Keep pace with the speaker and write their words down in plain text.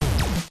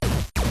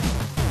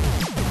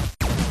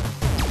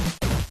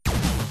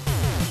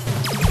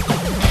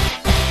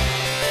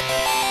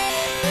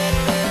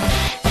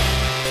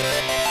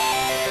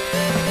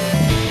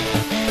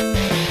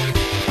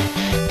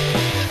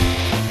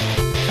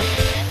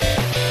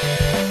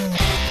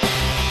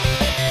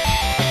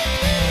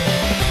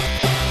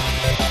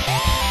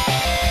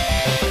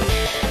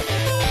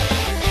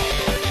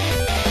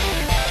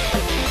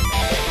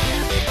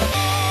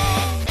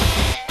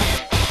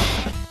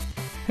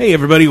Hey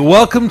everybody,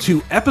 welcome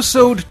to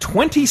episode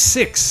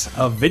 26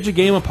 of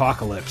Vigigame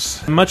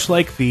Apocalypse. Much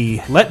like the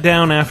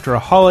letdown after a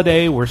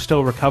holiday, we're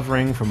still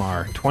recovering from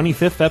our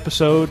 25th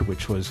episode,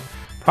 which was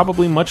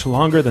probably much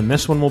longer than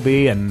this one will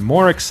be and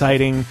more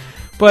exciting,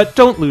 but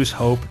don't lose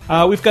hope.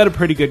 We've got a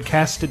pretty good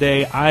cast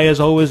today. I, as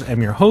always,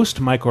 am your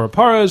host, Mike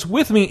Oraparas.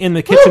 With me in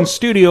the kitchen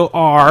studio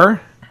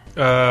are...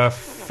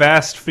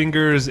 Fast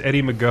Fingers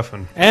Eddie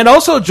McGuffin. And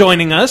also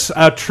joining us,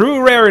 a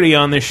true rarity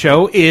on this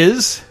show,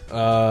 is...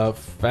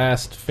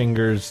 Fast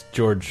Fingers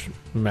George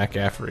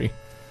McAfee.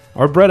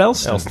 Or Brett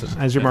Elston,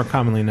 as you're more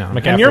commonly known.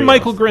 McAfee And you're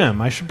Michael Elston.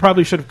 Grimm. I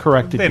probably should have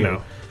corrected They you.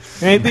 know.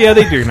 Yeah,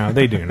 they do know.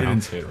 They do know.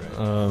 Didn't say it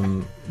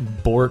right.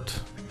 Bort.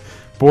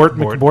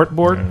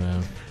 Bort.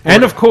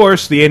 And of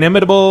course, the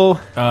inimitable...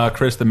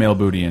 Chris the Male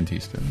Booty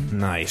Antista.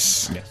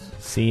 Nice. Yes.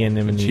 C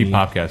anemone. Cheap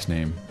podcast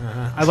name.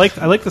 I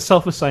like the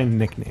self-assigned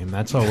nickname.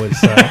 That's always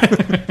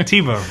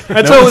T-Bone.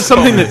 that's always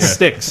something that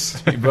sticks.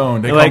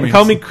 Bone. They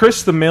Call me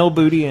Chris the Male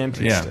Booty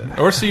Antista.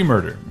 Yeah. Or C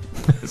Murder.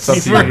 It's up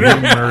to you.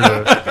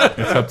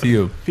 It's up to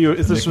you.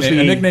 If this was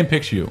A nickname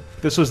picks you.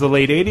 this was the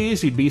late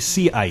 '80s, you'd be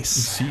Sea Ice,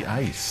 C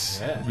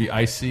Ice. Be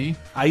icy.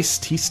 Ice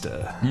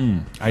Tista.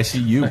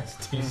 ICU.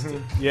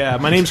 Yeah,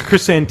 my name's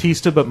Chris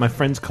Antista, but my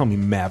friends call me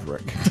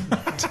Maverick.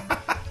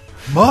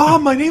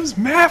 Mom, my name's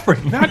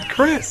Maverick, not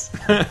Chris.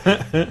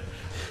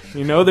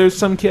 You know, there's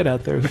some kid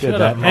out there who did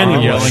that. Mom.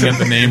 Anyway, Yelling at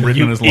the name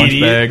written on his lunch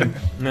idiot.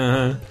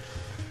 bag.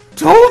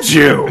 told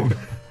you.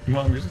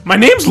 My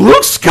name's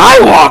Luke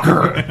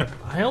Skywalker.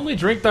 I only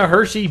drink the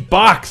Hershey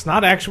box,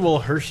 not actual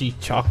Hershey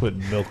chocolate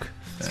milk.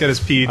 He's got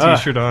his PE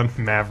t-shirt on,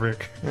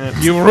 Maverick.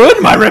 You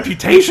ruined my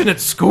reputation at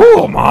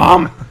school,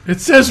 Mom. It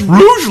says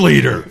Rouge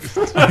Leader.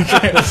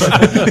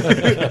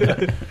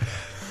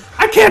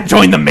 I can't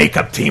join the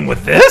makeup team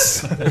with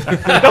this.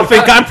 Don't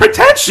think I'm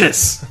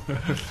pretentious.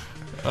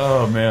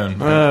 Oh,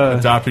 man. I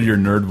adopted your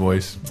nerd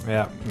voice.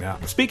 Yeah.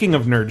 Speaking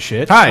of nerd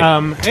shit.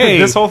 Hi. Hey.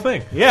 This whole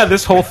thing. Yeah,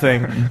 this whole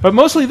thing. But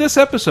mostly this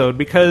episode,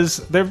 because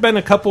there have been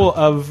a couple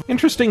of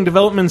interesting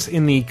developments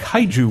in the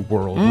kaiju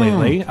world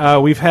lately.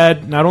 We've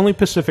had not only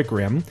Pacific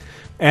Rim,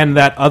 and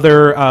that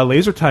other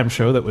Laser Time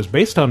show that was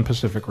based on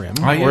Pacific Rim,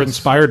 or yes.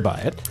 inspired by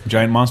it.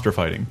 Giant monster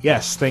fighting.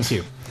 Yes, thank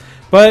you.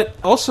 But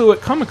also at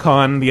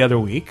Comic-Con the other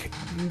week,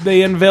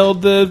 they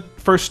unveiled the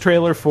first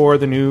trailer for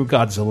the new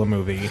Godzilla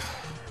movie.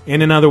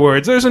 In other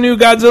words, there's a new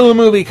Godzilla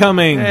movie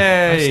coming.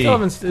 Hey.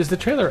 Is the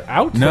trailer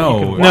out? No.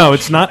 that you can No, watch?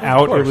 it's not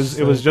out. course.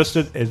 It was just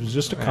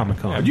a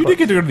Comic-Con. You did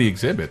get to go to the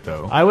exhibit,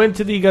 though. I went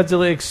to the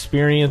Godzilla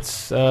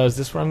experience. Is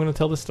this where I'm going to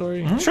tell the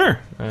story? Sure.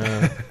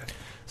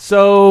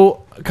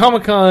 So,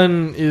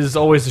 Comic-Con is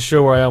always a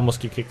show where I almost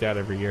get kicked out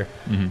every year.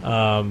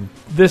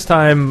 This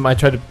time, I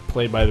tried to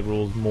play by the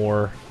rules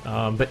more.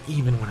 But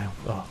even when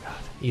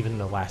even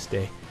the last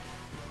day.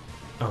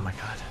 Oh my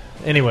god.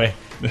 Anyway,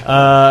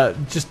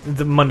 just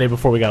the Monday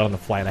before we got on the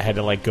flight, I had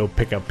to go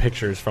pick up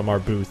pictures from our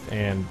booth,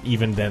 and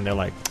even then they're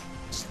like,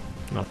 it's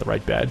not the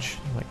right badge.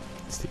 I'm like,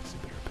 it's the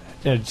exhibitor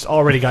badge. And I just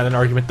already got in an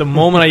argument the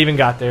moment I even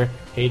got there.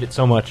 Hate it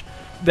so much.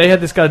 They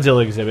had this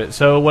Godzilla exhibit.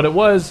 So what it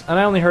was, and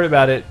I only heard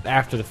about it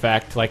after the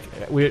fact.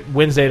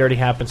 Wednesday it already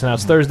happened, so now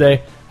it's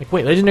Thursday.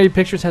 Wait, Legendary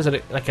Pictures has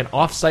an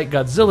off-site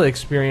Godzilla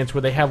experience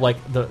where they have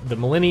the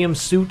Millennium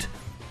suit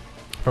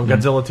from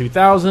Godzilla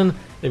 2000.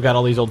 They've got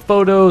all these old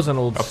photos and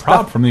old A stuff.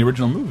 prop from the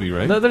original movie,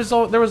 right? There was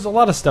a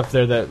lot of stuff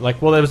there that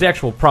there was the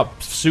actual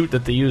prop suit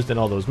that they used in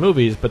all those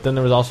movies, but then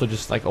there was also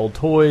just old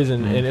toys,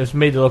 and it was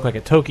made to look like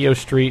a Tokyo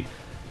street.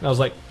 And I was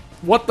like,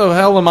 what the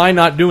hell am I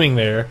not doing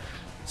there?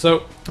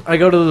 So I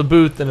go to the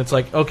booth, and it's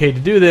okay, to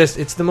do this,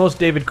 it's the most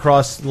David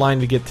Cross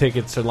line to get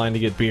tickets or line to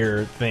get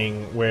beer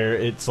thing, where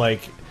it's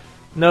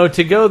no,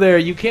 to go there,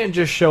 you can't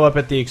just show up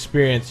at the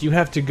experience. You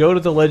have to go to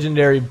the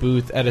Legendary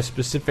booth at a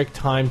specific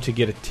time to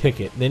get a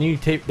ticket. Then you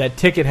take that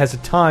ticket has a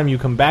time. You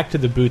come back to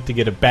the booth to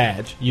get a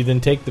badge. You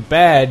then take the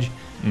badge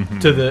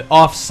to the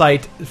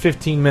off-site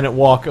 15-minute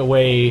walk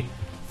away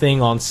thing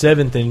on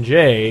 7th and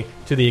J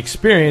to the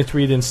experience,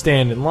 where you then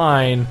stand in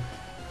line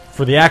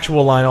for the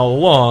actual line all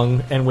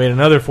along and wait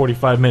another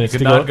 45 minutes You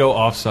could not go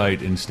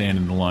off-site and stand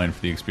in the line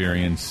for the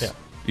experience. Yeah.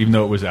 Even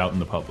though it was out in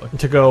the public.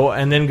 To go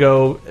and then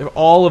go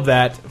all of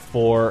that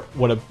for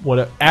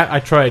I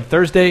tried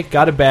Thursday,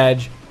 got a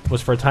badge,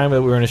 was for a time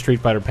that we were in a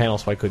Street Fighter panel,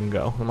 so I couldn't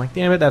go. I'm like,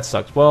 damn it, that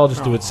sucks. Well, I'll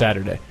just do it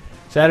Saturday.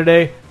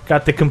 Saturday,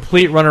 got the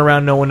complete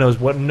runaround. No one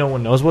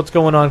knows what's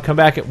going on. Come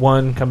back at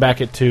 1, come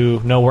back at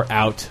 2. No, we're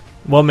out.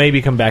 Well,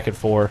 maybe come back at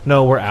 4.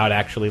 No, we're out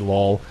actually.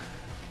 Lol.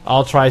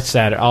 I'll try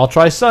Saturday. I'll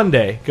try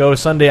Sunday. Go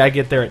Sunday. I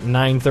get there at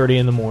 9:30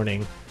 in the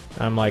morning.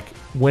 I'm like,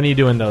 when are you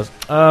doing those?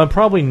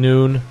 Probably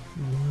noon.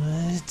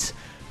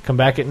 Come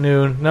back at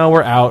noon. No,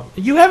 we're out.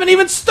 You haven't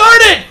even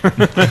started!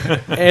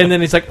 And then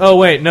he's like, oh,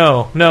 wait,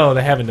 no,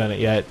 they haven't done it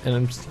yet. And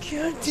I'm just like,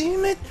 God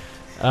damn it.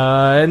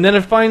 And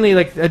then finally,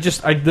 I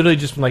literally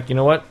just been like, you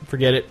know what?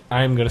 Forget it.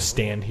 I'm going to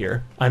stand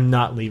here. I'm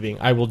not leaving.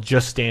 I will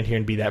just stand here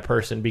and be that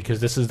person, because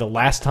this is the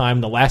last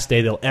time, the last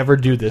day they'll ever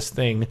do this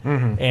thing.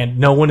 And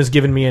no one has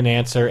given me an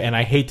answer, and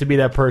I hate to be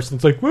that person.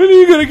 It's like, when are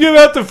you going to give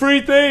out the free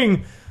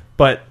thing?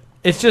 But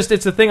it's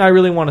a thing I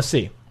really want to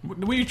see.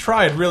 We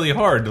tried really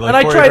hard to and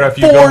I tried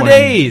 4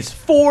 days.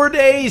 4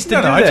 days to do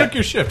that. I took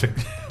your shift a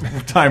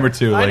time or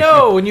two. I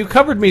know, and you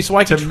covered me so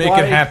I could make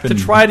it happen.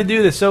 To try to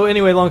do this. So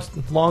anyway,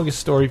 longest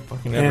story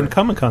fucking ever. And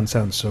Comic-Con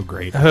sounds so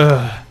great.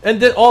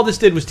 And all this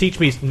did was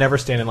teach me never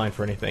stand in line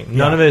for anything.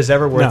 None of it is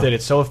ever worth it.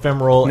 It's so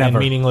ephemeral and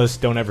meaningless.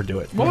 Don't ever do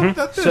it. Well,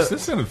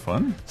 this sounded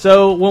fun.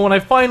 So when I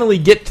finally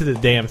get to the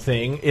damn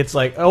thing, it's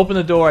like I opened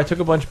the door. I took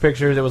a bunch of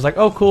pictures. It was like,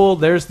 oh, cool.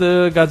 There's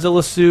the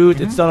Godzilla suit.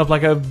 It's done up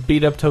like a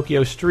beat up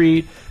Tokyo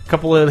street. A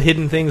couple of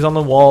hidden things on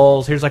the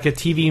walls. Here's like a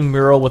TV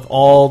mural with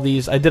all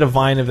these. I did a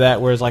Vine of that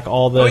where it's like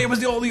all the. Oh, it was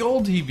the old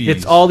TVs.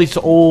 It's all these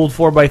old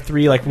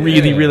 4x3, like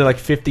really like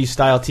 50s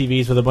style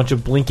TVs with a bunch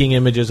of blinking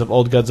images of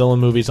old Godzilla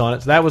movies on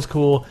it. So that was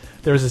cool.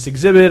 There was this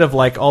exhibit of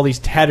like all these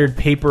tattered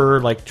paper,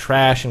 like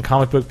trash and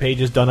comic book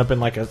pages done up in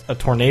like a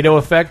tornado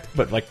effect,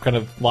 but like kind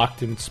of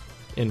locked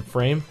in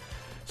frame.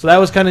 So that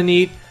was kind of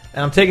neat.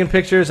 And I'm taking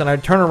pictures, and I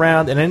turn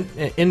around, and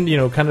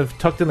in kind of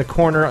tucked in the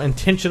corner,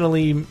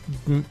 intentionally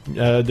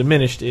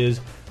diminished, is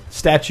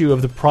statue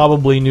of the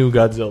probably new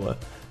Godzilla.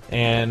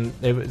 And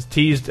it was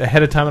teased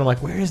ahead of time, and I'm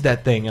like, where is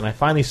that thing? And I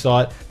finally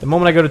saw it. The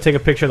moment I go to take a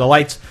picture, the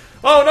lights,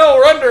 oh no,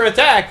 we're under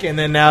attack! And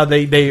then now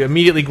they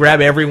immediately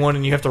grab everyone,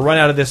 and you have to run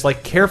out of this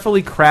like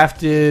carefully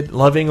crafted,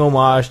 loving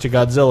homage to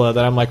Godzilla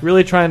that I'm like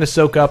really trying to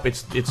soak up.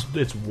 It's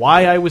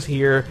why I was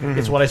here. Mm-hmm.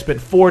 It's what I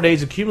spent 4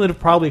 days, accumulative,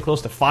 probably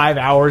close to 5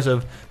 hours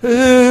of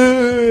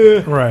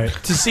right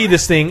to see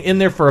this thing in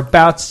there for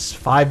about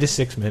 5 to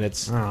 6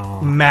 minutes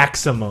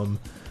maximum.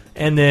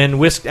 And then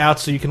whisked out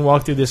so you can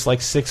walk through this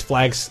like Six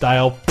Flags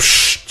style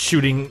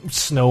shooting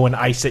snow and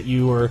ice at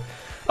you, or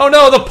oh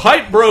no, the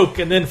pipe broke,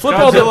 and then flip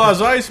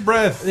Godzilla's ice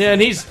breath. Yeah,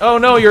 and he's oh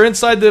no, you're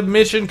inside the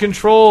mission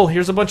control.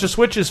 Here's a bunch of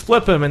switches,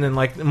 flip him, and then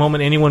like the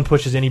moment anyone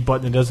pushes any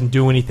button, it doesn't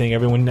do anything.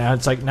 Everyone now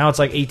it's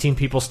like 18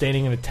 people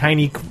standing in a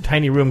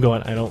tiny room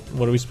going,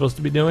 what are we supposed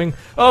to be doing?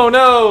 Oh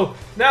no,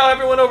 now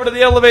everyone over to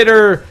the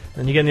elevator.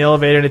 And you get in the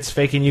elevator, and it's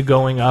faking you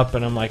going up,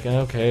 and I'm like,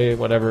 okay,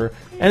 whatever.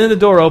 And then the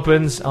door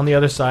opens on the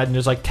other side, and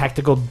there's like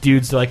tactical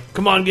dudes. They're like,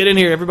 come on, get in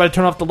here. Everybody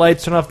turn off the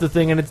lights, turn off the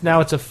thing. And it's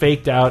a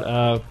faked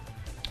out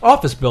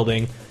office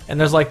building. And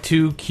there's like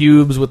 2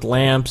 cubes with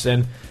lamps,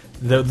 and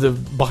the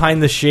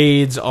behind the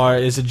shades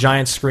is a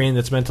giant screen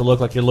that's meant to look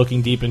like you're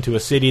looking deep into a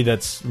city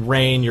that's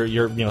rain,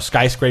 you're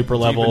skyscraper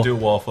level. Deep into a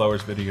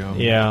Wallflowers video.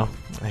 Yeah,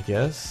 I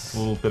guess. A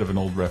little bit of an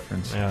old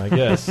reference. Yeah, I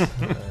guess.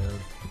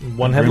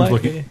 One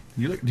headlight.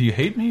 Do you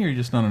hate me, or you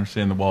just not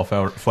understand the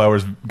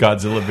Wallflowers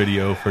Godzilla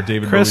video for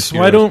David Chris,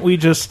 why don't we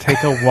just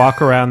take a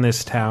walk around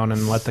this town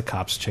and let the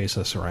cops chase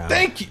us around?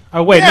 Thank you.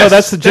 Oh, wait, no,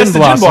 that's the Gin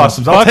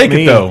Blossoms. I'll take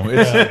it, though.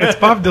 It's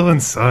Bob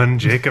Dylan's son,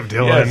 Jacob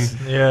Dylan. Yes.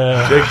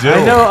 Yeah. Jake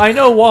Dill. I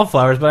know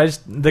Wallflowers, but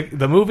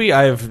the movie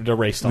I've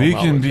erased all We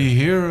knowledge. can be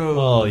heroes.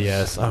 Oh,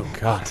 yes. Oh,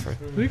 God.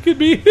 We could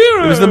be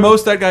heroes. It was the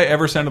most that guy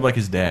ever sounded like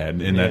his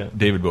dad in that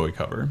David Bowie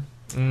cover.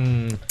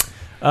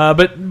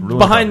 But really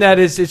behind that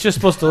is it's just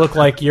supposed to look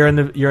like you're in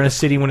a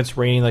city when it's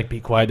raining, like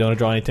be quiet, don't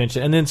draw any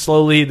attention, and then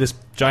slowly this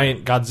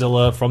giant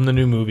Godzilla from the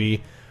new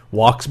movie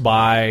walks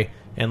by,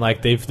 and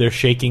like they're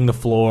shaking the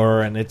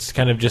floor, and it's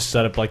kind of just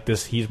set up like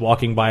this. He's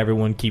walking by,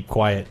 everyone keep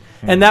quiet,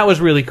 and that was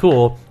really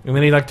cool. And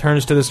then he like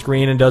turns to the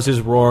screen and does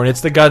his roar, and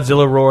it's the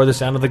Godzilla roar, the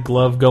sound of the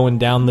glove going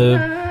down the.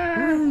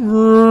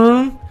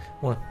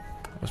 Well,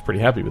 I was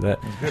pretty happy with that.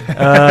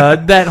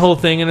 That whole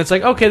thing, and it's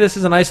like, okay, this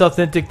is a nice,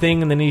 authentic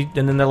thing, and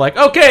then they're like,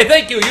 okay,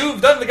 thank you,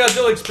 you've done the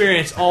Godzilla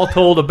experience, all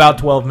told about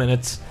 12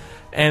 minutes,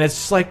 and it's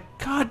just like,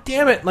 god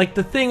damn it, like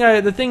the thing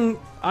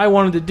I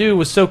wanted to do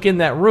was soak in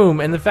that room,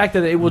 and the fact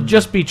that it will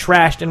just be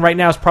trashed, and right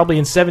now it's probably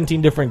in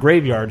 17 different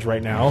graveyards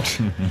right now,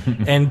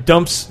 and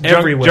dumps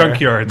everywhere.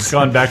 Junkyards. It's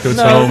gone back to its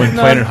home in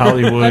Planet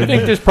Hollywood. I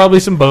think there's probably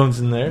some bones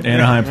in there.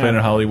 Anaheim,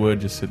 Planet Hollywood,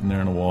 just sitting there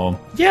on a wall.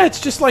 Yeah,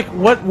 it's just like,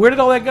 where did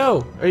all that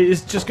go?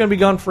 It's just going to be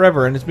gone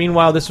forever, and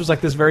meanwhile, this was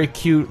like this very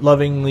cute,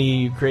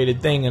 lovingly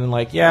created thing, and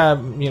like, yeah,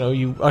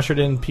 you ushered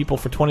in people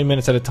for 20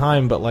 minutes at a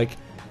time, but like,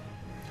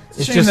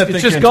 it's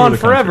just gone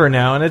forever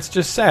now, and it's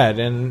just sad.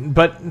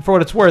 But for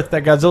what it's worth,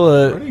 that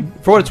Godzilla,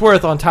 for what it's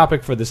worth, on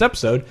topic for this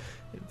episode,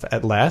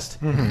 at last,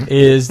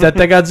 is that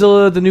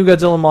the new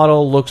Godzilla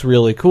model looks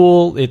really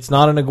cool. It's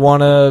not an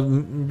iguana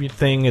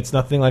thing. It's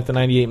nothing like the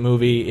 '98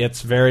 movie.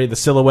 The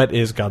silhouette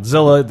is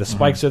Godzilla. The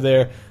spikes are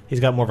there. He's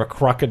got more of a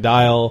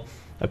crocodile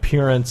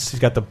appearance.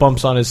 He's got the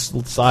bumps on his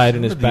side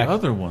and his back. The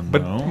other one,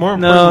 but more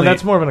importantly, no,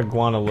 that's more of an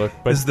iguana look.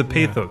 But is the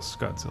pathos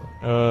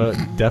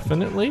Godzilla?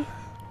 Definitely.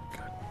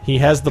 He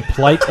has the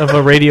plight of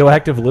a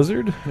radioactive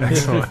lizard.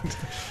 Excellent.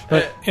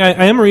 But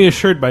I am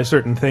reassured by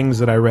certain things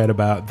that I read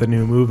about the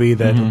new movie,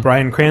 that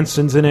Bryan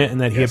Cranston's in it,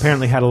 and that he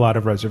apparently had a lot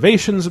of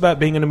reservations about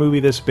being in a movie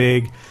this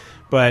big.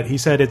 But he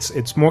said it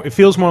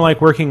feels more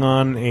like working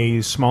on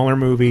a smaller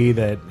movie,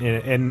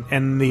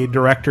 and the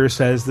director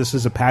says this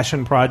is a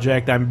passion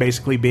project. I'm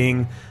basically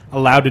being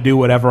allowed to do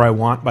whatever I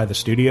want by the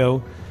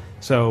studio.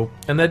 So,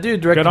 and that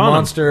dude directed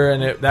Monster,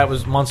 and that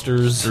was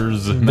Monsters.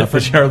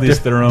 Charlize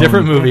Theron,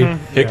 different movie,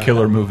 hit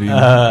killer movie.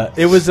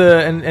 It was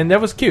and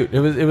that was cute. It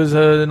was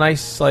a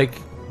nice like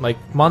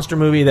monster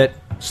movie that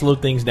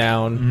slowed things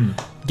down,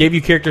 gave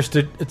you characters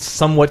to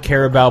somewhat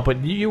care about,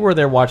 but you were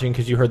there watching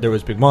because you heard there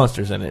was big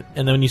monsters in it.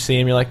 And then when you see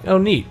them, you're like, oh,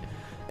 neat.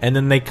 And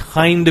then they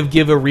kind of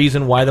give a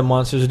reason why the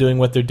monsters are doing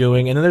what they're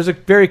doing. And then there's a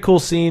very cool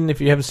scene,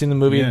 if you haven't seen the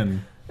movie,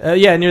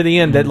 near the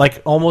end, that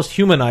like almost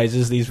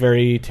humanizes these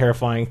very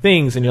terrifying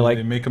things. And you're like,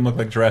 they make them look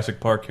like Jurassic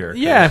Park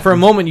characters. Yeah, for a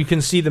moment you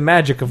can see the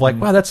magic of like,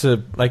 wow, that's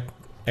a like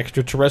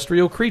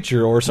extraterrestrial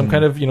creature or some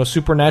kind of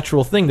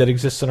supernatural thing that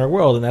exists in our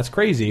world, and that's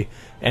crazy.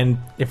 And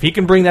if he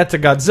can bring that to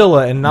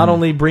Godzilla and not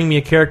only bring me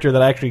a character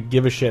that I actually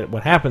give a shit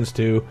what happens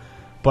to,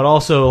 but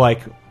also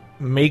like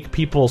make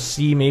people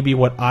see maybe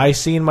what I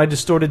see in my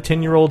distorted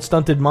 10-year-old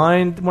stunted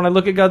mind when I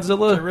look at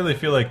Godzilla. I really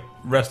feel like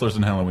wrestlers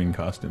in Halloween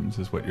costumes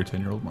is what your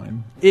 10-year-old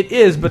mind. It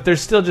is, but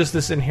there's still just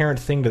this inherent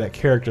thing to that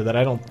character that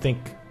I don't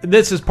think.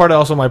 This is part of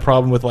also my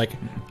problem with like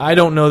I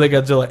don't know that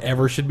Godzilla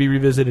ever should be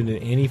revisited in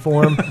any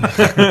form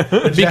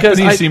because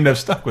Japanese seem to have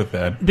stuck with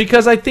that.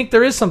 Because I think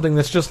there is something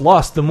that's just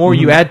lost. The more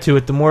you add to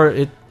it, the more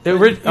it.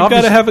 You've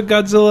got to have a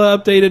Godzilla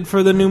updated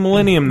for the new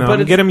millennium, though,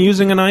 and get him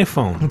using an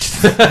iPhone.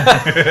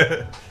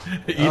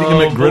 Eating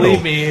him at griddle.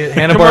 Believe me,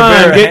 Come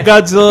on, get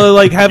Godzilla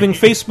like having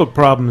Facebook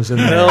problems in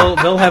there.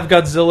 They'll have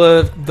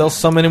Godzilla. They'll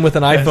summon him with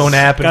an iPhone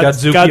app, and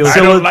Godzilla. I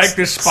don't like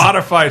this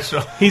Spotify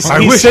song. He's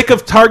sick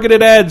of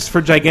targeted ads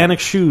for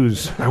gigantic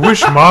shoes. I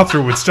wish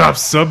Mothra would stop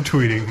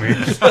subtweeting me.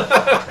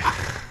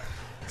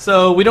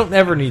 So we don't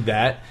ever need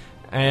that.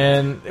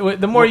 And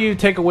the more you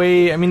take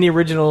away, I mean, the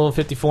original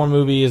 54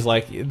 movie is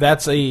like,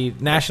 that's a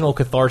national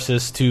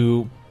catharsis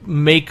to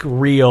make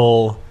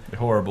real a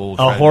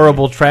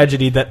horrible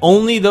tragedy that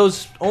only the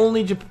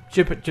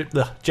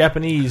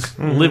Japanese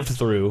lived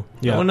through.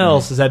 No one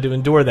else has had to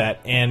endure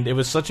that. And it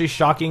was such a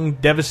shocking,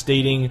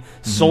 devastating,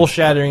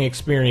 soul-shattering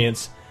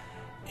experience.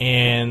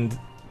 And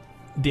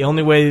the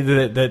only way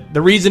that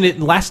the reason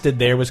it lasted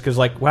there was because,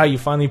 like, wow, you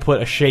finally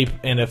put a shape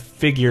and a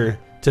figure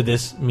to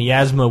this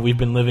miasma we've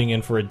been living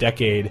in for a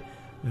decade.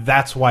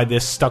 That's why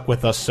this stuck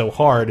with us so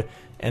hard.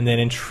 And then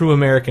in true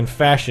American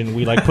fashion,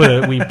 we like put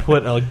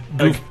a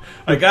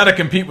I gotta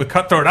compete with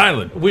Cutthroat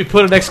Island. We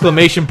put an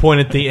exclamation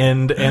point at the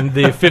end and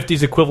the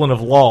 50s equivalent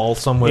of lol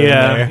somewhere in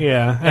there.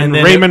 Yeah. And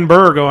Raymond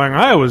Burr going,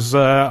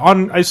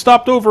 I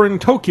stopped over in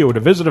Tokyo to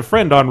visit a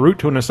friend en route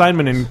to an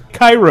assignment in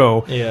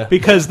Cairo. Yeah.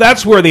 Because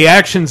that's where the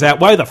action's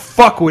at. Why the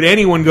fuck would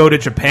anyone go to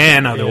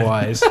Japan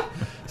otherwise?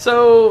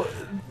 So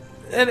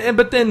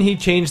but then he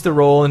changed the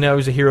role, and now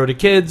he's a hero to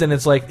kids, and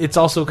it's like it's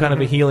also kind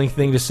of a healing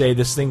thing to say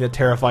this thing that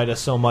terrified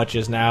us so much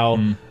is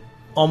now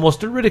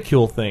almost a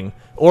ridicule thing.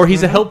 Or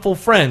he's a helpful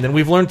friend, and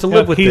we've learned to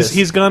live with this.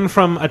 He's gone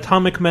from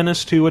atomic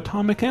menace to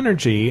atomic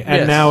energy,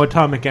 and now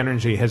atomic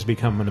energy has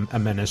become a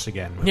menace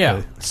again.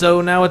 Yeah.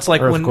 So now it's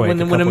like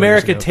when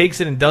America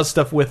takes it and does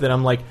stuff with it,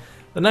 I'm like,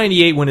 the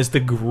 98 one is the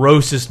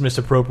grossest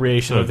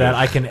misappropriation of that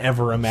I can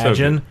ever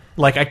imagine. So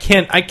like I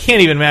can't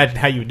even imagine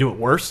how you would do it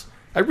worse.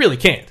 I really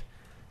can't.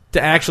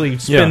 To actually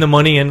spend the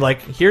money and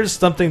like, here's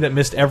something that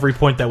missed every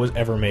point that was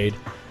ever made.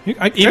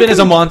 Even as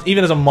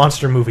a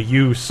monster movie,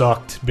 you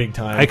sucked big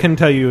time. I can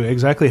tell you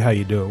exactly how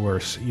you do it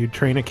worse. You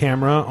train a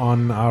camera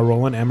on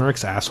Roland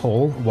Emmerich's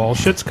asshole while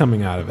shit's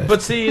coming out of it.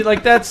 But see,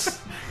 like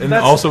that's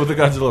also with the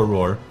Godzilla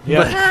roar.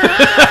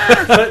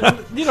 Yeah,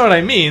 but you know what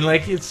I mean.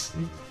 Like it's.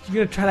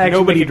 You're gonna try to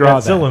actually make a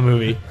Godzilla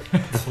movie.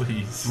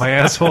 Please. My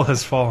asshole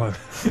has fallen.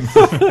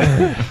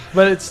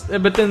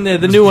 But then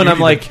the new one, I'm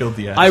like,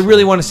 I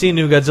really want to see a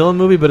new Godzilla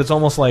movie, but it's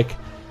almost like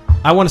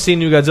I want to see a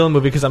new Godzilla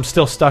movie because I'm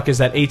still stuck as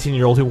that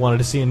 18-year-old who wanted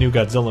to see a new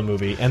Godzilla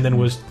movie and then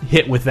was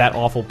hit with that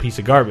awful piece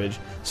of garbage.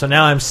 So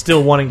now I'm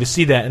still wanting to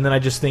see that, and then I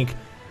just think,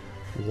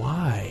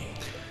 why?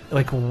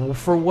 Like,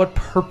 for what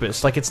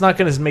purpose? Like, it's not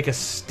going to make a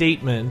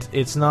statement.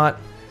 It's not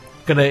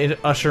going to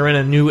usher in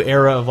a new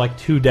era of like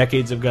 2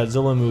 decades of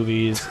Godzilla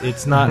movies.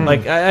 It's not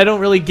like I don't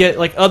really get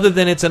like, other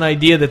than it's an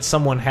idea that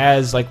someone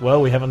has. Like,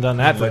 well, we haven't done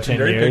that for 10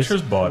 years.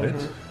 Pictures bought it.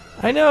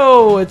 I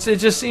know it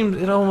just seems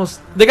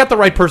they got the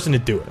right person to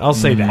do it. I'll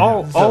say that.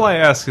 All I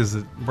ask is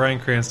that Bryan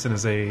Cranston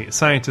is a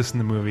scientist in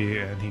the movie,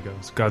 and he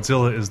goes,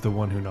 "Godzilla is the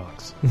one who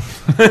knocks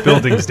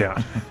buildings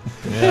down."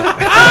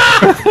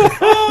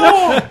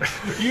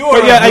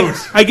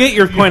 I get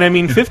your point. I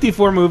mean,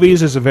 54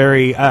 movies is a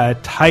very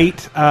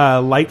tight,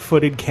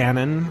 light-footed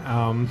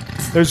canon.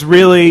 There's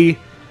really,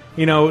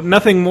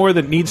 nothing more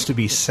that needs to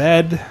be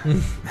said.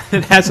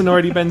 It hasn't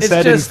already been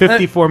said in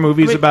 54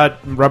 movies about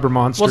rubber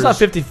monsters. Well, it's not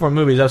 54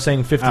 movies. I was saying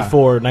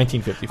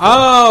 1954.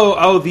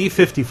 Oh, the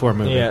 54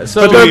 movie. Yeah,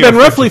 so but there have been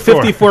roughly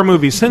 54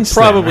 movies since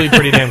probably then.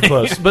 Pretty damn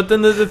close. But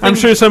then the thing, I'm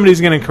sure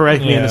somebody's going to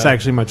correct me, and it's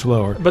actually much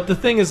lower. But the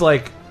thing is,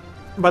 like,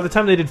 by the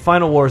time they did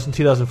Final Wars in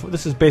 2004,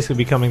 this is basically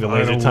becoming the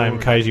Laser Time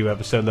Kaiju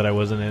episode that I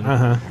wasn't in.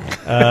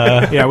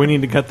 Yeah, we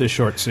need to cut this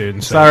short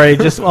soon. So. Sorry,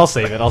 I'll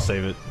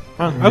save it.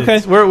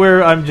 Okay.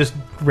 I'm just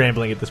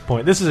rambling at this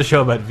point. This is a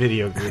show about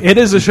video games. It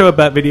is a show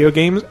about video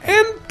games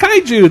and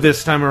kaiju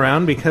this time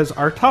around because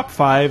our top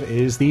 5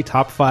 is the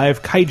top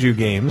 5 kaiju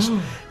games.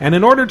 And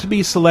in order to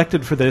be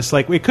selected for this,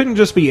 like, it couldn't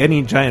just be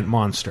any giant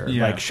monster.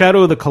 Yeah. Like,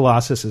 Shadow of the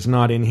Colossus is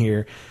not in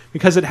here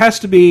because it has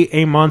to be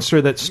a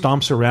monster that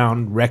stomps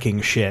around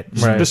wrecking shit,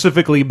 Right.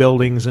 specifically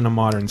buildings in a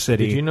modern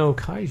city. Did you know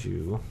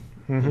kaiju?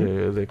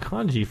 The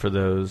kanji for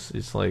those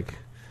is like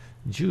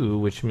ju,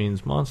 which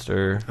means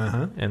monster,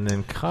 and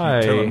then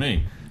kai Telling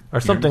me. or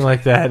something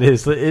like that.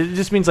 It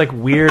just means like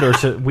weird or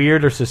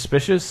weird or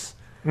suspicious.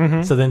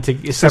 So then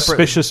to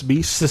Suspicious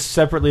beasts?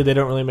 separately, they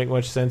don't really make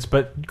much sense.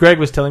 But Greg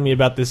was telling me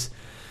about this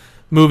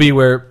movie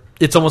where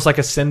it's almost like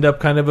a send-up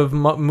kind of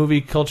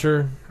movie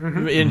culture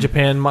in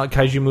Japan,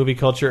 kaiju movie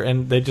culture,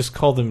 and they just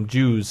call them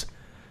Jews.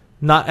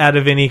 Not out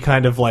of any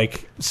kind of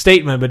like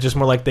statement, but just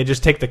more like they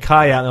just take the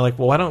kai out and they're like,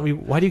 well,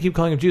 why do you keep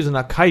calling them Jews and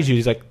not kaiju?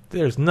 He's like,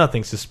 there's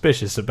nothing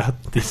suspicious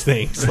about these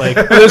things. Like,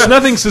 There's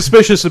nothing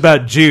suspicious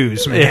about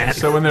Jews, man. Yeah.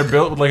 So when they're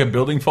built, like a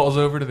building falls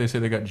over, do they say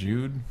they got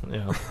Jude?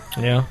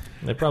 yeah,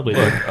 they probably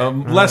do. Look, a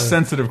less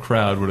sensitive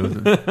crowd would have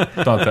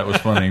thought that was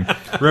funny.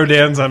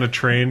 Rodan's on a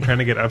train trying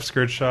to get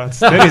upskirt shots.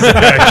 Then he's a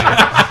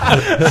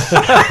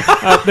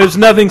kaiju. There's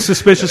nothing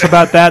suspicious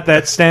about that.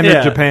 That's standard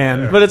Yeah.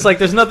 Japan. But it's like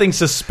there's nothing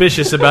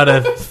suspicious about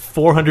a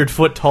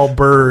 400-foot tall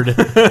bird.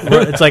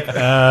 It's like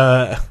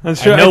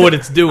That's true. I know what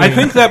it's doing. I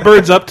think that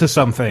bird's up to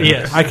something.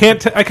 Yes. I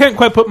can't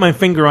quite put my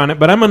finger on it,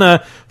 but I'm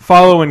gonna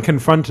follow and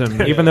confront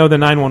him, even though the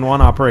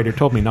 911 operator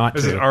told me not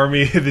There's an to.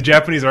 army. The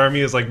Japanese army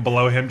is like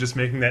below him, just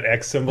making that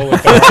X symbol.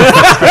 With their arms.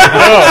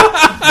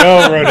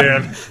 No,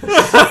 Rodan.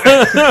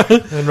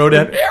 and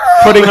Rodan.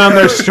 Putting on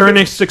their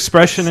sternest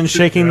expression and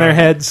shaking their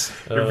heads.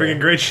 You're bringing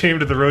great shame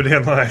to the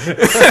Rodan line.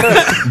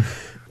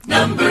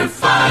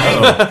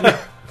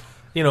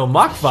 You know,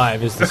 Mach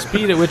 5 is the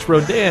speed at which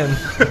Rodan.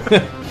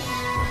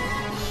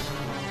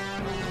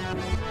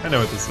 I know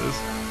what this is.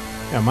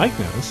 Yeah, Mike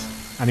knows.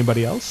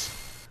 Anybody else?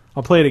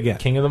 I'll play it again.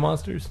 King of the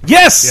Monsters.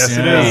 Yes! Yes,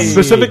 it Yeah. is.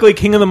 Specifically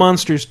King of the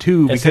Monsters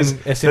 2, because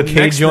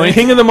SNK joint.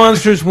 King of the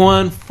Monsters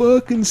 1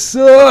 fucking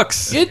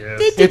sucks. It Yes.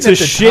 did It's a at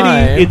the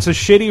time.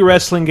 shitty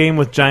wrestling game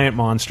with giant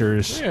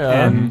monsters.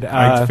 Yeah. And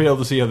I failed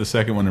to see how the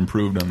second one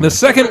improved on the that.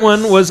 second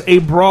one was a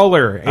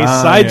brawler, a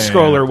side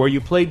scroller yeah. where you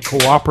played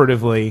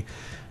cooperatively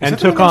and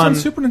Is that the took one that was on. on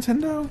Super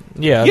Nintendo?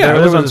 Yeah, Yeah, there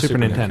it was on a Super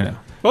Nintendo. Okay.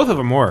 Both of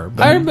them were,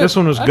 but I remember- this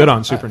one was I good don't-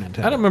 on Super Nintendo.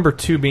 I don't remember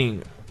 2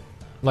 being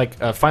like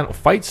a Final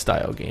Fight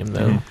style game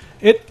though.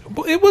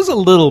 It was a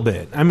little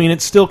bit. I mean,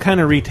 it still kind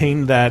of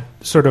retained that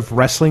sort of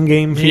wrestling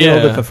game feel Yeah.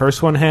 that the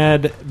first one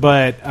had,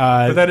 but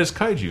But that is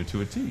kaiju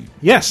to a T.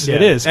 yes, Yeah.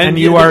 it is. And And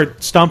you yeah, are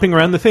stomping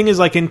around. The thing is,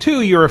 like in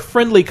 2, you're a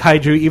friendly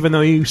kaiju, even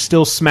though you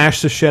still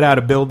smash the shit out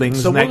of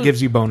buildings, So and what that was-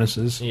 gives you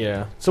bonuses.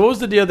 Yeah. So what was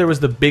the deal? There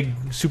was the big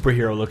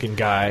superhero looking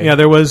guy. Yeah,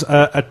 there was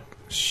a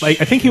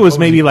like I think he was What was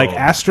maybe he like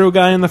called? Astro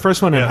Guy in the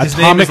first one, and Yeah. His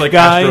Atomic name is like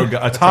Guy. Atomic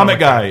Guy. It's Atomic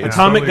totally Guy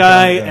Atomic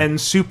Guy.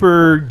 and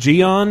Super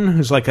Geon,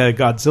 who's like a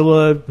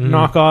Godzilla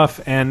knockoff,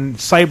 and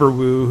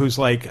Cyberwoo, who's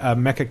like a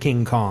Mecha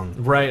King Kong.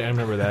 Right, I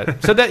remember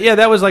that. So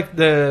that was like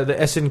the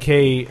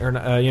SNK or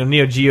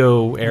Neo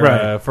Geo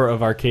era Right.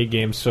 of arcade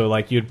games. So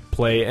like you'd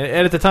play,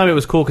 and at the time it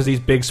was cool because these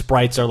big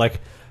sprites are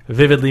like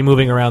vividly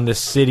moving around this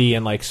city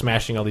and like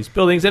smashing all these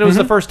buildings. And it was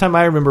the first time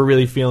I remember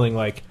really feeling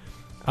like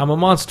I'm a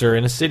monster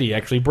in a city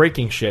actually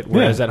breaking shit.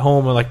 Whereas Yeah. at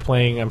home we're like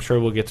playing. I'm sure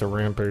we'll get to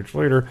Rampage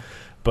later,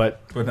 but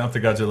But not the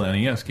Godzilla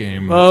NES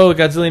game.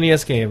 Godzilla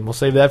NES game. We'll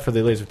save that for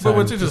the laser time.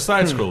 But it's just a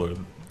side scroller.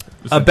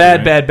 A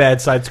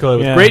bad side scroller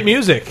with Yeah. great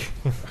music.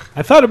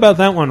 I thought about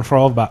that one for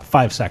all about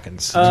 5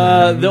 seconds.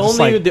 The It's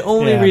only like- the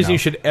only yeah, reason no. you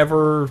should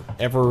ever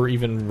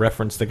even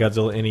reference the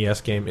Godzilla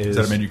NES game is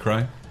Does that made you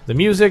cry? the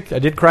music. I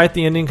did cry at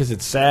the ending because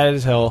it's sad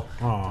as hell.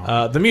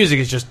 Aw. The music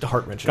is just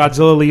heart wrenching.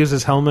 Godzilla leaves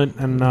his helmet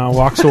and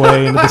walks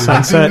away into the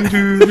sunset.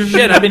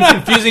 Shit, I've been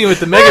confusing it with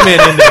the Mega Man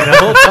ending the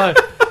whole time.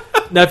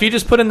 Now, if you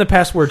just put in the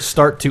password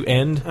start to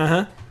end,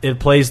 it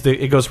plays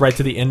it goes right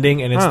to the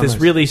ending, and it's Oh, this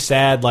nice. really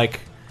sad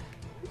like.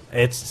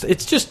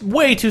 It's just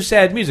way too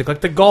sad music, like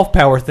the Golf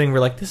Power thing.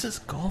 We're like, this is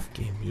golf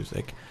game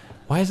music.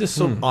 Why is this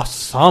so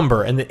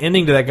somber? And the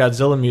ending to that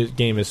Godzilla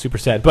game is super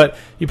sad. But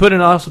you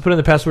also put in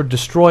the password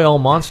destroy all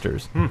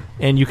monsters,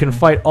 and you can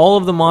fight all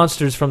of the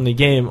monsters from the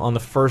game on the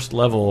first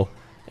level,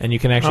 and you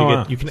can actually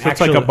Oh, get you can so it's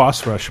actually like a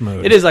boss rush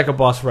mode. It is like a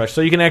boss rush,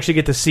 so you can actually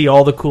get to see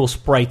all the cool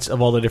sprites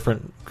of all the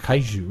different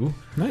kaiju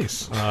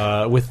nice.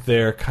 with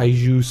their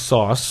kaiju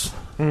sauce.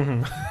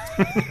 Mm-hmm.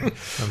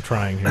 I'm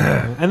trying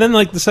here. And then,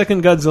 like the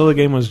second Godzilla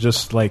game was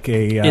just like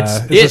a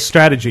It's- a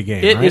strategy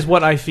game. It is right?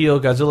 what I feel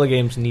Godzilla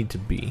games need to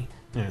be.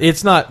 Yeah.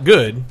 It's not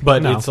good,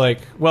 but No. it's like,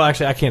 well,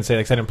 actually, I can't say that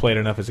because I didn't play it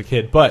enough as a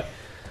kid. But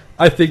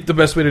I think the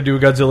best way to do a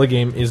Godzilla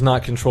game is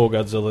not control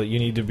Godzilla. You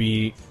need to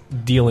be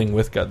dealing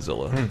with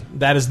Godzilla.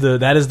 That is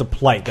the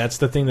plight. That's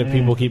the thing that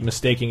people keep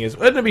mistaking. Is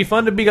wouldn't it be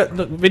fun to be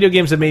video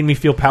games that made me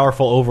feel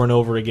powerful over and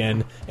over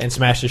again and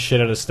smash the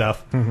shit out of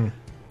stuff?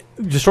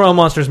 Destroy All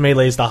Monsters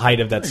Melee is the height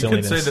of that You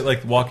silliness. could say that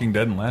like Walking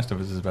Dead and Last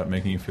of Us is about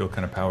making you feel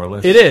kind of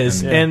powerless. It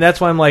is, And- and that's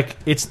why I'm like,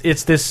 it's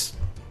this.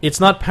 It's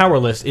not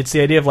powerless. It's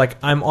the idea of like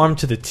I'm armed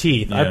to the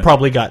teeth. Yeah. I've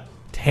probably got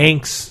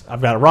tanks.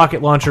 I've got a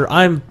rocket launcher.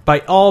 I'm by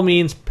all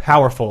means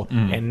powerful,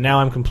 and now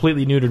I'm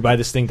completely neutered by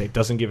this thing that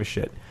doesn't give a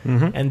shit.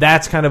 And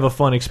that's kind of a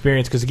fun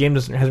experience because the game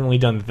hasn't really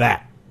done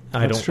that.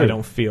 I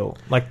don't feel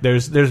like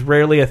there's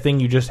rarely a thing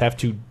you just have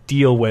to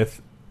deal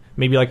with,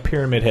 maybe like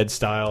Pyramid Head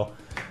style.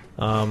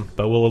 But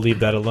we'll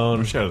leave that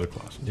alone. Shadow of the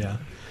Colossus. Yeah.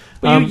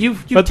 But you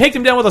take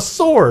them down with a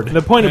sword.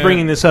 The point of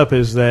bringing this up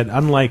is that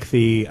unlike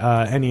the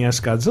NES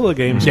Godzilla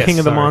games, Yes, King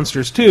of the sorry.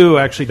 Monsters 2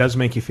 actually does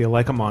make you feel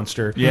like a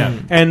monster. Yeah.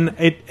 And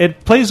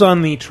it plays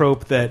on the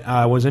trope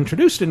that was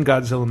introduced in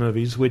Godzilla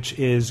movies, which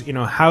is,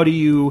 how do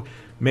you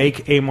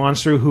make a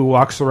monster who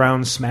walks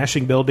around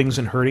smashing buildings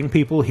and hurting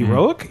people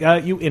heroic?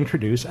 You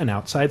introduce an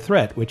outside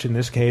threat, which in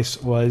this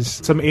case was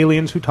some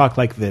aliens who talk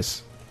like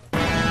this.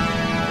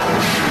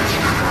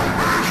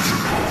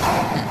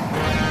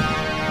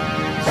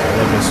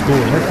 School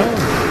intercom.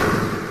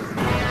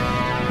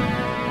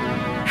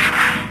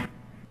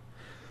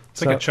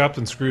 It's like a chopped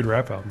and screwed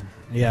rap album.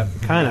 Yeah,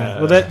 kind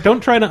of. Well,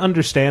 don't try to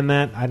understand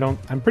that.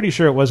 I'm pretty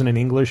sure it wasn't in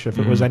English if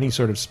it was any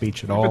sort of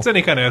speech at all. If it's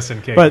any kind of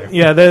SNK. But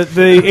yeah,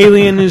 the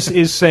alien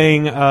is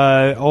saying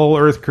all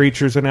Earth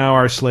creatures are now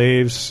our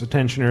slaves.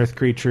 Attention, Earth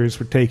creatures,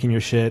 we're taking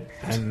your shit.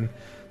 And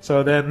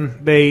so then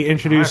they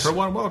introduce. For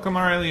one, welcome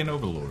our alien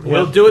overlord.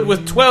 We'll do it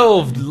with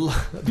 12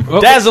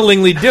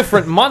 dazzlingly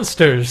different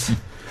monsters.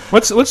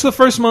 What's the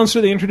first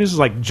monster they introduce? Is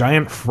like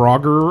Giant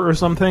Frogger or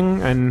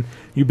something, and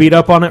you beat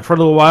up on it for a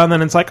little while, and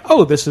then it's like,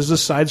 oh, this is a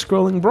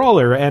side-scrolling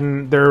brawler,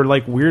 and they're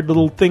like weird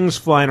little things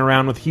flying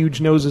around with huge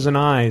noses and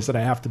eyes that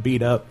I have to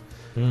beat up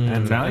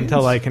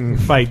until I can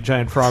fight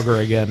Giant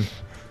Frogger again.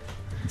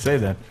 Say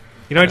that.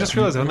 I just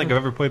realized I don't think I've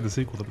ever played the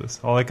sequel to this.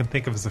 All I can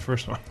think of is the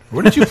first one.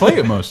 Where did you play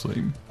it mostly?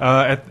 We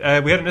had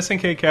an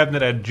SNK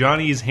cabinet at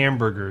Johnny's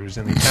Hamburgers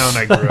in the town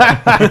I grew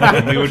up.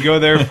 And we would go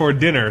there for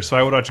dinner, so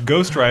I would watch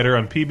Ghost Rider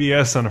on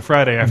PBS on a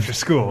Friday after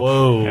school.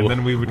 Whoa. And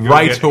then we would go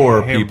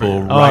Rightor, get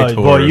people. hamburger. Rightor.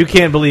 Boy, you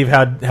can't believe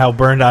how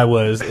burned I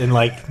was in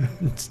like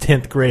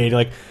 10th grade.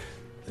 Like,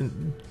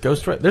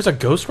 Ghost Rider? There's a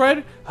Ghost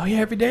Rider? Oh yeah,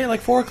 every day at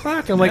like 4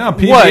 o'clock. I'm like, Yeah,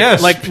 what?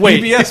 PBS. Like,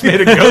 wait. PBS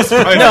made a Ghost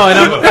Rider. No,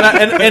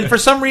 and for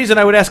some reason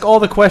I would ask all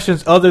the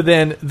questions other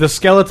than the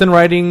skeleton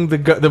riding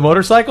the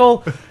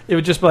motorcycle. It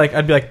would just be like,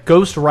 I'd be like,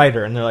 Ghost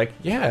Rider, and they're like,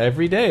 yeah,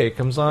 every day it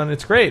comes on,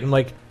 it's great. I'm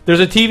like,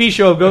 there's a TV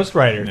show of Ghost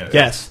Rider. Yeah.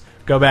 Yes,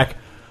 go back.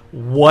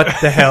 What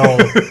the hell?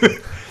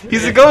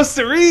 He's a ghost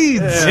that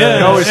reads.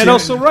 Yeah, always and seem-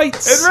 also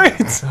writes. It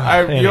writes.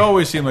 You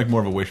always seem like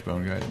more of a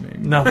Wishbone guy to me.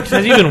 No, that's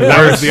even worse.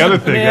 That was the other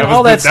thing. Man, that was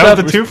all the, that that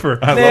was stuff. the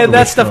twofer. Man,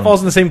 that stuff Wishbone. falls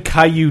in the same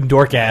Caillou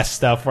dork ass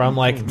stuff where I'm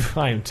like,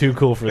 I am too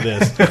cool for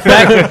this. I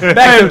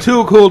Back am to,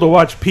 too cool to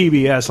watch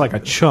PBS like a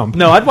chump.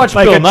 no, I'd watch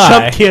like Bill a Nye.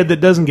 chump kid that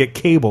doesn't get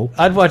cable.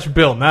 I'd watch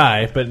Bill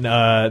Nye, but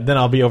then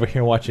I'll be over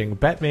here watching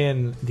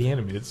Batman the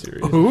Animated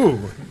Series Ooh,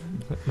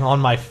 on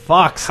my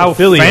Fox how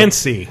affiliate.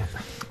 fancy!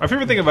 My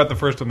favorite thing about the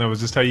first one, though, was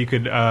just how you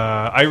could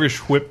Irish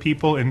whip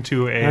people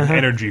into an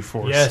energy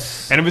force.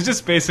 Yes. And it was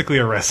just basically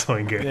a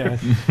wrestling game.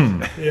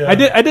 Yeah. I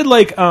did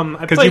like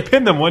Because you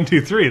pin them 1,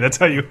 2, 3. That's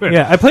how you win.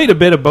 Yeah, I played a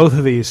bit of both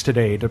of these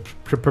today to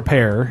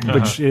prepare,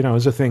 which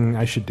is a thing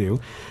I should do.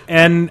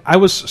 And I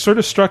was sort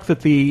of struck that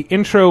the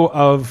intro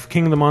of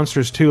King of the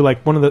Monsters 2,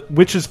 like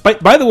which is by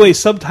the way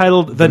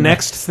subtitled "The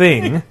Next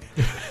Thing."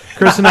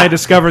 Chris and I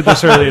discovered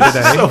this earlier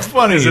today. So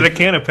funny. Is it a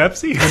can of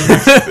Pepsi?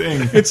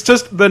 It's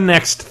just "The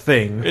Next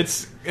Thing."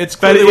 It's But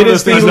clearly it one of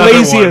is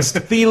those the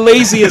things-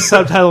 laziest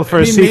subtitle for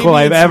a sequel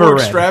maybe I've it's ever more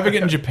read.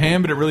 extravagant in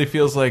Japan, but it really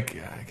feels like.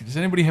 Does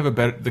anybody have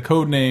the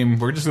code name?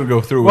 We're just going to go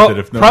through Well, with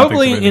it. If no one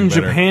probably thinks of in anything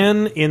better.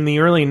 Japan in the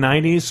early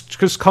 90s,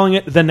 because calling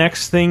it "The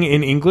Next Thing"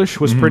 in English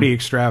was pretty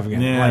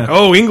extravagant. Yeah. Like,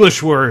 oh,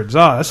 English words.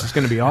 Oh, this is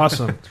going to be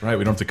awesome. That's right.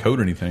 We don't have to code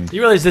anything.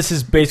 You realize this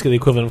is basically the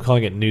equivalent of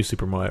calling it New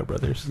Super Mario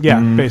Brothers. Yeah,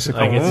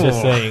 basically. Like, it's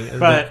just saying.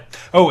 But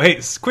Hey,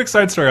 quick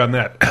side story on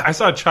that. I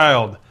saw a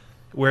child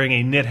wearing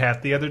a knit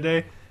hat the other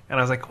day, and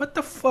I was like, what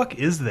the fuck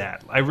is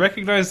that? I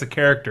recognized the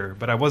character,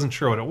 but I wasn't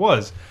sure what it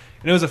was.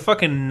 And it was a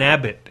fucking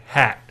Nabbit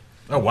hat.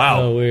 Oh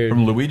wow! Oh, weird.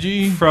 From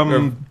Luigi. From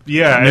New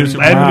New Super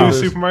Mario New Brothers.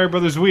 Super Mario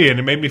Brothers Wii, and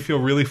it made me feel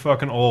really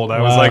fucking old.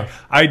 I was Wow. like,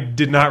 I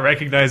did not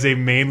recognize a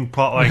main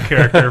plotline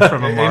character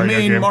from a A Mario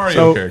main game. Mario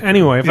so character.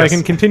 anyway, if I Yes.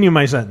 can continue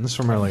my sentence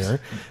from earlier,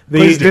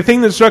 Please do. the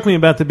thing that struck me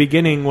about the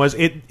beginning was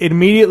it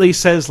immediately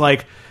says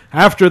like,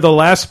 after the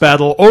last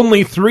battle,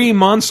 only 3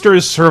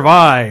 monsters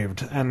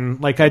survived, and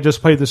like I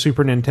just played the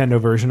Super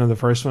Nintendo version of the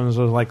first one,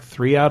 so it was like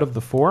 3 out of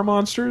the 4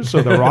 monsters.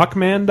 So the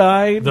Rockman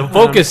died. The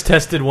focus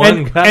tested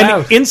one got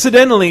out.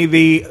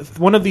 Incidentally,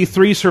 one of the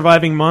 3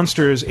 surviving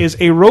monsters is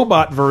a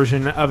robot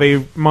version of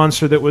a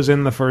monster that was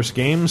in the first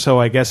game. So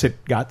I guess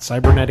it got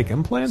cybernetic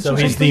implants. So or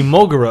he's something? the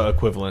Mulgara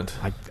equivalent.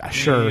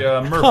 Sure.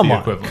 The Murphy Come on,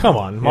 equivalent. come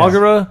on,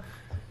 Mulgara.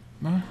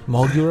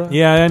 Mulgara?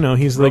 Yeah, I know.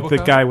 He's like the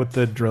RoboCop? guy with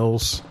the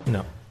drills.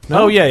 No.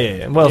 No? Oh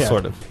yeah. Well, Yeah.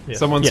 sort of. Yeah.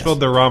 Someone Yes. spilled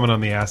their ramen on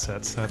the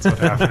assets. That's what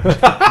happened.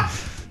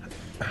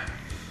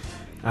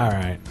 All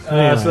right.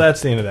 So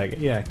that's the end of that game.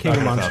 yeah, King of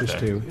Talking about Monsters that.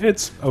 2.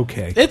 It's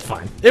okay. It's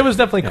fine. It was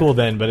definitely cool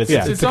then, but it's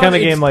Yeah. the kind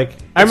of game like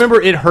I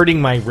remember it hurting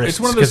my wrists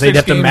one of those because they'd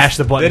have to games mash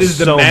the button That is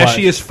the so much.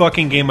 mashiest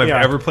fucking game I've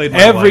Yeah. ever played in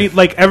my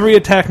life. Every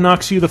attack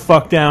knocks you the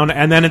fuck down,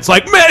 and then it's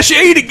like mash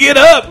A to get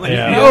up. Like,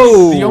 Yeah.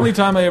 no. The only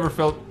time I ever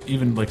felt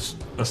even like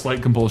a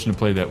slight compulsion to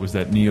play that was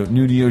that new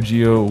Neo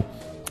Geo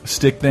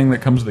stick thing that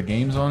comes with the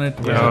games on it.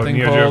 What's that thing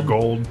Neo Geo called?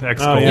 Gold,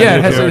 X Oh, Gold. Yeah,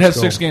 it has Neo Geo 6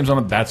 Gold. games on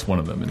it. That's one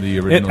of them. The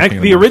original. King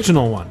of The the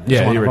original one. Is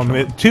Yeah, one the of them.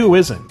 original. 2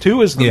 isn't.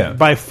 2 is Yeah.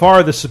 by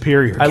far the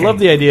superior. I game. love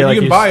the idea. You Like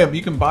can you buy them.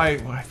 You can buy.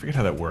 Well, I forget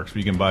how that works, but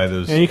you can buy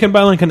those. And you can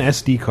buy like an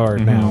SD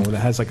card now that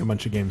has like a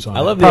bunch of games on it.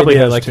 I love the Probably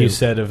idea, has like two. you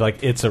said, of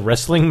like it's a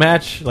wrestling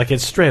match. Like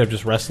it's straight up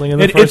just wrestling in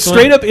the It first one.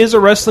 straight up is a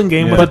wrestling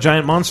game Yeah. with a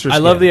giant monster I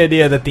skin. love the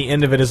idea that the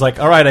end of it is like,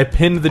 all right, I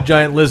pinned the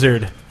giant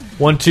lizard.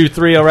 1, 2,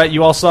 3. All right,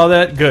 you all saw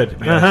that. Good.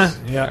 Uh-huh.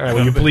 Yeah. All right,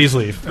 will you please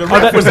leave? The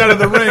ref was out of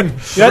the ring.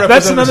 Yeah,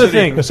 that's another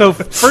thing. So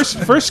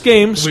first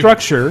game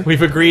structure.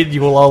 We've agreed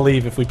you will all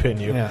leave if we pin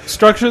you. Yeah,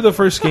 structure of the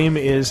first game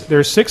is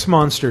there's 6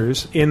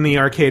 monsters in the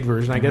arcade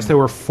version. I guess there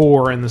were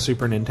 4 in the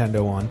Super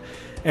Nintendo one.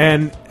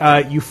 And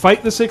you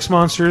fight the 6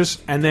 monsters,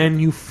 and then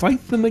you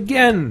fight them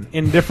again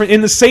in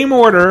the same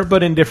order,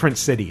 but in different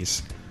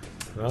cities.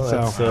 Well, So,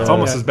 that's, It's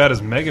almost as bad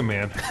as Mega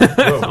Man.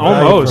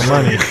 Almost.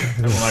 money.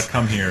 I will not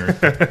come here.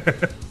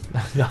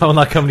 I will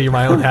not come to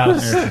my own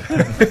house.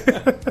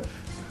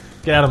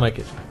 Get out of my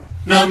kitchen.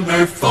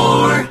 Number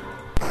 4.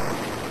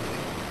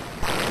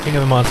 King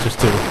of the Monsters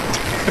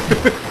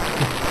 2.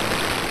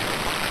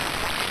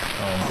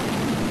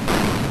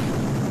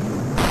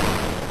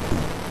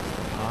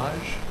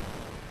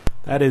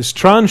 That is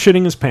Tron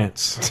shitting his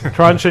pants.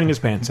 Tron shitting his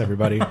pants,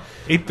 everybody.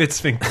 8-bit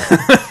Sphinx.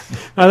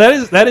 Now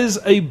that is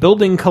a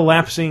building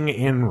collapsing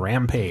in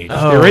Rampage,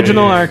 Oh, the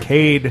original yeah.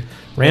 arcade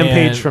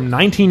Rampage Man. from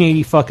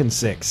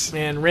 1986.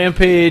 Man,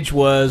 Rampage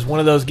was one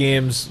of those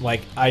games,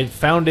 like, I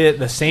found it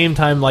the same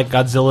time, like,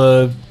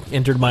 Godzilla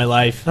entered my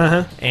life.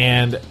 Uh-huh.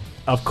 And,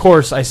 of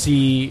course, I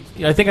think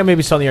I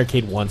maybe saw the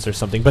arcade once or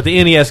something, but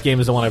the NES game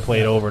is the one I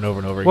played over and over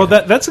and over again. Well,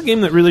 that's a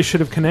game that really should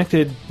have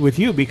connected with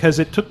you because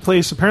it took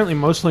place apparently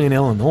mostly in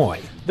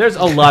Illinois. There's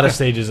a lot of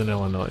stages in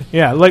Illinois.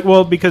 Yeah,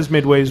 because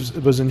Midway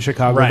was in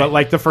Chicago, Right. but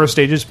like the first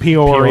stage is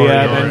Peoria,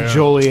 Peoria, and yeah.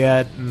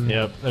 Joliet. And,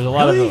 Yep, there's a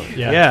lot of those.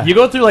 Yeah. Yeah. You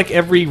go through like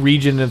every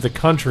region of the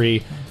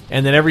country,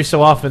 and then every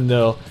so often,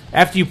 though,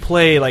 after you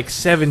play like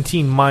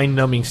 17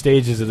 mind-numbing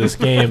stages of this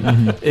game,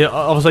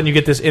 all of a sudden you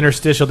get this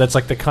interstitial that's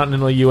like the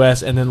continental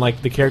U.S., and then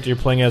like the character you're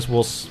playing as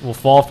will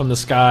fall from the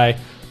sky,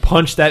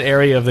 punch that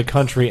area of the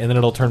country, and then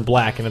it'll turn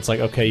black, and it's like,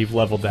 okay, you've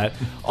leveled that.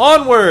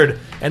 Onward!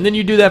 And then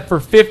you do that for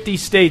 50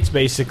 states,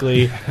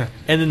 basically,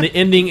 and then the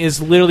ending is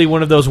literally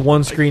one of those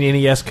one-screen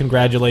NES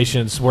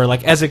congratulations, where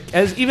like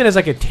even as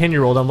like a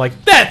 10-year-old, I'm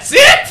like, that's it!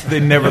 They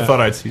never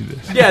thought I'd see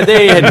this. Yeah,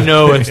 they had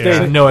no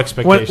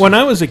expectations. When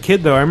I was a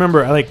kid, though, I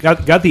remember I like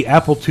got the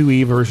Apple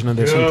IIe version of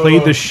this and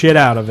played the shit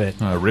out of it.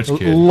 Rich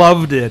kid.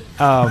 Loved it.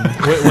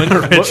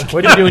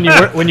 What did you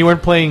do when you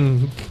weren't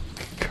playing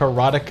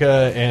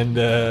Karateka and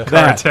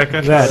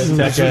Karateka.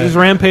 This is He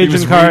Rampage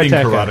was and reading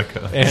Karateka.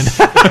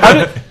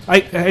 Karateka.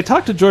 and I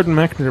talked to Jordan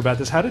McNair about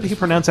this. How did he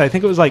pronounce it? I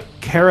think it was like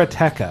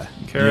Karateka.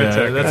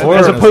 Karateka. that's-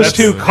 As opposed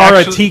to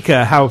actually-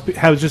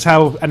 Karateka,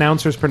 how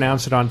announcers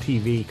pronounce it on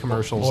TV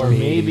commercials. or in the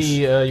maybe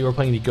 80s. you were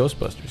playing the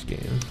Ghostbusters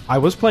game. I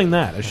was playing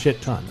that a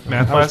shit ton.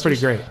 Math that was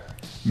pretty Blasters?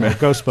 great. No,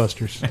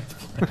 Ghostbusters,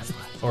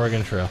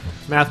 Oregon Trail.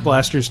 Math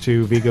Blasters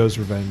 2, Vigo's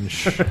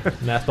Revenge.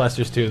 Math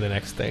Blasters 2, the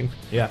next thing.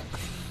 Yeah.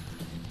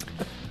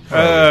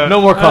 No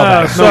more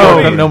callbacks.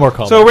 No more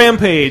callbacks. So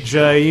Rampage,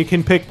 you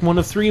can pick one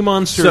of 3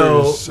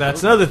 monsters. So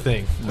that's another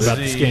thing about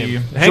this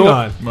game. Hang George-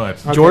 on.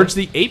 What? George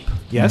the Ape?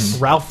 Yes.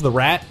 Ralph the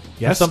Rat?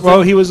 yes. Something?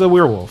 Well, he was a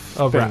werewolf.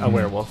 Oh, thing. a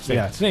werewolf. Same,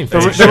 Yeah. same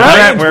The, thing. the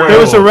rat, werewolf. there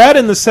was a rat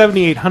in the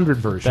 7800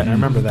 version. I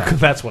remember that.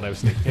 That's what I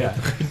was thinking. Yeah.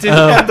 Didn't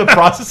have the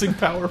processing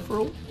power for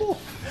a wolf.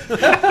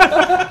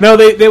 No,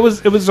 it was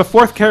a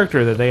 4th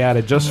character that they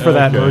added just for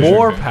that Okay. version.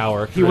 More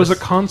power. He was a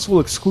Chris. console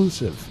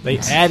exclusive. They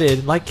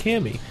added, like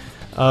Cammy,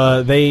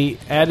 they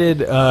added,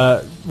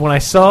 when I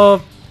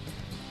saw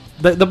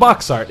the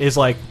box art is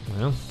like,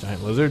 well,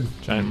 giant lizard,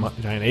 giant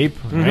ape,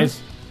 right?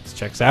 This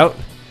checks out.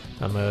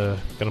 I'm going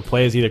to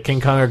play as either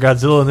King Kong or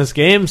Godzilla in this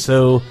game,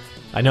 so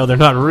I know they're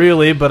not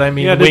really, but I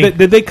mean, Yeah,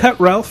 did they cut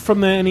Ralph from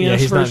the NES Yeah,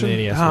 he's not in version? the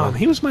NES Oh, one.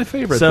 he was my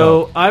favorite.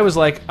 So I was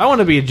like, I want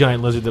to be a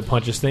giant lizard that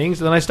punches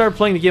things. And then I started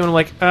playing the game, and I'm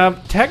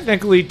like,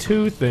 technically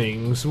 2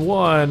 things.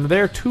 1,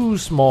 they're too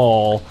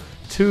small. They're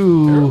a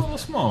 2, little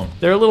small.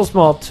 they're a little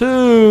small.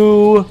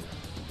 2,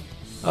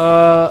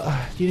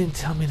 you didn't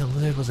tell me the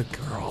lizard was a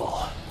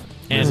girl.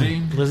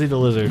 Lizzie? Lizzie the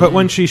lizard. But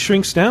when she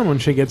shrinks down, when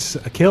she gets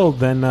killed,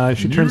 then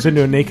she turns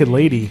into a naked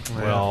lady.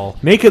 well,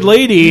 Naked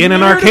lady in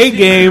an arcade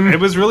game. It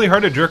was really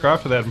hard to jerk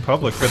off to that in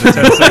public for the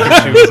 10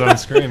 seconds she was on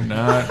screen.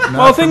 Not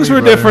Well, for things me,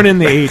 were brother. different in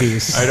the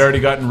 80s. I'd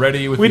already gotten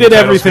ready with We the did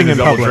title everything screen, in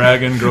double public.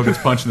 dragon, girl gets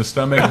punched in the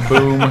stomach,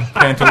 boom,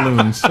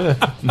 pantaloons. I'm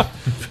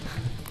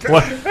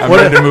what,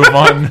 ready to move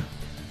on.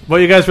 well,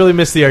 you guys really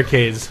missed the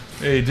arcades.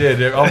 Hey,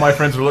 did. All my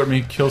friends would alert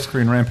me, kill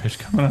screen Rampage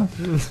coming up.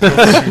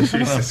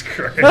 Jesus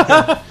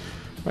Christ.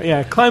 But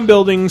yeah, climb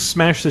buildings,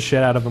 smash the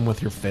shit out of them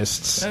with your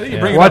fists. I think you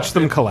bring it Watch up,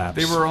 them collapse.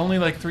 They were only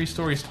like 3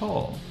 stories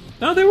tall.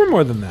 No, they were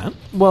more than that.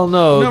 Well,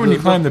 no. No, when you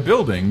climb the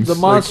buildings, the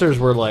monsters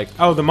were like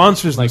Oh, the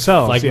monsters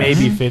themselves. like yeah.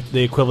 maybe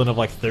the equivalent of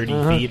like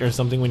 30 feet or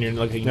something when you're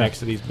looking next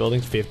to these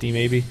buildings, 50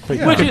 maybe,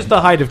 Yeah. which is the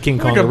height of King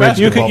Kong. Like a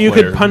originally. You basketball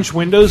could player. punch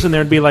windows and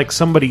there'd be like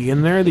somebody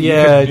in there that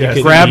Yeah, you you could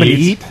could grab and eat.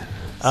 eat.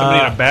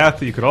 Somebody in a bath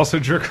that you could also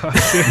jerk off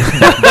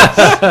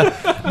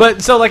to.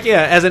 But so like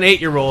as an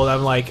 8-year-old,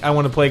 I'm like I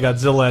want to play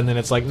Godzilla, and then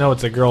it's like no,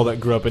 it's a girl that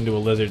grew up into a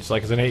lizard. It's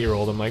like as an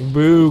 8-year-old, I'm like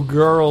boo,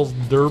 girls,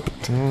 derp.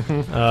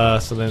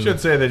 So then You should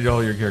say that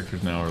all your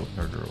characters now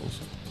are girls.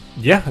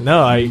 yeah,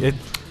 no,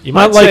 you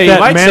Not might like say, that you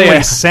might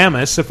manly say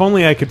Samus. If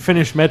only I could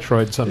finish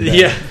Metroid someday.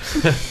 yeah,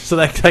 so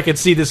that I could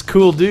see this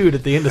cool dude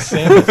at the end of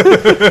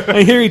Samus.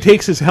 I hear he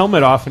takes his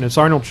helmet off and it's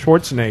Arnold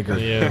Schwarzenegger.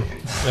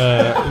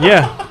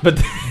 Yeah, but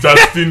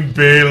Dustin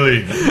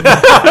Bailey.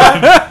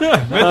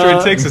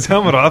 Metroid takes his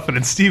helmet off and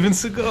it's Steven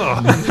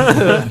Seagal.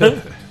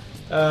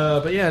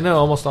 but yeah, no,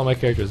 almost all my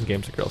characters in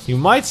games are girls. You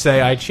might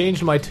say I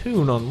changed my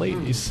tune on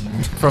ladies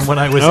from when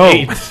I was Oh.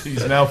 8.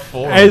 He's now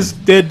 4. As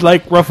did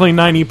like roughly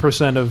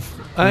 90% of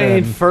I men.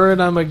 ain't for it,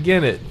 I'm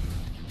again it.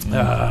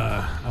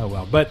 Oh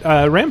well, but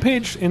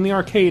Rampage in the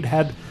arcade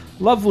had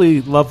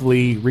lovely,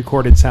 lovely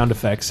recorded sound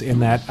effects in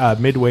that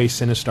Midway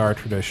Sinistar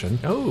tradition,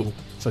 Oh,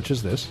 such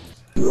as this.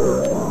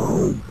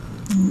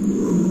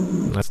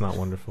 that's not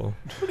wonderful.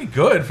 pretty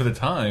good for the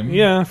time.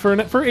 Yeah,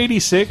 for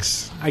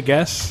 '86, I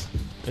guess.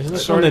 Isn't that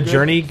Sorta when the good.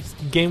 Journey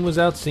game was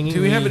out singing?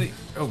 Do we have the- any?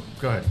 Oh,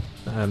 go ahead.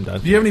 I'm done.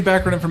 Do you have any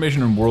background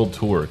information on World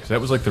Tour? Because that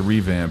was like the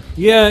revamp.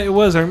 Yeah, it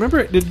was. I remember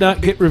it did not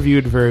get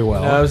reviewed very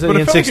well. I was at But the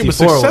it felt like it was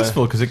N64 one.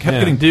 successful because it kept Yeah.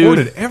 getting Dude,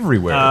 ported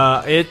everywhere.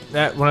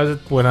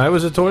 When I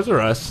was at Toys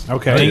R Us.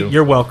 Okay. I think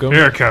you're welcome.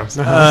 Here it comes.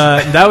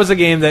 That was a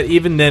game that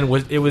even then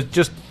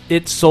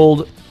it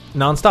sold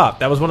nonstop.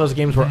 That was one of those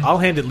games where I'll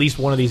hand at least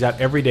one of these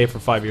out every day for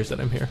 5 years that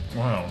I'm here.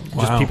 wow. Just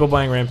Wow. people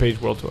buying Rampage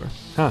World Tour.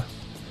 Huh.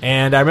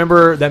 And I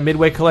remember that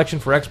Midway collection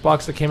for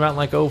Xbox that came out in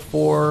like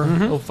 04,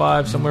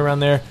 05, somewhere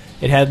around there.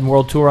 It had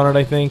World Tour on it,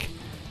 I think.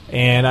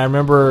 And I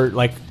remember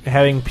like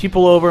having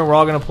people over and we're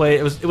all going to play.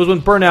 It was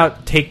when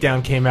Burnout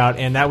Takedown came out,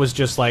 and that was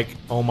just like,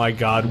 oh my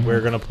god,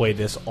 we're going to play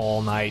this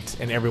all night,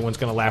 and everyone's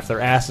going to laugh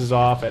their asses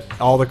off at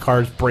all the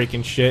cards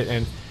breaking shit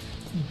and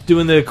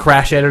doing the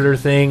crash editor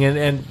thing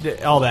and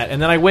all that.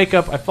 And then I wake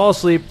up, I fall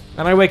asleep,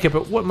 and I wake up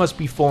at what must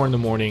be 4 in the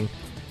morning,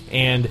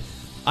 and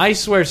I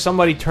swear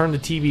somebody turned the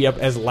TV up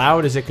as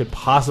loud as it could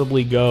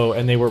possibly go,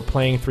 and they were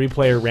playing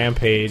 3-player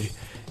Rampage,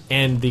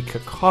 and the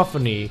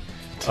cacophony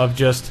of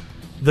just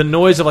the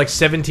noise of like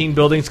 17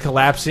 buildings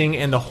collapsing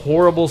and the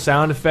horrible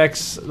sound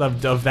effects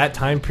of that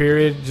time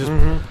period just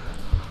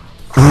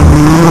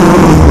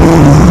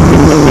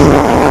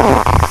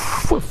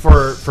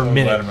for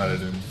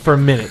minutes. For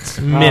minutes.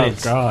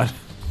 Oh God.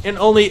 And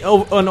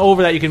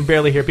over that you can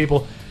barely hear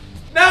people.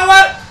 No,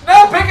 what?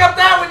 No, pick up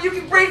that one. You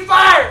can breathe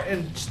fire.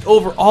 And just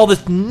over all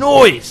this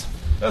noise.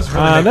 That's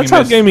really That's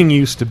how gaming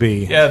used to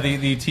be. Yeah,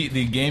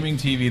 the gaming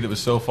TV that was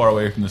so far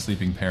away from the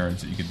sleeping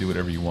parents that you could do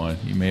whatever you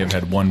want. You may have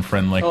had one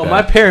friend like Oh, that.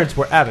 my parents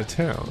were out of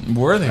town.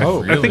 Were they?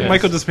 Oh, really? I think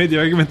Michael just made the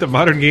argument that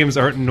modern games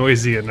aren't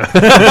noisy enough.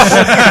 Don't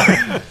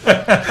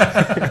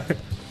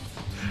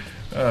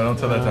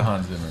tell that to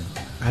Hans Zimmer.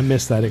 I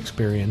missed that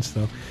experience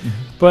though.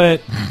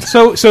 But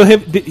so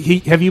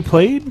have you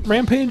played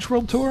Rampage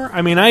World Tour?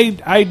 I mean,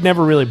 I'd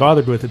never really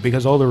bothered with it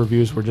because all the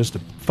reviews were just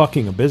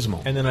fucking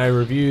abysmal. And then I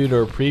reviewed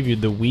or previewed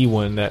the Wii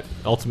one, that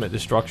Ultimate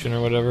Destruction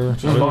or whatever.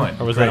 Which was fine.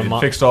 Or was Great. that a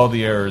It fixed all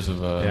the errors of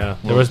Yeah,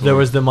 World there Tour.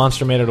 was the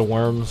monster made out of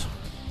worms.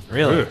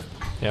 Really?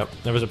 Yep,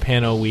 there was a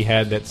panel we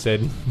had that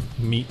said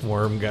 "Meat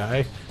Worm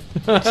Guy,"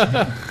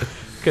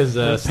 because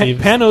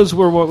Panos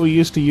were what we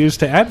used to use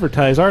to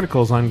advertise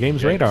articles on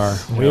Games Radar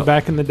way Yep.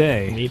 back in the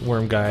day. Meat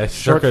Worm Guy,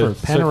 Short for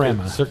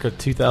Panorama. circa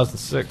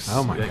 2006.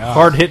 Oh my God.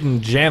 hard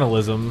hitting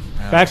journalism,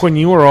 Back when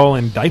you were all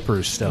in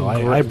diapers still,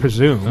 I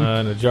presume.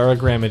 and a jar of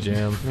Grandma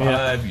Jam.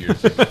 5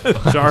 years.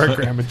 Jar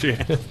Grandma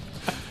Jam.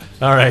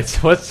 All right,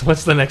 so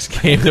what's the next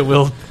game that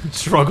we'll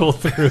struggle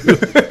through?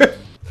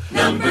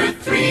 Number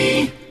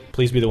 3.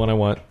 Please be the one I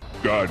want.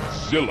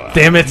 Godzilla.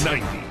 Damn it.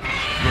 90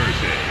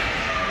 versus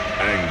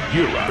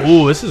Anguirus.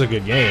 Ooh, this is a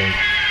good game.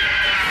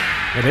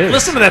 It is.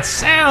 Listen to that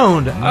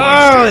sound! Oh,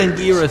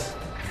 Anguirus.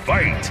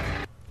 Fight.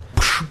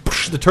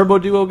 The Turbo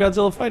Duo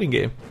Godzilla fighting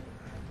game.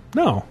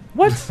 No.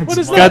 What? What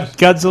is that?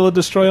 Godzilla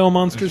Destroy All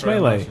Monsters Destroy All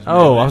Melee. Monsters.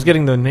 Oh, I was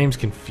getting the names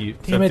confused.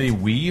 Is Damn that it. the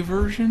Wii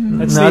version?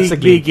 That's No, the, that's the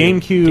the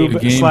GameCube,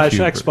 GameCube. slash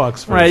GameCube. Xbox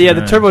version. Right, yeah,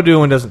 the Right. Turbo Duo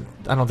one doesn't.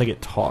 I don't think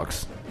it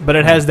talks, but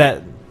it has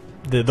that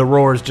the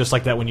roars just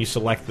like that when you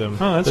select them.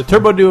 Oh, that's the cool.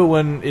 Turbo Duo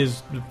one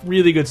is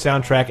really good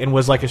soundtrack and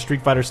was like a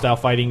Street Fighter style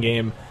fighting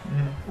game.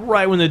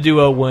 Right when the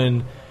Duo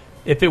one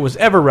if it was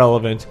ever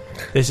relevant,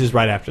 this is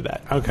right after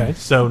that. Okay.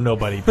 So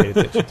nobody paid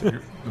attention to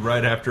it.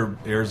 Right after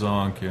Air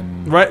Zonk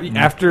and Right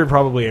after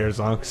probably Air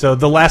Zonk. So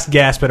the last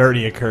gasp had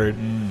already occurred,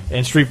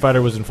 and Street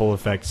Fighter was in full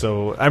effect.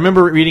 So I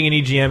remember reading an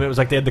EGM. It was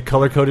like they had the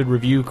color-coded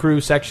review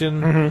crew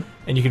section,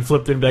 and you can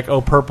flip through and be like,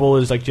 oh, purple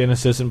is like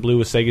Genesis, and blue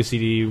is Sega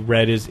CD,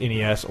 red is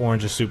NES,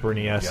 orange is Super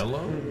NES.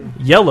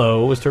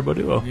 Yellow was Turbo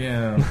Duo.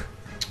 Yeah.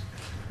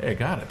 Hey,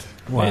 got it.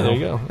 Wow. Hey, there you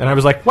go. And I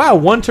was like, wow,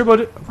 one Turbo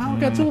Duo. Wow,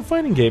 Godzilla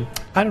fighting game.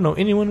 I don't know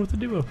anyone with a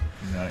Duo.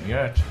 Not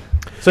yet.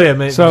 So yeah,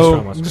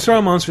 Destroy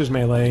All Monsters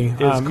Melee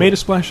cool. made a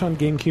splash on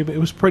GameCube. It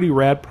was pretty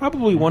rad.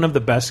 Probably one of the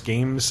best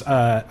games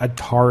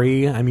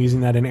Atari, I'm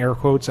using that in air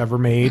quotes, ever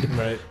made.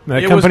 Right. The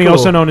It company was cool.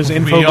 also known as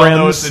We all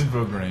know it's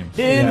Infogrames.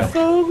 Infogrames.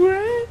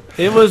 Infogram.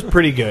 It was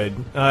pretty good,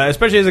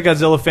 especially as a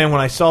Godzilla fan.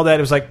 When I saw that,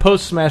 it was like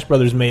post Smash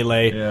Brothers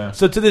Melee. Yeah.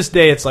 So to this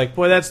day, it's like,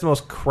 boy, that's the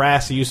most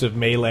crass use of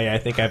Melee I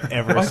think I've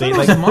ever I thought seen. it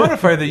was Like, a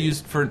modifier they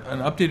used for an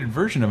updated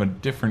version of a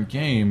different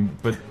game,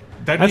 but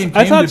that I game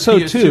I came thought to so,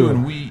 PS2 too.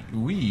 and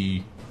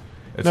Wii.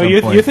 At No, some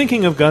you're point.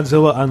 thinking of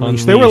Godzilla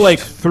Unleashed. There were like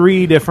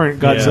 3 different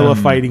Godzilla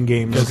fighting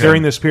games Okay.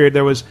 during this period.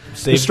 There was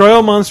Destroy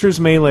All Monsters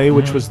Melee,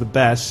 which was the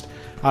best.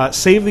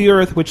 Save the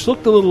Earth, which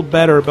looked a little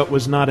better but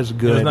was not as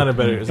good. It was not a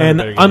better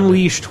game.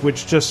 Unleashed,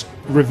 which just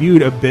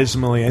reviewed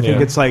abysmally. I think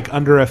Yeah. it's like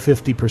under a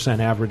 50%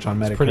 average on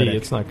Metacritic.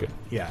 it's not good.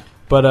 Yeah.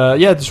 But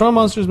yeah, Destroy All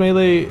Monsters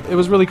Melee, it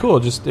was really cool.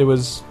 Just you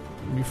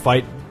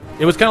fight.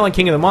 It was kind of like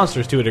King of the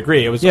Monsters to a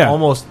degree. It was it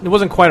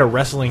wasn't quite a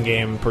wrestling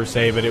game per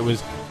se, but it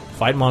was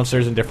fight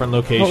monsters in different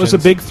locations. Well, it was a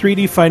big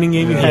 3D fighting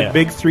game. You had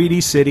big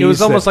 3D cities. It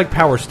was almost like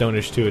Power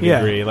Stone-ish to a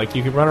degree. Like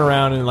you could run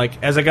around and like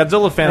as a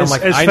Godzilla fan, I'm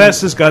like as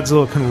fast as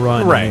Godzilla can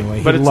run. Right,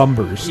 anyway. but He it's-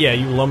 lumbers. Yeah,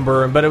 you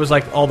lumber, but it was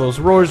like all those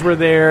roars were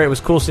there. It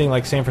was cool seeing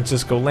like San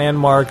Francisco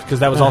landmarks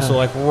because that was also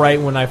like right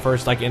when I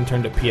first like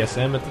interned at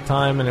PSM at the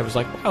time, and it was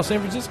like, wow, San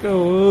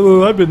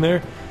Francisco, oh, I've been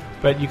there.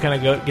 But you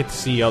kind of get to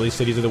see all these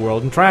cities of the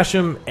world and trash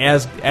them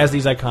as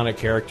these iconic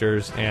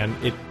characters, and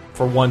it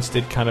for once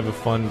did kind of a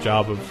fun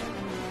job of.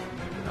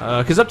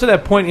 Because up to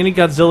that point, any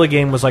Godzilla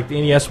game was like the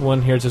NES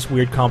one. Here's this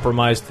weird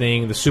compromise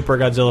thing. The Super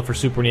Godzilla for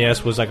Super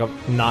NES was like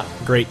not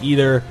great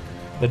either.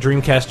 The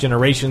Dreamcast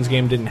Generations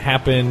game didn't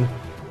happen.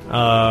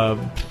 I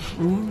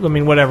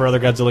mean, whatever other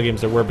Godzilla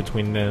games there were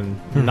between then,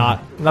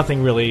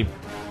 nothing really.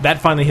 That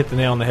finally hit the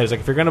nail on the head. It's like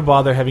if you're going to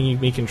bother having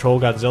me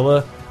control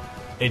Godzilla,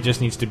 it just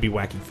needs to be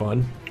wacky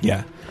fun.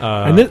 Yeah.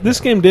 And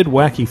this game did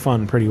wacky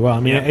fun pretty well. I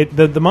mean,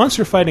 the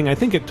monster fighting, I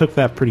think it took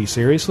that pretty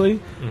seriously.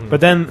 But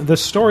then the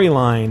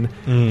storyline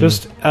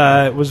just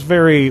was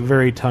very,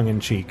 very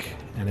tongue-in-cheek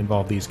and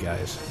involved these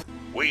guys.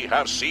 We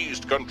have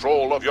seized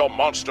control of your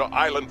Monster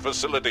Island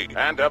facility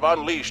and have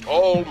unleashed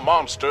all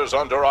monsters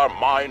under our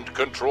mind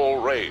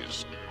control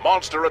rays.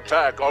 Monster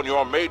attack on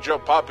your major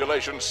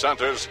population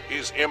centers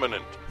is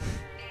imminent.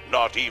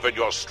 Not even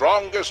your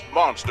strongest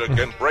monster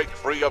can break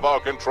free of our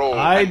control.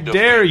 I and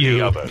dare defeat you.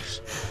 the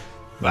others.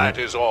 That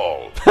is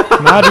all.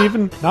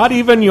 Not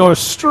even your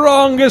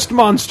strongest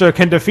monster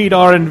can defeat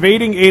our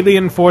invading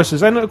alien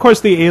forces. And of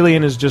course, the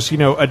alien is just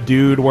a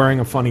dude wearing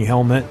a funny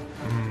helmet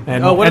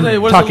and, what does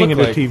it talking look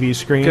into like? a TV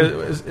screen.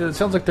 'Cause it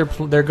sounds like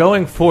they're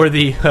going for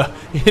the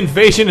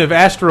invasion of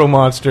Astro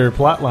Monster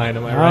plotline.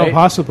 Am I right? Oh,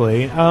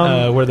 possibly.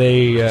 Where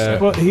they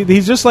Well,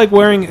 he's just like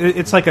wearing.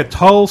 It's like a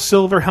tall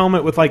silver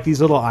helmet with like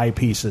these little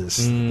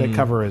eyepieces that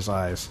cover his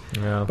eyes.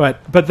 Yeah.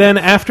 But then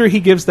after he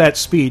gives that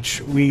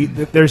speech,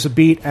 there's a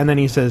beat, and then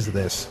he says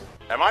this.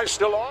 Am I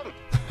still on?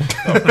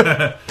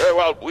 Very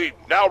well, we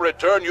now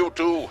return you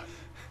to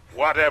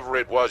whatever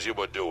it was you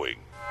were doing.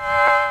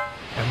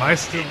 Am I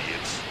still?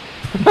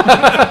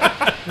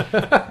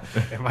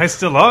 Am I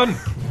still on?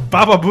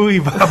 Baba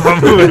Booey,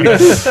 Baba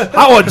Booey.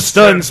 Howard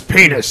Stern's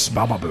penis,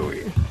 Baba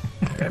Booey.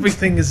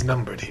 Everything is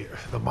numbered here.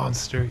 The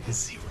monster is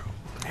 0.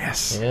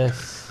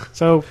 Yes.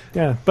 So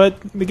yeah, but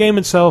the game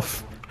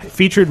itself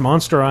featured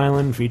Monster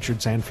Island,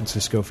 featured San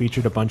Francisco,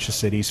 featured a bunch of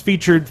cities,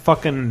 featured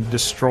fucking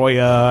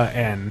Destroya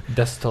and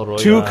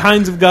two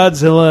kinds of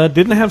Godzilla.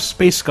 Didn't have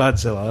Space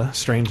Godzilla,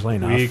 strangely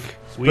enough.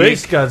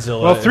 Space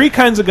Godzilla. Well, 3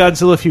 kinds of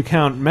Godzilla if you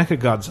count Mecha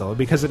Godzilla,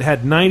 because it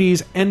had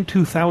 90s and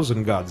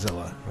 2000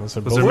 Godzilla. Was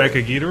there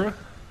Mecha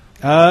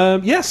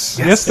Ghidorah? Yes,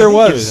 there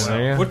was.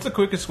 What's the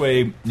quickest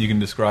way you can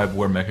describe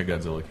where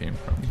Mechagodzilla came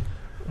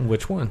from?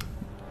 Which one?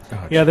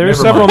 Yeah, there are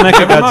Never several mind.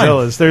 Mecha Never mind.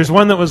 Godzillas. There's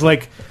one that was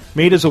like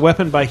made as a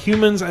weapon by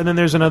humans, and then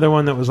there's another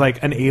one that was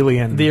like an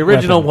alien. The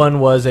original weapon. one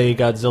was a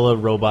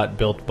Godzilla robot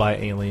built by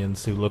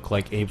aliens who look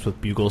like apes with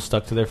bugles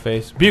stuck to their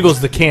face. Bugles,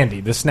 the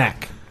candy, the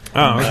snack.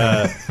 Oh,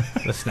 okay.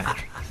 The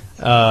snack.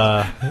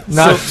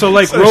 So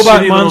like so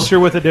robot shitty monster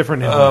with a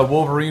different helmet.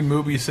 Wolverine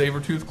movie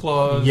saber-tooth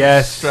claws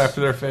strapped to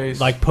their face.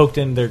 Like poked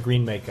in their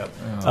green makeup.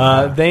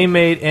 They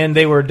made, and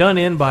they were done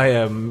in by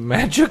a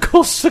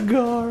magical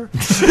cigar.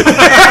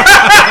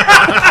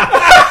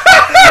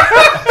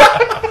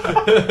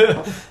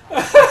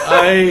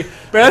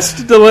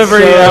 Best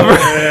delivery ever.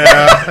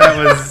 Yeah,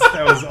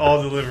 that was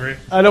all delivery.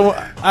 I don't.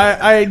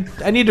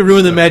 I need to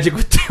ruin the magic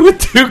with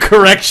two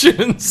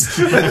corrections.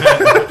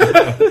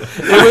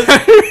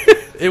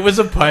 It was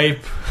a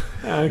pipe.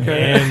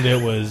 Okay. And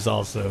it was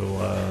also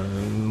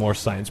more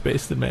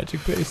science-based than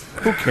magic-based.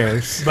 Who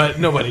cares? But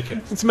nobody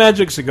cares. It's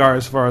Magic Cigar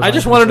as far as I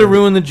just I'm wanted to concerned.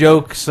 ruin the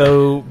joke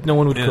so no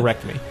one would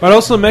correct me. But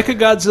also,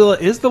 Mechagodzilla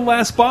is the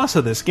last boss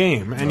of this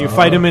game, and you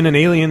fight him in an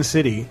alien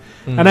city.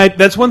 And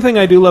that's one thing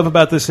I do love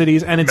about the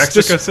cities, and it's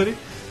Mexico just City?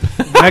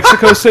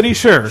 Mexico City,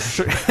 sure.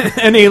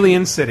 An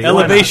alien city. Why not?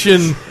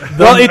 Elevation.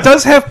 Well, it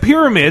does have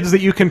pyramids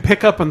that you can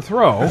pick up and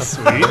throw.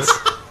 Sweet.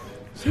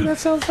 See, that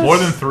sounds More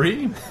than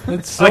 3?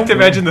 It's I like to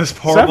imagine this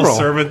horrible Several.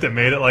 servant that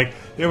made it like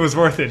it was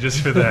worth it just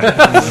for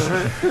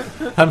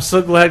that. I'm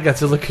so glad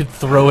Godzilla could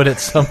throw it at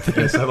something.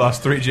 Yes, I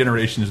lost 3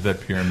 generations of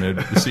that pyramid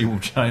to see a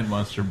giant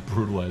monster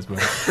brutalized. But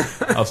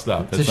I'll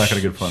stop. That's not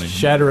going to get funny.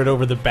 Shatter it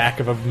over the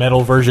back of a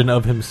metal version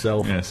of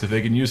himself. Yes, if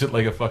they can use it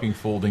like a fucking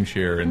folding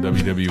chair in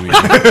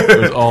WWE, it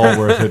was all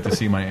worth it to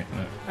see my.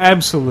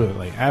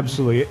 Absolutely.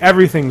 Absolutely.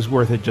 Everything's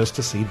worth it just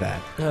to see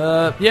that.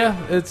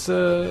 Yeah, it's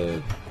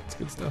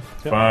good stuff.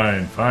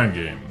 Fine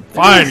game.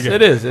 Fine.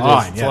 It is.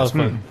 Fine, It's a lot of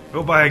fun.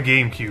 Go buy a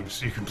GameCube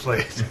so you can play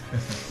it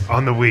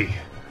on the Wii.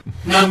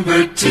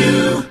 Number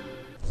 2.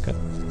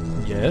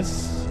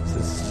 Yes.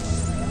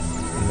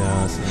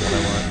 No, this is what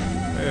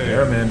I want.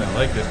 Airman, I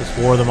like it. It's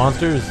War of the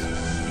Monsters.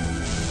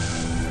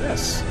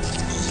 Yes.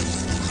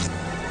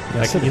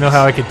 You know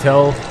how I could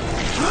tell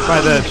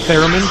By the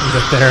theremin. the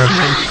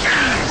theremin?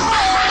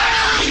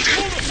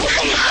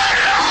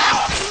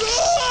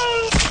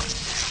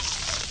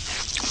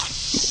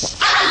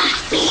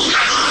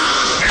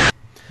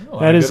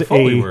 That is Good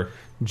Foley a work.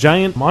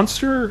 giant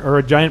monster or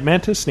a giant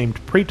mantis named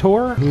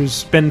Praetor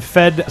who's been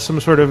fed some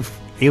sort of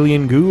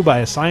alien goo by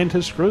a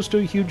scientist, grows to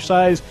a huge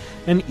size,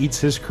 and eats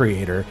his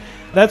creator.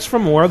 That's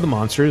from War of the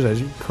Monsters, as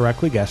you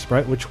correctly guessed,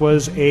 Brett, which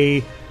was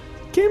a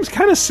game's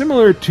kind of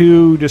similar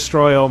to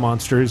Destroy All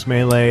Monsters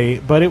Melee,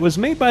 but it was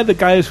made by the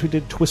guys who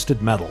did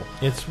Twisted Metal.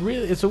 It's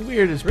PS2 It's,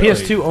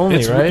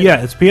 only, right?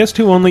 Yeah, it's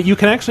PS2 only. You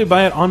can actually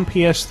buy it on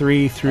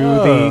PS3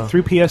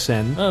 through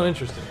PSN. Oh,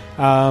 interesting. You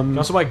can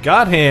also buy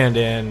God Hand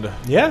and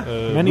Yeah,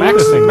 many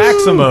Max- other things.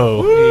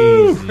 Maximo.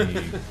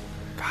 Easy.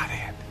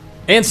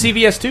 And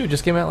CVS 2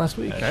 just came out last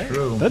week.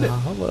 True. Did it?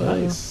 Hello.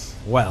 Nice.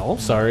 Well,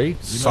 Sorry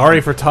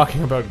for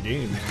talking about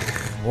games.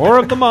 War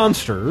of the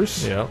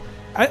Monsters. Yeah.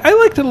 I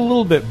liked it a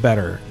little bit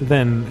better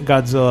than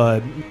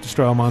Godzilla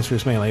Destroy All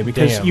Monsters Melee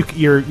because Damn.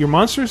 your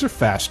monsters are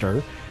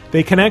faster.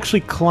 They can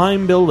actually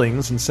climb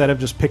buildings instead of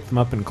just pick them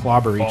up and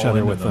clobber each Fall other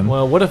into with them. them.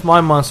 Well, what if my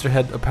monster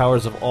had the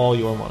powers of all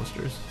your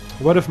monsters?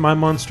 What if my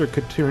monster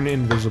could turn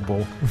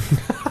invisible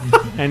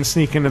and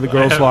sneak into the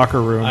girls'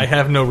 locker room? I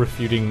have no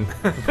refuting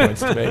points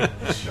to make.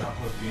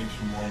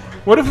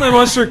 What if my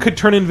monster could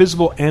turn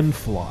invisible and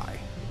fly?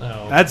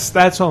 Oh.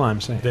 That's all I'm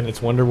saying. Then it's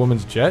Wonder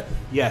Woman's jet,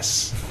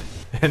 Yes,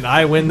 and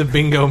I win the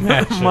bingo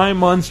match. my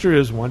monster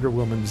is Wonder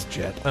Woman's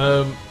jet.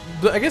 I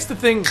guess the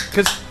thing,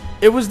 because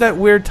it was that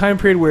weird time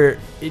period where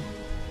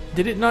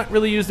it not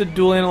really use the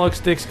dual analog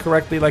sticks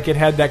correctly. Like it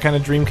had that kind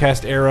of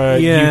Dreamcast era.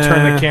 Yeah. You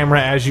turn the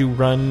camera as you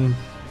run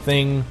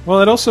thing.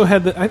 Well, it also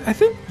had I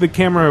think the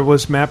camera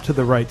was mapped to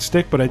the right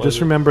stick, but I just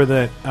it? remember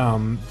that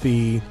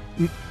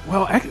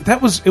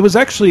it was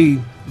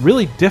actually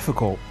really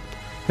difficult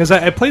because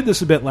I played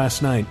this a bit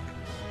last night,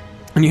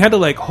 and you had to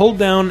like hold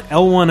down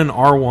L1 and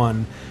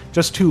R1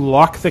 just to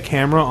lock the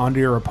camera onto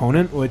your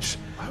opponent, which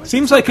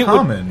seems like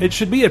common? it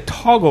should be a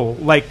toggle,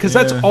 like because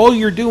that's Yeah. all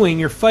you're doing.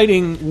 You're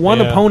fighting one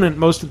Yeah. opponent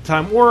most of the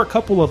time, or a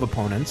couple of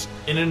opponents.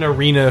 In an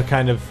arena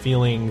kind of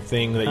feeling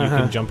thing that you Uh-huh.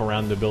 can jump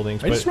around the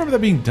buildings. I just remember that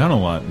being done a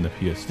lot in the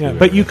PS2. Yeah,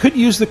 but you could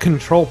use the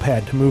control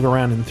pad to move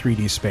around in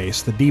 3D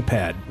space, the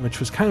D-pad, which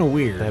was kind of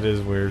weird. that is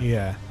weird.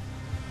 Yeah,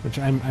 which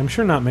I'm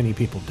sure not many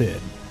people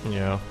did.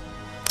 Yeah.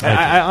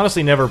 I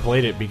honestly never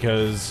played it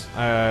because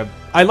I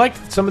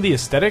liked some of the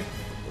aesthetics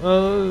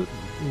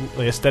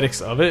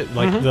of it,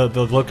 like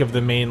the look of the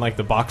main, like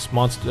the box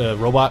monster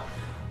robot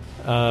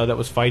that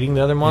was fighting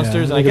the other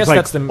monsters. And I guess like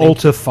that's the main,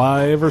 Ulta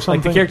 5 or something.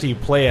 like the character you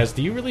play as.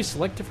 Do you really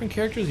select different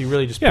characters? You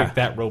really just Yeah. pick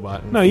that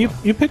robot? And No, you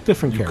pick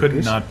different You characters.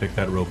 could not pick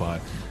that robot.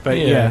 But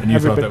Yeah. yeah, And you thought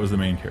everybody- that was the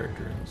main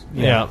character.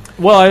 Yeah.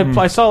 Well,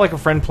 I saw like a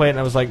friend play it, and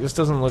I was like, this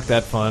doesn't look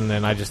that fun,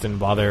 and I just didn't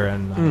bother.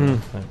 And I don't know.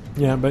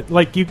 yeah, but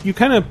like you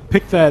kind of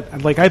pick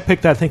that. Like I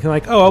picked that thinking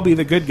like, oh, I'll be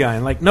the good guy.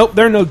 And like, nope,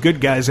 there are no good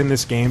guys in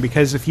this game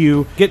because if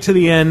you get to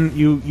the end,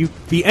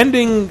 the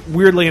ending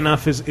weirdly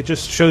enough is it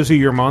just shows you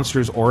your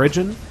monster's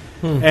origin.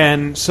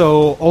 And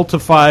so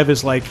Ulta 5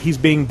 is like he's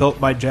being built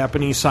by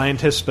Japanese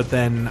scientists, but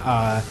then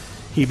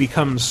he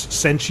becomes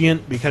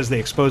sentient because they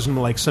expose him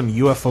to like some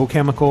UFO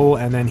chemical,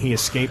 and then he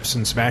escapes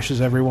and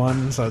smashes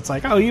everyone. So it's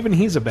like, oh, even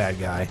he's a bad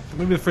guy.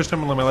 Maybe the first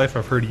time in my life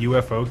I've heard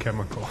UFO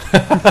chemical.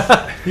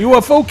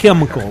 UFO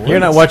chemical. You're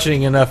not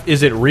watching enough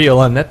Is It Real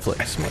on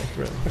Netflix, Mike.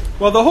 Really.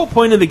 Well, the whole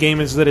point of the game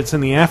is that it's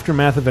in the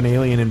aftermath of an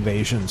alien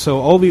invasion. So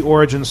all the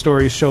origin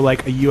stories show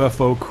like a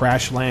UFO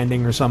crash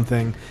landing or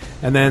something,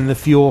 and then the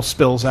fuel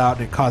spills out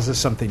and it causes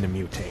something to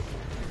mutate.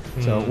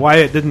 So why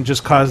it didn't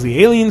just cause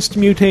the aliens to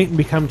mutate and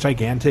become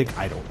gigantic,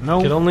 I don't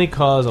know. Can only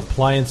cause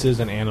appliances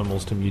and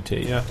animals to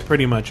mutate. Yeah,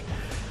 pretty much.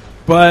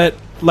 But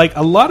like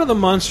a lot of the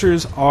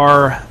monsters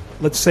are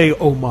let's say,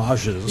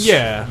 homages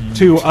Yeah.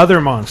 to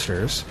other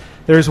monsters.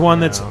 There's one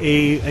that's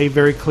a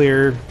very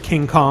clear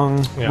King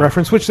Kong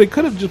reference, which they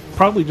could have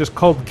probably just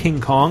called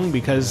King Kong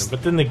because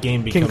But then the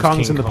game becomes King Kong's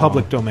King in the Kong.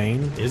 public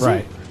domain. Is right.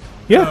 it?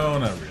 Yeah. No,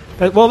 not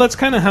really. Well, that's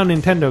kind of how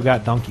Nintendo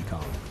got Donkey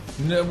Kong.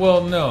 No,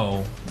 well,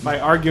 no. By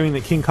arguing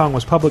that King Kong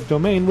was public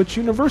domain, which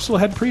Universal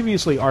had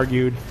previously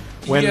argued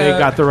when they Yeah.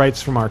 got the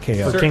rights from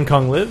RKO. For King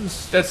Kong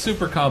Lives? That's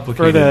super For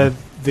complicated.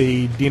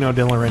 the Dino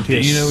De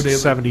Laurentiis Dino De-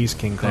 70s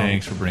King Kong.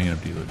 Thanks for bringing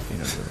up Dino De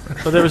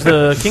Laurentiis. But there was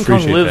the King Kong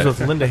Appreciate Lives that.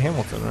 with Linda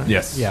Hamilton, right?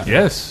 Yes. Yeah.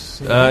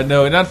 Yes.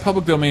 No, not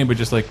public domain, but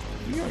just like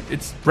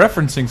it's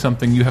referencing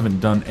something you haven't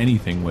done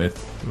anything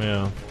with.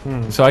 Yeah.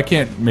 So I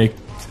can't make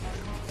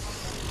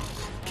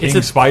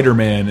King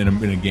Spider-Man in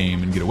a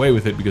game and get away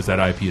with it because that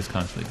IP is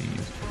constantly being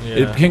used.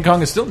 Yeah. King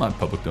Kong is still not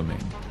public domain.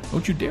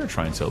 Don't you dare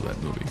try and sell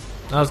that movie.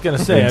 I was gonna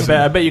say,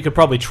 I bet you could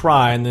probably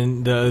try, and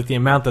then the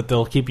amount that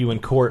they'll keep you in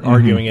court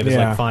arguing it is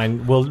Yeah. like,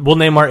 fine, we'll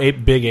name our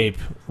ape Big Ape,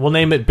 we'll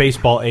name it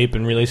Baseball Ape,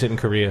 and release it in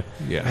Korea.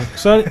 Yeah.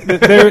 So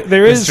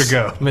there is Mr.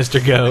 Go.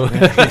 Mr. Go,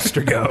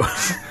 Mr.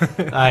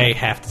 Go. I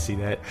have to see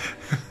that.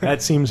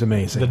 That seems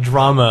amazing. The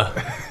drama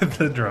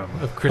The drama.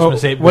 of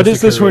Christmas Ape. What goes is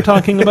to this Korea. we're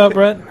talking about,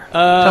 Brett?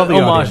 Tell the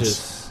homages.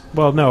 audience.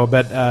 Well, no,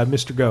 but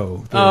Mr.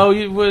 Go. Oh,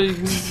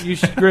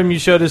 Grim, you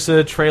showed us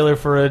a trailer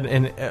for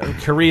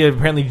Korea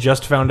apparently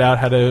just found out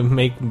how to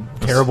make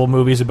terrible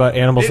movies about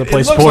animals that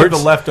play it looks sports. like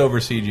the leftover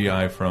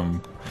CGI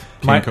from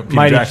King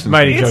Mighty Jackson's Joe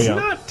movie. It's Young.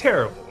 not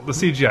terrible. The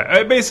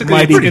CGI. Basically,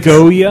 Mighty it's,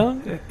 Goya?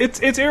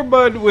 It's Air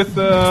Bud with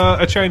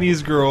a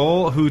Chinese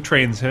girl who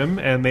trains him,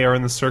 and they are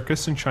in the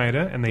circus in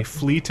China, and they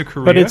flee to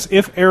Korea. But it's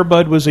if Air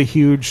Bud was a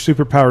huge,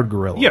 superpowered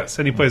gorilla. yes,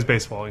 and he plays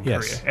baseball in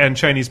Yes. Korea, and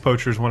Chinese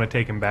poachers want to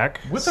take him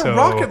back With so- a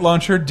rocket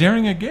launcher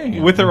during a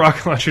game. With a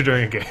rocket launcher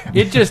during a game.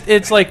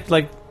 It's like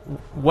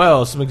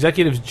well, some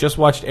executives just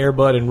watched Air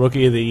Bud and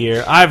Rookie of the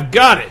Year. I've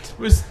got it. It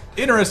was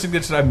interesting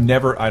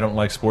that I don't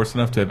like sports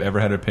enough to have ever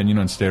had an opinion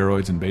on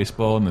steroids in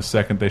baseball. And the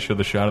second they show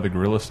the shot of the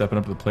gorilla stepping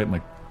up to the plate, I'm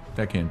like,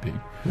 that can't be.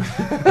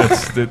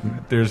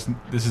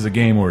 This is a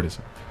game or it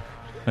isn't.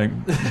 Like,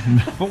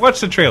 But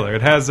watch the trailer.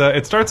 It has.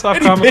 It starts off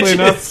comically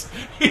enough.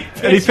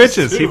 And he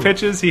pitches. He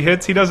pitches. He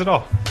hits. He does it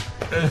all.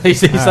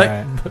 He's like,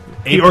 right.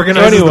 He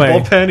organizes So anyway.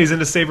 the bullpen. He's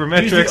into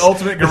sabermetrics. he's the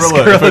ultimate It's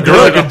gorilla. If a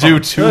gorilla gorilla. could do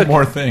two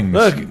more things.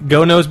 look,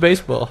 Go knows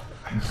baseball.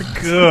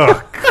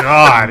 Oh,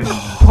 God.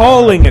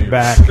 Pulling it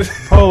back.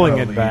 Pulling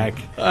it back.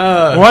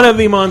 One of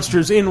the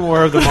monsters in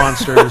War of the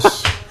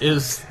Monsters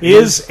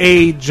is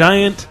a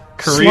giant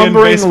Korean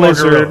slumbering baseball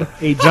lizard. gorilla.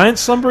 A giant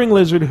slumbering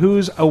lizard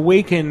who's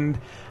awakened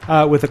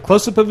with a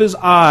close-up of his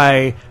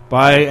eye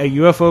by a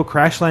UFO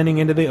crash landing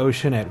into the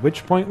ocean, at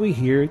which point we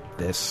hear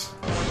this.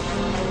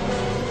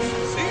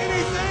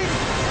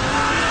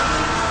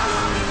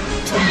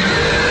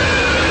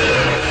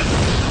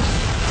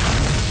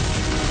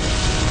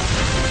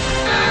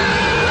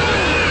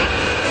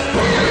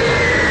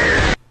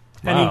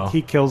 Wow. And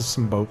he kills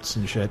some boats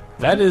and shit.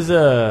 That is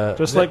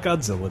Just like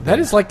Godzilla did. that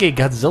is like a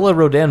Godzilla,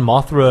 Rodan,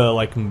 Mothra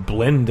like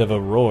blend of a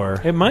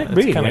roar. It might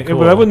That's be. kinda But cool.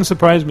 that wouldn't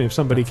surprise me if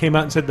somebody came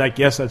out and said, like,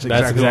 yes, that's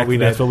exactly, what we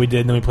did. That's what we did,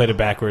 and then we played it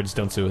backwards.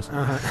 Don't sue us.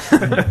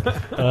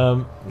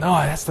 No,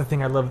 that's the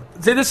thing I love.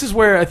 See, this is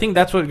where I think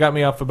that's what got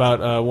me off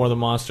about War of the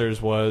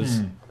Monsters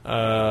was,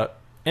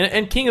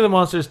 and King of the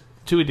Monsters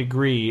to a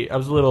degree. I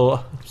was a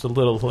little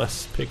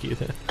less picky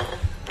than.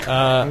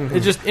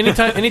 It just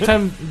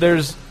anytime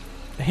there's.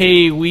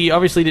 Hey, we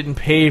obviously didn't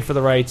pay for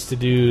the rights to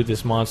do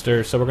this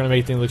monster, so we're going to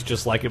make things that looks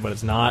just like it, but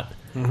it's not.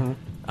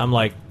 I'm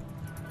like,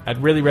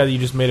 I'd really rather you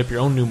just made up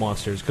your own new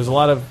monsters, because a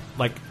lot of,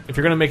 like, if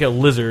you're going to make a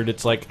lizard,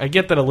 it's like, I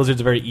get that a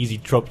lizard's a very easy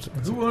trope.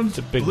 Who owns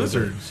a big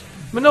lizards?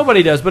 But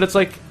nobody does, but it's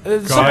like...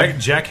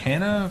 Jack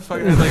Hanna?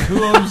 Fucking, like,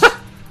 who owns the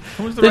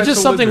There's rights just to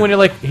something lizard? when you're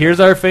like, here's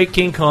our fake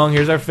King Kong,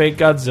 here's our fake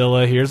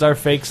Godzilla, here's our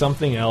fake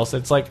something else.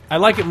 It's like, I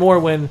like it more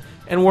when,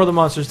 and War of the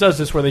Monsters does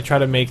this, where they try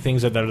to make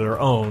things that are their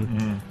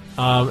own.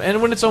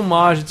 And when it's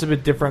homage, it's a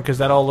bit different, because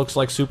that all looks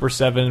like Super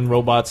 7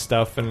 robot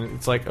stuff, and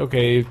it's like,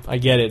 okay, I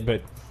get it,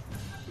 but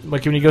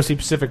like when you go see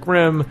Pacific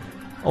Rim,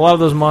 a lot of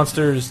those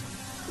monsters,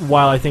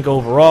 while I think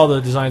overall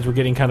the designs were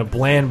getting kind of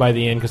bland by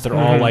the end, because they're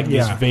all like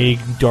yeah. these vague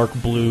dark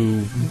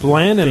blue,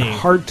 Bland and thing.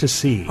 hard to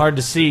see. hard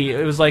to see.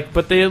 It was like,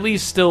 but they at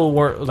least still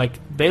were like,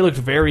 they looked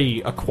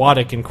very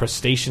aquatic and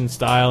crustacean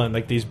style, and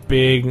like these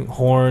big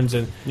horns,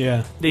 and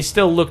Yeah. they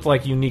still looked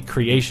like unique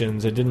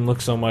creations. It didn't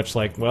look so much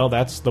like, well,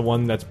 that's the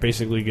one that's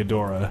basically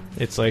Ghidorah.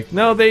 It's like,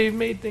 no, they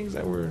made things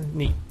that were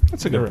neat.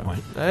 That's a good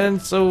point.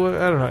 And so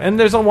I don't know. And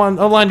there's a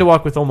line to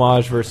walk with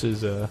homage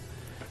versus.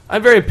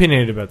 I'm very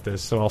opinionated about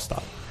this, so I'll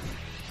stop.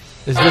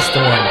 Is this the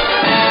one?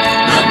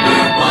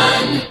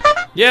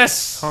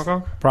 Yes. Hong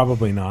Kong?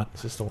 Probably not.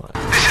 Is this the one?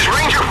 This is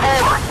Ranger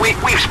 4.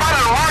 We've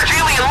spotted a large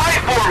alien life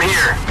form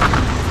here.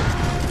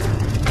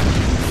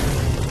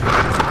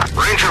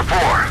 Ranger 4,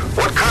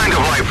 what kind of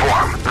life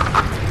form?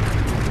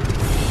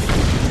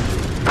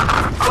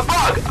 A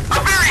bug! A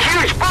very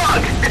huge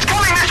bug! It's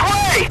coming this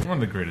way! One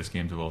of the greatest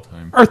games of all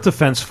time. Earth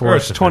Defense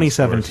Force Defense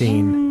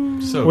 2017.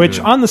 So which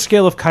good. on the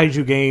scale of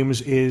kaiju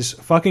games is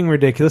fucking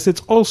ridiculous.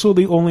 It's also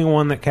the only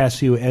one that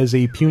casts you as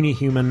a puny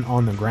human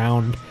on the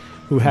ground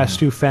who has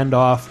to fend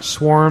off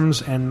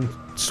swarms and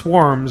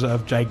swarms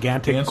of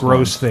gigantic, Ant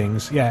gross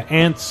swarms. things. Yeah,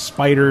 ants,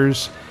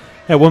 spiders.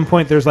 At one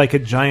point, there's like a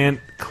giant,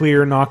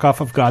 clear knockoff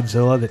of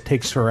Godzilla that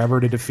takes forever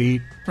to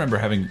defeat. I remember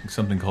having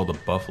something called a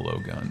buffalo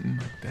gun.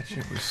 That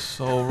shit was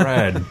so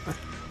rad.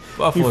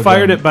 Buffalo You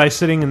fired gun. it by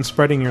sitting and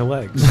spreading your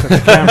legs at the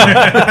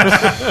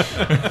camera.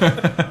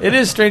 It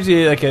is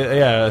strangely like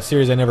a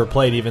series I never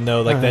played, even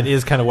though like that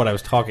is kind of what I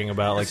was talking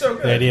about, like so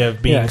good. the idea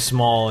of being Yeah.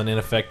 small and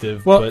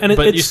ineffective. Well, but, and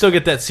but you it's- still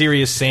get that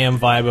Serious Sam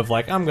vibe of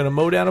like I'm going to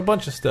mow down a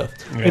bunch of stuff.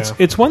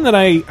 It's one that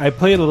I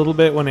played a little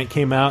bit when it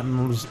came out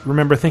and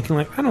remember thinking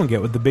like, I don't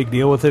get what the big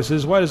deal with this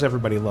is. Why does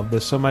everybody love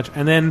this so much?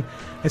 And then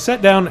I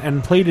sat down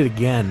and played it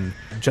again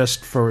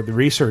just for the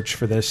research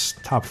for this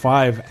top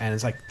 5, and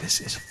it's like, this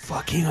is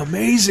fucking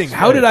amazing.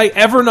 How did I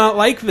ever not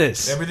like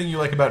this? Everything you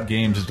like about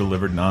games is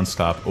delivered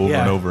nonstop, over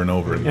Yeah. and over and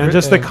over. And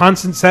just the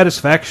constant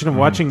satisfaction of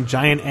watching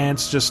giant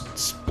ants just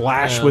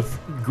splash Yeah. with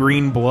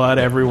green blood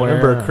everywhere.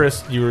 Remember,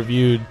 Chris, you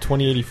reviewed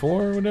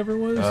 2084 or whatever it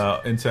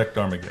was. Insect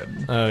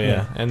Armageddon. Oh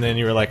yeah. And then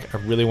you were like, I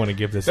really want to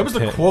give this. That was a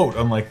the 10. quote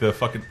on like the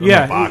fucking on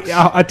Yeah, the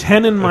box. a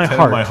 10 in my 10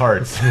 heart. in my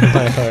heart.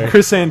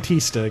 Chris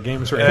Antista,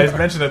 Games And I Radar.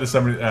 mentioned that to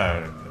somebody.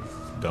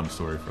 Dumb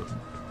story from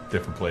a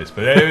different place,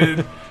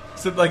 but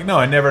so, like, no,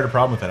 I never had a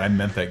problem with that. I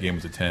meant that game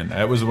was a 10.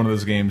 That was one of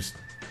those games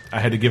I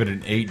had to give it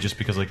an 8 just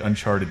because like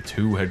Uncharted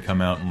 2 had come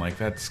out, and like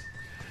that's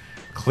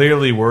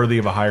clearly worthy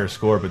of a higher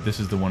score. But this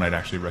is the one I'd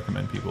actually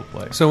recommend people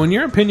play. So, in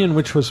your opinion,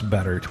 which was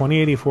better,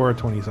 2084 or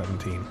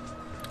 2017?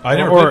 I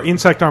never or played-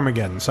 Insect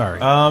Armageddon, sorry.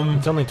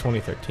 It's only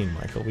 2013,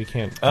 Michael. We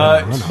can't.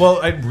 well,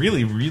 I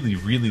really, really,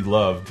 really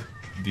loved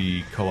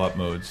the co-op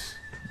modes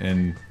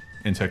in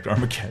Insect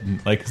Armageddon.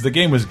 Like, 'cause the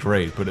game was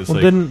great, but it's well,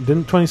 like didn't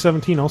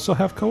 2017 also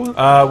have co-op?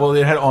 well,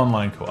 it had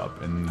online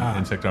co-op in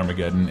Insect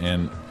Armageddon,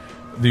 and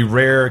the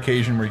rare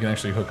occasion where you can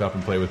actually hook up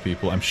and play with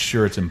people. I'm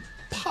sure it's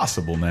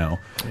impossible now.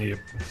 Yep.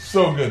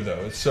 So good though,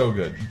 it's so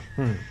good.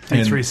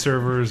 D3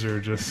 servers are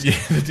just Yeah,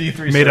 the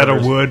D3 made out of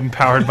servers. wood and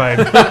powered by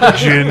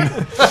gin,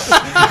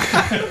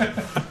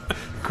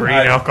 green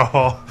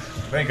alcohol.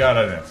 Thank God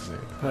I didn't have to say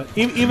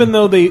it. Even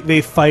though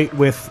they fight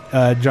with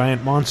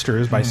giant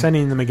monsters by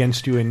sending them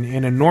against you in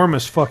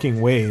enormous fucking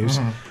waves,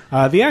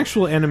 the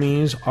actual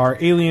enemies are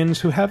aliens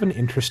who have an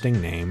interesting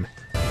name.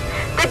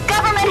 The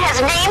government has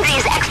named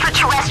these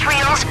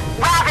extraterrestrials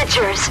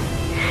Ravagers.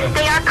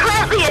 They are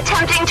currently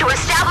attempting to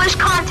establish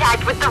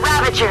contact with the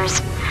Ravagers.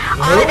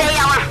 Are they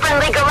our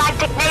friendly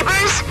galactic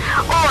neighbors,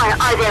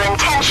 or are their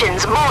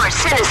intentions more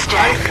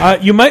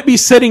sinister? You might be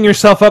setting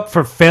yourself up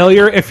for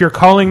failure if you're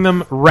calling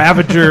them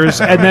Ravagers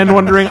and then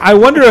wondering, I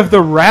wonder if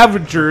the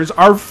Ravagers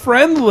are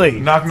friendly.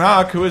 Knock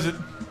knock, who is it?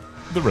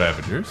 The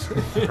Ravagers.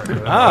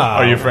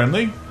 Are you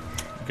friendly?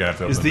 You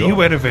gotta Is open the door.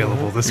 UN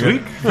available this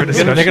week for they're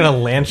discussion? going to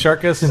land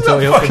shark us until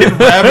we Fucking open.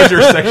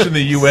 Ravager section of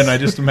the UN. I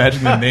just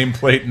imagine the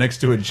nameplate next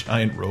to a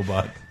giant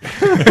robot.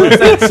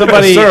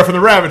 Somebody Sir, for the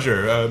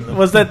Ravager.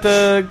 was that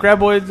the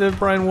Graboid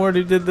Brian Ward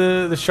who did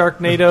the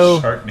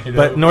Sharknado, Sharknado.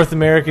 but North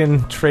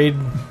American trade,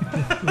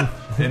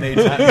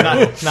 NATO. not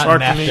NAFTA.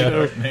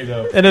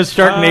 Sharknado. And it's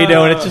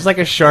Sharknado, and it's just like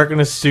a shark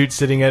in a suit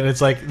sitting at.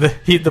 It's like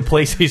the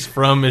place he's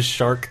from is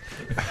shark,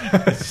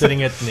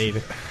 sitting at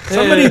NATO.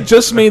 Somebody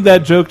just made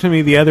that joke to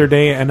me the other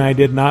day, and I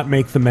did not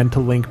make the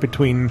mental link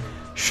between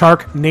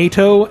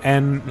Sharknado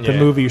and the Yeah.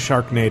 movie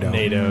Sharknado.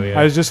 NATO, yeah.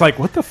 I was just like,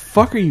 what the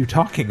fuck are you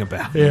talking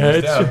about?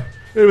 Yeah,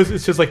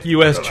 it's just like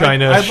U.S.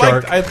 China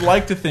shark. I'd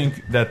like to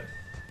think that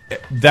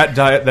that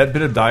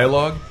bit of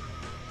dialogue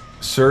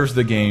serves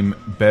the game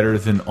better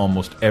than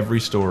almost every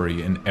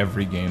story in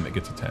every game that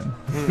gets a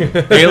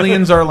 10.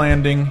 Aliens are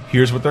landing.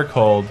 Here's what they're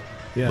called.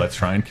 Yeah. Let's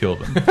try and kill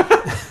them.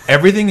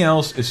 Everything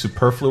else is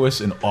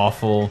superfluous and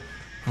awful.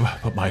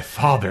 But my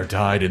father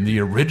died in the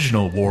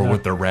original war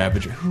with the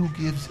Ravager. Who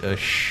gives a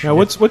shit? Now,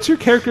 what's your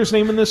character's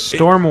name in this?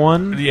 Storm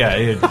One. Yeah,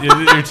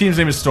 your team's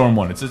name is Storm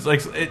One. It's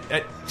like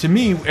to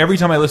me, every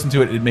time I listen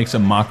to it, it makes a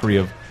mockery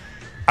of,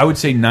 I would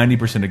say,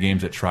 90% of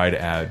games that try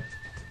to add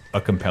a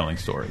compelling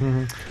story.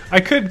 I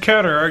could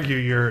counter argue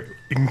your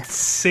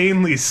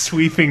insanely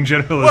sweeping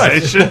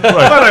generalization, but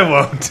I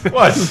won't.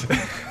 What?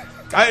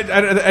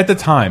 At the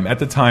time,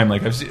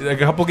 like I've seen,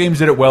 like a couple games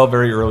did it well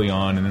very early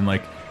on, and then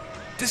like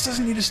this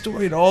doesn't need a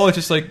story at all. It's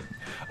just like,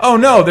 oh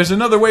no, there's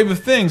another wave of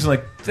things. And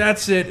like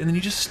that's it, and then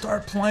you just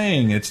start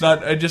playing. It's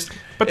not. But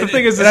the and-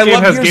 thing is, and this I game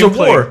love has Gears of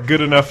War. gameplay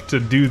good enough to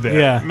do that.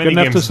 Yeah, Many good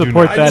enough to games do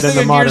support not. that I just in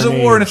think the of Gears of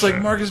modern War, and age. it's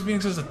like Marcus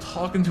Phoenix is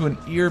talking to an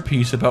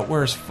earpiece about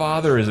where his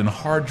father is in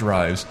hard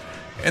drives,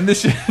 and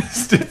this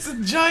is it's a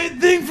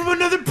giant thing from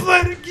another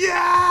planet.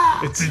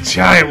 Yeah, It's a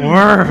giant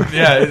worm.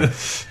 yeah,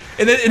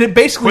 and it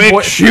basically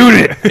Quick, shoot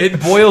it.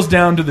 It boils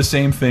down to the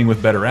same thing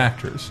with better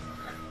actors.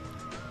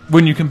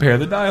 when you compare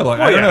the dialogue.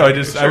 I don't know.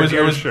 I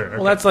was sure.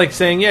 Well, that's like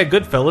saying, yeah,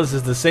 Goodfellas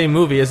is the same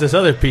movie as this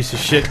other piece of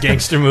shit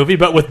gangster movie,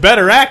 but with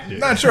better actors.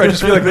 not sure. I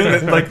just feel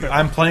like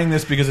I'm playing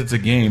this because it's a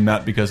game,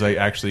 not because I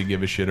actually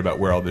give a shit about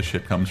where all this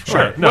shit comes from.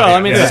 Sure. No, Well,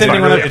 I mean, yeah,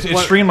 depending fine. on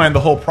It's streamlined the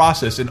whole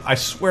process, and I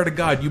swear to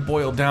God, you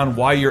boil down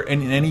why you're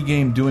in any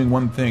game doing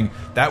one thing.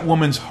 That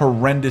woman's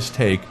horrendous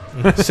take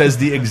says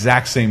the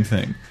exact same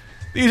thing.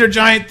 These are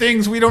giant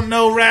things we don't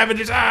know.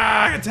 Ravagers,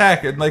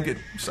 attack! And like,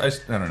 I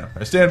don't know.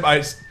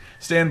 I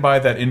stand by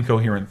that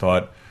incoherent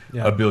thought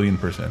a billion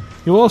 %.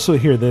 You'll also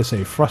hear this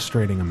a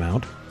frustrating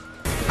amount.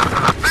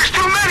 There's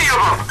too many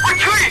of them!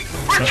 Retreat!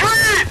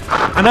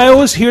 Retreat! And I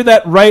always hear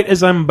that right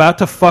as I'm about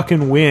to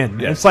fucking win.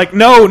 Yeah. It's like,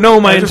 no,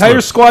 my I just entire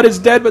look. squad is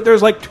dead, but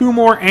there's like 2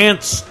 more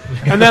ants.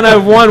 And then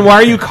I've won. Why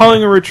are you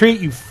calling a retreat,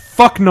 you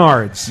fuck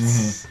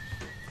nards?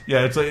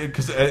 Yeah, it's like,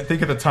 because I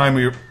think at the time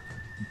we were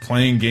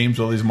playing games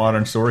with all these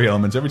modern story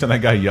elements, every time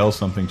that guy yells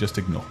something, just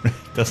ignore it.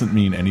 It doesn't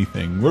mean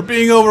anything. We're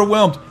being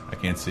overwhelmed. I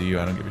can't see you.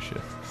 I don't give a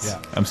shit. Yeah.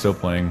 I'm still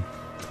playing.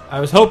 I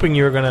was hoping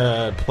you were going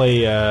to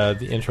play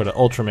the intro to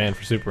Ultraman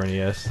for Super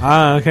NES.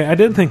 Okay. I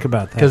did think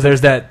about that. Because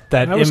there's that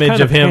was image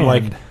kinda of him, panned.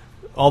 like,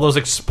 all those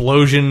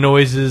explosion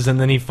noises, and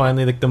then he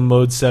finally, like, the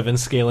Mode 7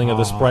 scaling of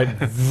the sprite.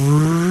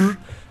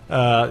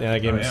 Yeah,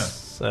 that game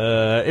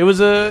it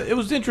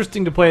was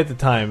interesting to play at the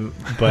time,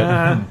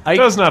 but It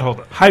does not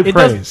hold up. High it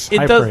praise. does- it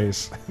High does-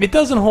 praise. it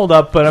doesn't hold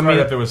up. But I Sorry mean,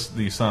 that there was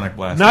the Sonic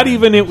Blast. Not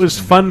even it was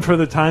fun for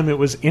the time. It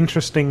was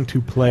interesting to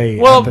play.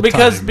 well, at the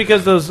because time.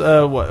 because those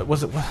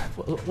was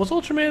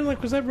Ultraman,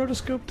 like, was that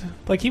rotoscoped?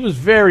 Like, he was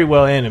very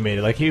well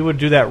animated. Like, he would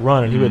do that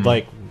run, and he would,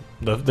 like,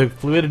 the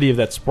fluidity of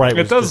that sprite. It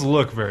Was does just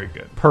look very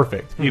good,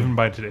 perfect. even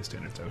by today's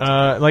standards. I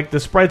would say. Like, the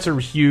sprites are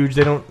huge.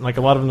 They don't, like,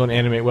 a lot of them don't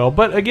animate well.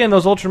 But again,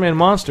 those Ultraman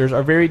monsters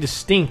are very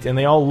distinct, and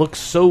they all look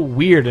so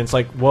weird. And it's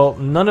like, well,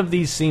 none of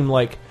these seem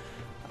like,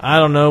 I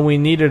don't know, we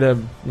needed a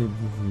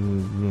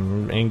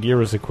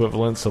Anguirus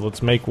equivalent, so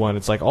let's make one.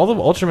 It's like all the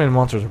Ultraman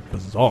monsters are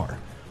bizarre.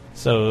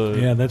 So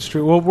Yeah, that's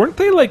true. Well, weren't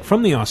they like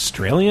from the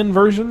Australian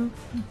version?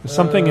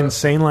 Something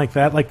insane like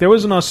that. Like there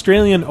was an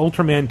Australian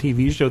Ultraman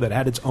TV show that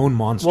had its own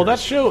monsters. well, that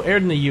show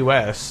aired in the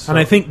U.S. and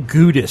I think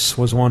Gudis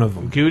was one of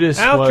them. Gudis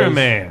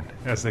Ultraman,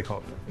 as they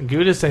called it.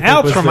 Gudis, I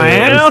think,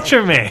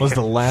 Ultraman. was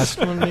the last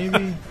one,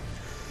 maybe.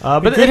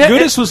 But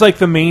Gudis was like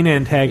the main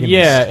antagonist.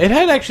 yeah, it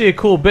had actually a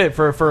cool bit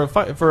for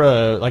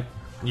a like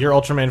your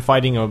Ultraman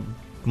fighting a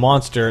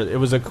monster. It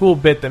was a cool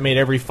bit that made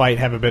every fight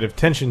have a bit of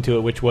tension to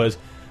it, which was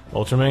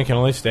Ultraman can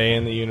only stay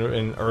in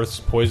in Earth's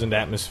poisoned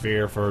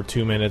atmosphere for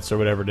 2 minutes or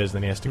whatever it is.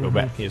 Then he has to go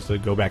back. He has to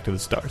go back to the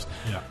stars.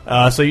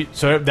 Yeah.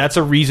 So that's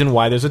a reason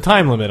why there's a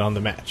time limit on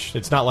the match.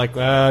 It's not like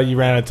you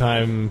ran out of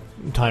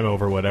time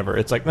over, whatever.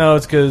 It's like, no,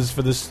 it's because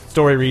for this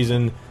story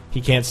reason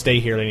he can't stay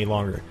here any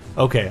longer.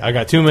 Okay, I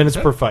got 2 minutes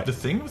per fight. The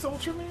thing with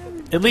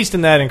Ultraman? At least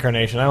in that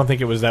incarnation, I don't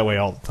think it was that way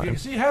all the time.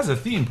 Because he has a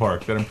theme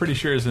park that I'm pretty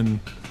sure is in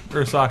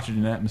Earth's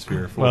oxygen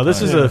atmosphere. Well,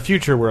 this is a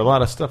future where a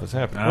lot of stuff is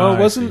happening. Well, I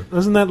wasn't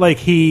that like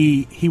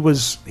he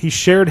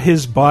shared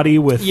his body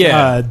with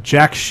Yeah.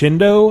 Jack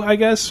Shindo? I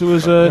guess who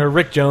was Or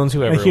Rick Jones,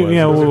 whoever it was.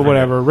 yeah, It was a-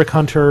 whatever. Rick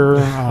Hunter,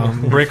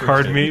 Brick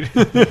hard meat,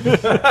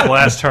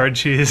 blast hard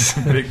cheese.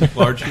 big,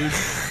 large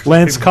shoes.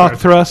 Lance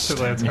Cockthrust.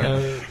 Lance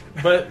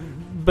Hard.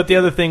 But the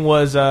other thing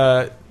was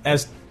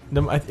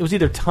it was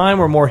either time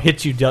or more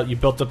hits you dealt. You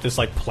built up this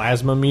like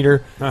plasma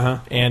meter,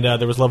 and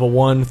there was level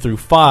 1 through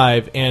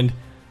 5. And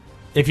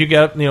if you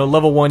got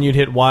level 1, you'd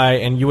hit Y,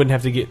 and you wouldn't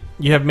have to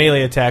you have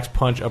melee attacks,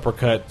 punch,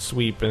 uppercut,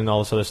 sweep, and all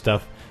this other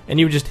stuff. And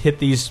you would just hit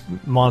these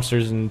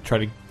monsters and try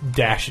to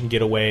dash and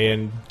get away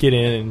and get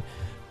in.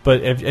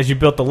 But as you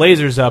built the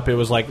lasers up, it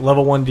was like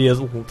level 1 deals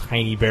a little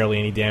tiny, barely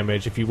any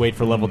damage. If you wait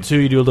for level 2,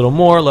 you do a little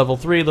more. Level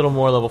 3, a little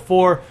more. Level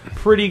 4,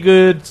 pretty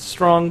good,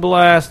 strong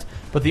blast.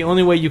 But the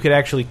only way you could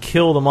actually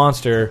kill the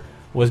monster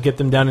was get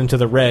them down into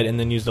the red and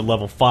then use the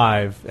level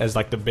 5 as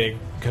like the big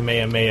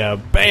Kamehameha,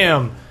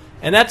 bam!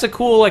 And that's a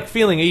cool like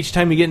feeling each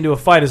time you get into a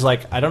fight is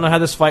like, I don't know how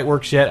this fight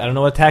works yet. I don't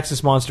know what attacks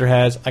this monster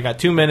has. I got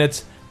 2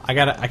 minutes. I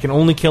can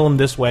only kill him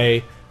this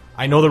way.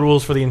 I know the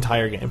rules for the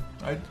entire game.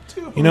 I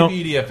do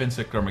believe EDF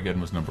Insect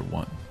Armageddon was number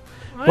 1.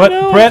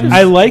 But Brett,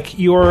 I like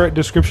your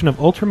description of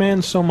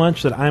Ultraman so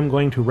much that I'm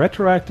going to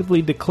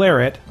retroactively declare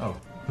it. Oh,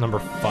 Number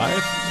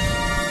 5?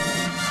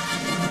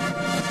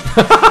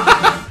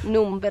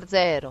 Number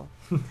 0.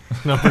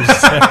 Number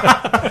 7.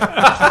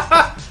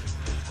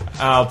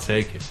 I'll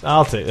take it.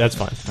 That's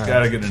fine.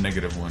 Gotta get a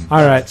 -1.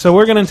 All right, so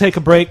we're going to take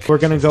a break. We're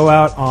going to go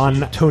out on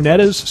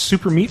Tonetta's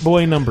Super Meat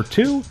Boy number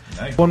 2.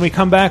 Nice. When we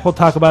come back, we'll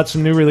talk about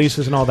some new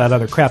releases and all that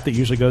other crap that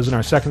usually goes in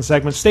our second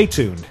segment. Stay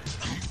tuned.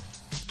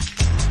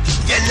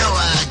 You know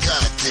I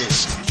got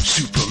this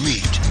super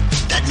meat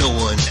that no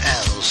one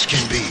else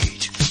can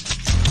beat.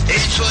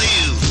 It's for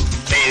you,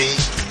 baby,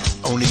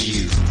 only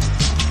you.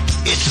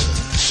 It's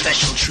a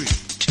special treat.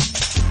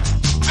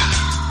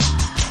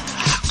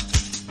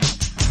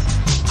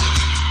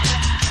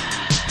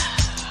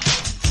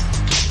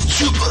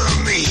 Super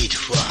meat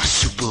for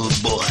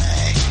Superboy.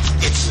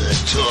 It's a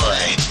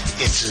toy,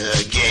 it's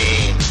a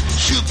game.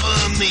 Super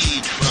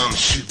meat from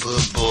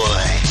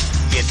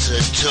Superboy. It's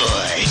a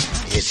toy.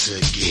 It's a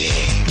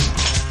game.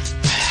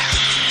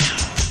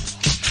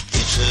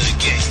 It's a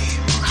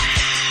game.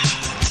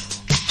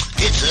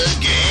 It's a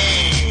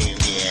game,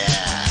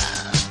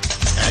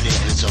 yeah. And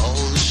if it's all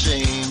the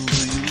same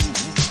to you,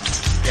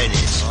 then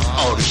it's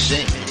all the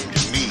same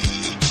to me.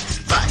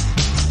 But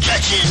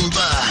judging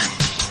by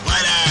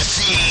what I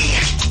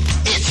see,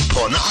 it's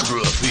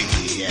pornography,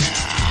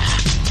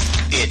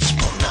 yeah. It's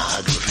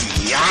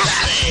pornography, I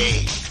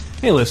say.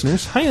 Hey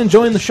listeners, how you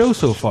enjoying the show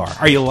so far?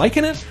 Are you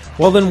liking it?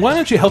 Well then why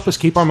don't you help us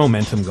keep our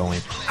momentum going?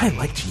 I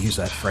like to use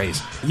that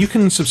phrase. You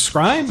can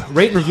subscribe,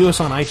 rate and review us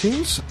on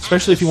iTunes,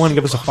 especially if you want to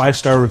give us a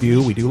 5-star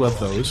review. We do love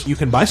those. You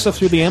can buy stuff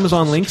through the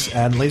Amazon links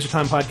at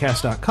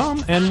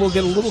lasertimepodcast.com and we'll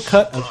get a little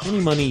cut of any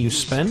money you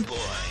spend.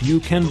 You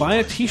can buy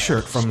a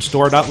t-shirt from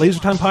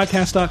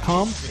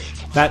store.lasertimepodcast.com.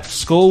 That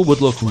skull would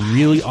look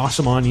really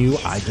awesome on you,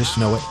 I just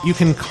know it. You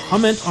can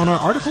comment on our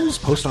articles,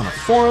 post on our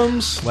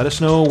forums, let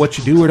us know what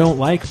you do or don't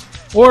like.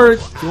 Or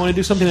if you want to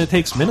do something that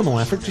takes minimal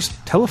effort,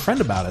 just tell a friend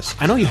about us.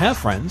 I know you have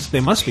friends. They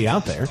must be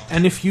out there.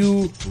 And if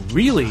you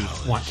really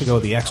want to go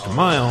the extra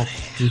mile,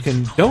 you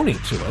can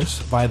donate to us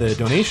via the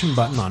donation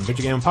button on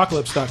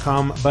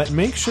VidjagameApocalypse.com, but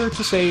make sure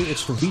to say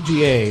it's for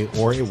VGA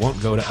or it won't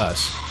go to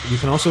us. You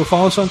can also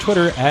follow us on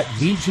Twitter at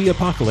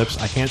VGApocalypse.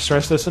 I can't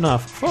stress this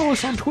enough. Follow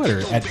us on Twitter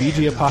at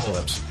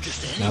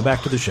VGApocalypse. Now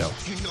back to the show.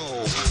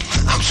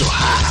 I'm so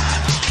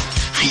high,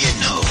 you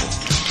know,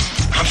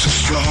 I'm so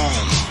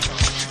strong.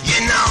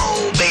 You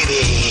know,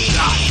 baby,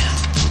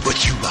 but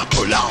you are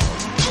prolonged.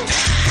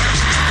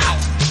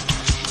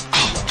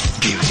 Oh,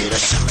 give it a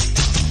suck,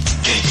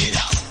 get it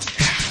up,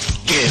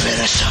 give it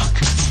a suck,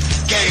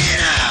 get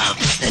it up,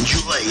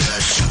 enjoy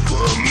your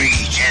super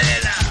meat, get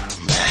it up.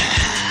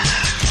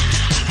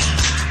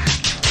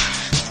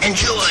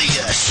 Enjoy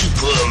your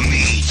super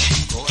meat,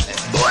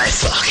 boy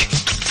fuck,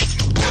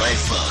 boy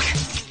fuck.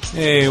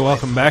 Hey,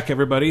 welcome back,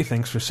 everybody.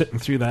 Thanks for sitting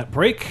through that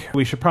break.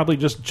 We should probably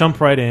just jump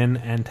right in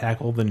and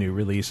tackle the new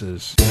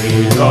releases.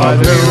 These are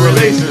the new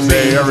releases,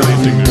 they are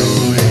releasing new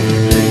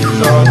releases.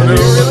 These are the new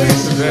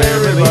releases,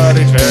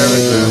 everybody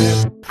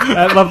cherish them.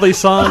 That lovely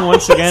song,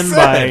 once again,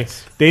 by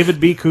David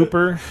B.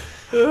 Cooper.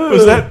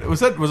 Was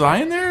I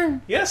in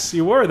there? Yes,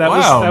 you were. That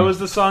Wow. was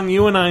the song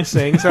you and I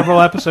sang several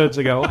episodes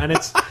ago, and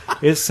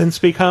it's since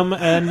become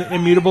an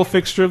immutable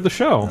fixture of the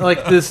show.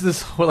 Like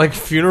like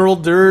funeral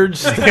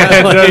dirge. Yeah,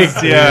 it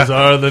does, yeah. These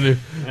are the new.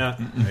 Yeah.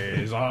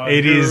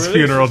 80s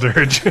funeral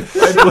dirge.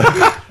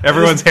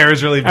 Everyone's hair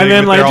is really big, And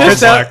then, but like, they're all just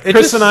black.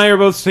 Chris and I are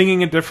both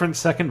singing a different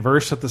second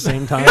verse at the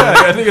same time. Yeah,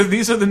 I think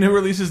these are the new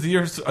releases.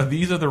 These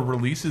are the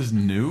releases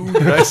new?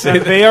 Did I say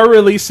that? They are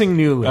releasing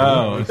newly.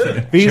 Oh,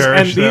 okay. These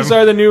them.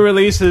 are the new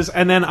releases,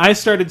 and then I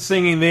started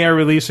singing "They are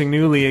releasing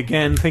newly"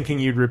 again, thinking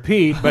you'd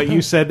repeat, but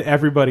you said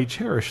everybody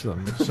cherish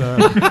them. So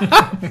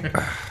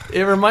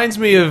It reminds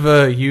me of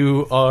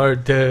 "You Are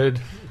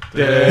Dead,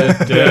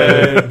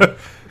 Dead."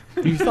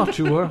 You thought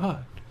you were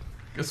hot.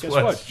 Guess guess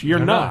what? what? You're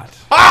not.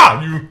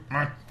 Ah! You...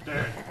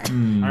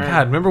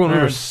 God, remember when we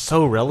were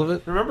so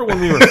relevant? Remember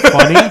when we were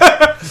funny?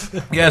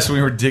 Yes,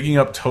 we were digging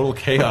up Total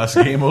Chaos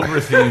game over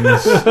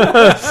themes.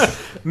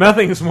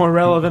 Nothing's more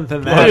relevant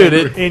than that. Dude,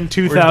 in we're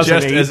just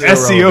 2008. as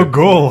SEO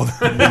gold.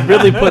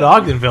 Really put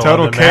Ogdenville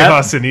Total on the map.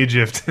 chaos in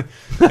Egypt.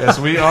 Yes,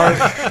 we are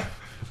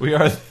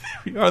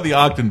the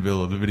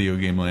Ogdenville of the video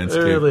game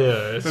landscape. They really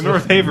are. The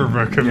North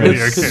Haverbrook of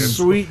video It's games.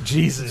 sweet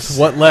Jesus.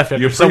 What left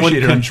after You someone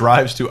appreciate it on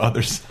drives to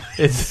others.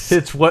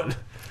 it's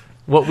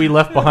what we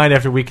left behind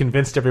after we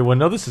convinced everyone,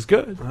 no, this is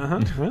good.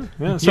 Yeah,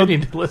 You so,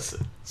 need to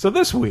listen. so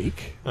this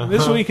week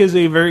is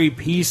a very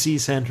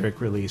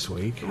PC-centric release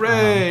week.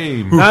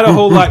 Hooray! Not a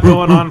whole lot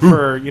going on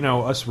for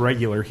us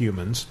regular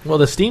humans. Well,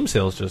 the Steam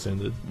sales just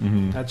ended.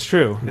 That's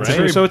true. It's Right.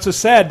 true. So it's a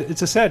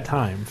sad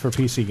time for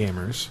PC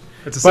gamers.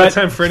 It's a sad But-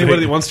 time for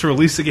anybody that wants to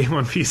release a game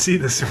on PC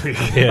this week.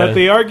 Yeah. But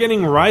they are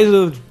getting Rise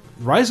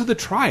of the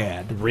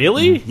Triad.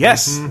 Really?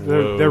 Yes,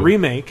 Whoa. the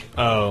remake,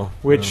 Oh.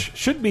 which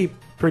should be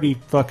pretty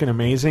fucking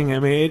amazing. I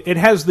mean, it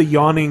has the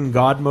yawning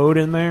god mode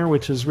in there,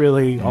 which is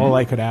really all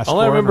I could ask All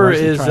for. I in a remember Rise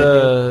of the is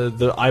Triad game.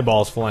 the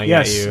eyeballs flying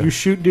yes, at you.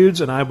 shoot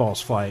dudes and eyeballs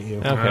fly at you.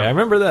 Okay, I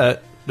remember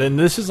that. Then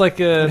this is like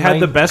a... It had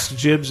the best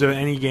jibs of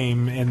any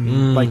game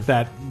in like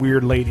that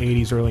weird late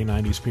 80s, early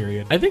 90s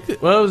period. I think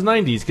that, well, it was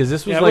 90s because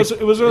this was Yeah, like...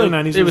 it was early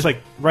 90s. It was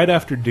like right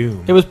after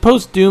Doom. It was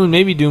post-Doom,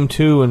 maybe Doom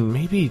 2, and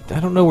maybe... I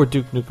don't know where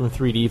Duke Nukem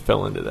 3D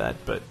fell into that,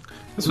 but...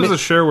 This was a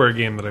shareware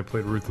game that I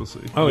played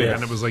ruthlessly. Oh, yeah.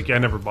 And it was like, I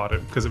never bought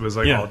it because it was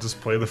like, Yeah. I'll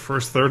just play the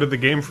first third of the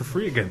game for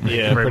free again. Thank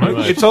Yeah, you very pretty much.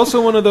 much. It's also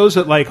one of those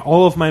that, like,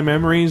 all of my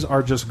memories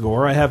are just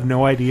gore. I have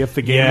no idea if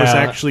the game was Yeah.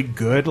 actually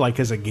good, like,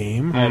 as a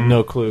game. I had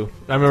no clue.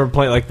 I remember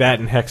playing like that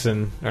in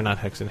Hexen, or not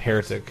Hexen,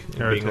 Heretic. And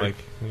Heretic. being like,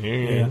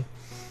 Yeah.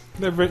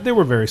 They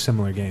were very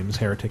similar games,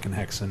 Heretic and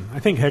Hexen. I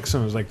think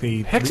Hexen was like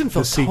the Hexen the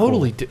felt sequel.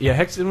 totally... yeah,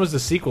 Hexen was the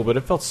sequel, but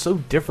it felt so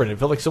different. It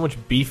felt like so much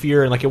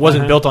beefier, and like it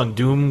wasn't built on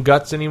Doom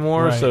guts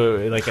anymore, Right. so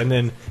like, and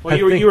then... Well, I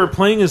you think- were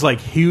playing as, like,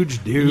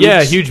 huge dudes.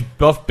 Yeah, huge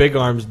buff big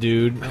arms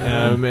dude.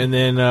 And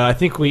then I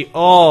think we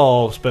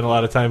all spent a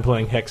lot of time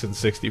playing Hexen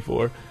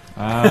 64.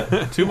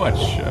 Too much,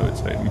 I would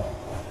say.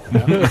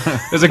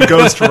 There's a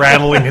ghost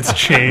rattling its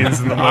chains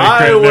in the mic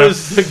I right now.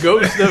 was the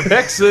ghost of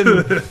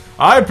Hexen.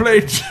 I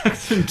played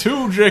Jackson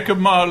 2, Jacob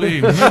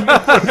Marley. What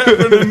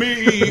happened to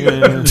me?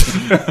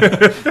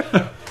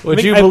 Would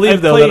I mean, you I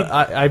believe, though, played-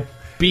 that I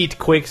beat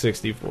Quake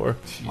 64?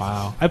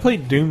 Wow. I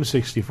played Doom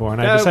 64,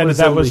 and I That decided was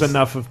that at was least-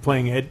 enough of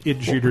playing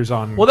id shooters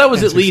on Well, that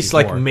was at least,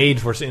 like, N64,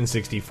 made for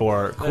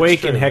N64.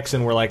 Quake and true.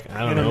 Hexen were, like, I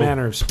don't in know. a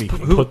manner of speaking.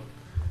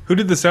 Who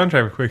did the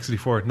soundtrack for Quake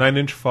 64? 9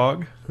 Inch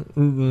Fog?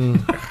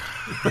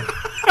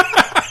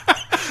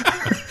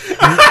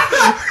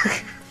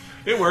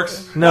 It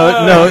works. No,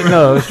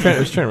 it was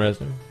Trent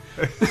Reznor.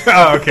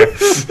 Oh, okay.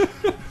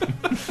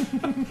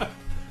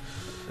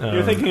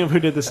 You're thinking of who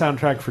did the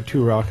soundtrack for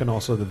Turok and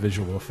also the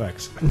visual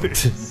effects.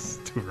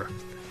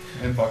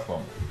 And Buck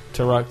Bone.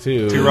 Turok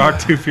 2.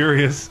 Turok 2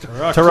 Furious.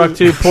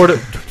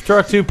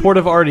 Turok 2 Port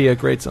of Ardia,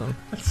 great song.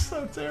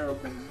 So terrible.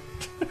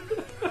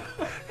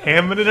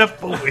 Hamming it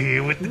up away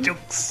with the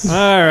jokes. All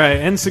right,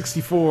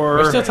 N64.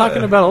 We're still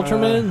talking about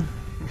Ultraman?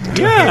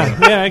 yeah,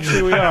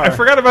 actually we are. I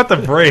forgot about the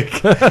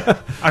break.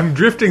 I'm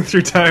drifting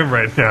through time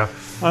right now.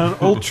 On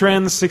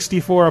Ultran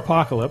 64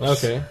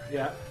 Apocalypse. Okay.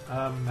 Yeah.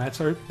 That's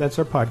our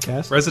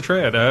podcast.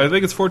 Resetread. I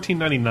think it's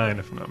 $14.99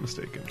 if I'm not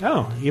mistaken.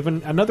 Oh,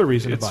 even another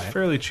reason It's to buy it.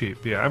 fairly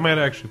cheap. Yeah, I might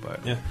actually buy it.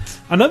 Yeah.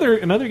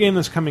 Another game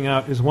that's coming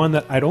out is one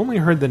that I'd only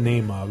heard the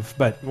name of,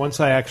 but once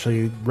I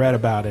actually read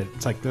about it,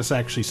 it's like, this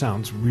actually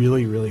sounds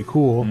really, really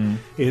cool,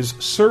 is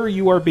Sir,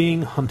 You Are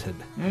Being Hunted,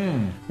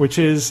 which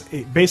is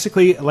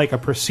basically like a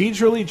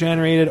procedurally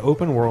generated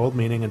open world,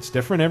 meaning it's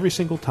different every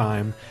single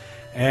time.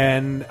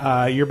 And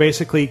you're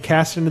basically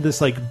cast into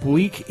this like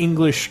bleak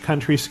English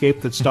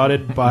countryscape that's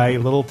dotted by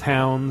little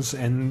towns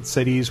and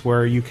cities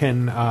where you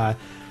can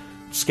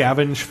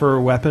scavenge for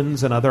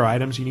weapons and other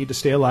items you need to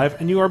stay alive.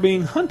 And you are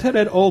being hunted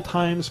at all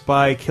times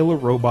by killer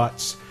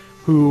robots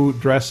who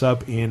dress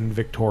up in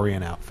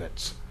Victorian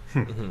outfits.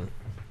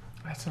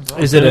 That sounds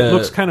awesome. Is it It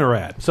looks kind of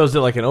rad. So is it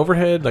like an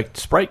overhead, like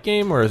sprite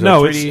game, or is it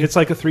No, a 3D? it's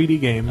like a 3D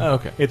game. Oh,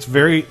 okay. It's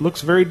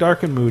looks very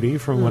dark and moody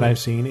from what I've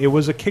seen. It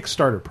was a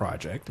Kickstarter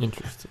project.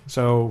 Interesting.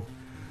 So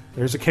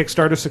there's a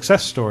Kickstarter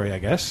success story, I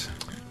guess.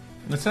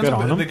 It sounds Good on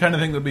like them. the kind of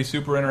thing that would be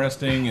super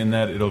interesting in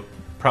that it'll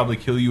probably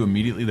kill you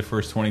immediately the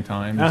first 20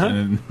 times, Uh-huh.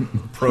 and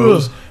then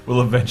pros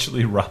will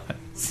eventually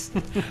rise.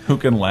 Who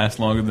can last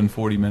longer than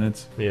 40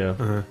 minutes?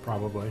 Yeah.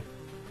 Probably.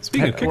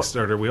 Speaking of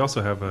Kickstarter, we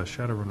also have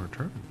Shadowrun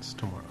Returns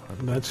tomorrow.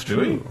 That's Do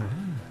true.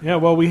 Yeah,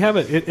 well, we have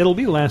it. It'll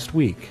be last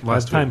week. By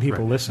Last the time week,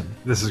 people right. listen.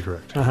 This is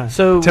correct.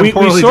 So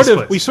Temporally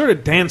displaced. We sort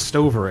of danced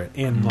over it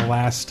in the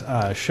last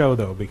show,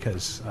 though,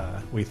 because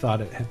we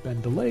thought it had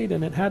been delayed,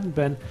 and it hadn't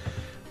been.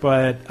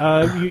 But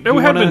It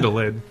had been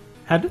delayed.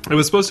 Had it? It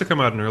was supposed to come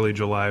out in early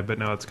July, but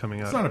now it's coming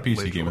out. It's not a PC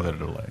late game July.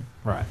 without a delay.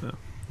 Right.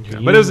 Yeah,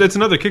 but it's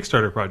another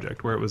Kickstarter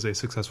project where it was a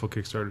successful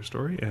Kickstarter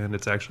story, and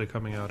it's actually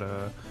coming out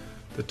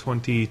the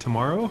 20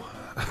 tomorrow,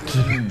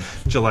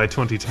 July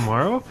 20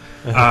 tomorrow.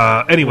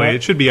 Anyway,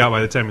 it should be out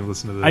by the time you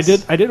listen to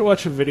this. I did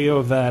watch a video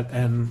of that,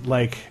 and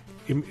like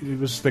it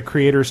was the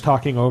creators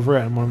talking over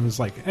it, and one was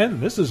like, "And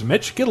this is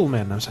Mitch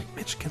Gittleman." I was like,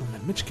 "Mitch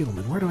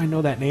Gittleman, where do I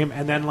know that name?"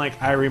 And then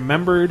like I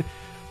remembered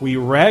we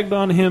ragged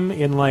on him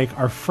in like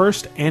our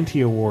first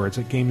anti-awards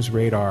at Games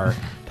Radar,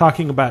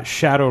 talking about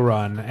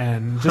Shadowrun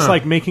and just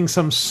like making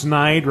some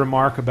snide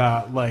remark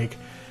about like,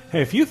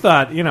 hey, if you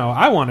thought,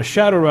 I want a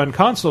Shadowrun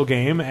console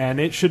game and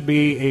it should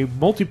be a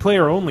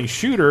multiplayer-only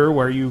shooter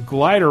where you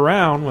glide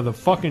around with a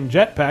fucking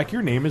jetpack,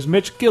 your name is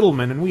Mitch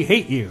Gittleman and we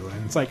hate you.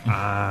 And it's like,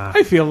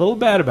 I feel a little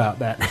bad about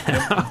that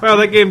now. Well,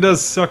 that game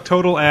does suck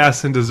total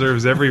ass and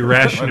deserves every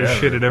ration of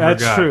shit it ever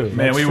That's got. true.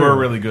 Man, That's we true. were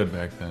really good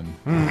back then.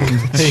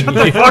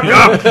 Fuck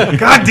up!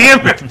 God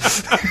damn it!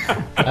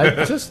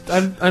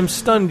 I'm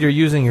stunned you're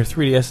using your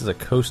 3DS as a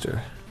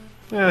coaster.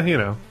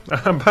 Yeah,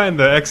 I'm buying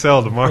the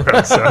XL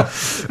tomorrow, so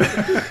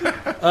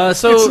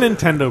So It's a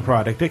Nintendo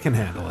product. It can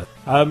handle it.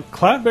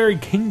 Cloudberry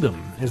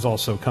Kingdom is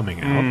also coming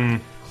out.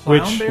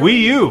 Which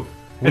Wii U.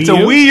 It's a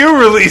U? Wii U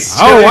release.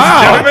 Oh, ladies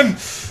wow. and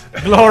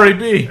gentlemen. glory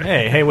be.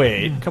 Hey,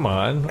 wait, come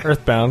on.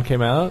 Earthbound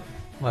came out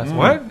last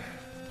What?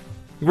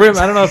 Grim,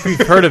 I don't know if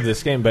you've heard of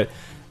this game, but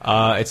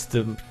it's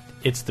the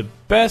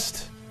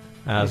best.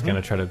 I was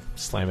gonna try to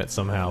slam it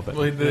somehow, but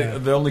Well,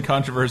 the only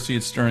controversy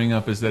it's stirring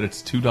up is that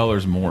it's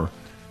 $2 more.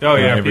 Oh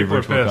than yeah, every people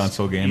are virtual pissed.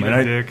 console game, Eat and a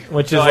I- dick.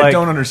 which No, is I like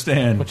don't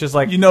understand. which is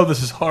like-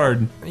 this is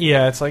hard.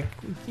 yeah, it's like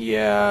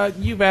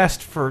you've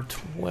asked for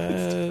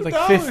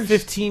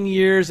 15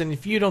 years, and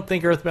if you don't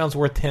think Earthbound's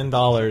worth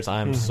 $10,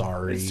 I'm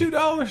sorry. It's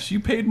 $2. You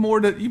paid more.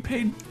 You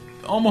paid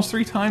almost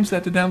 3 times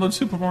that to download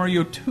Super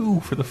Mario 2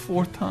 for the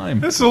 4th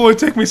time. This will only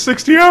take me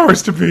 60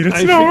 hours to beat.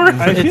 It's not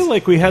worth I it. feel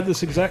like we had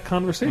this exact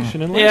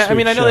conversation in last Yeah, I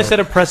mean, I week's know they show. set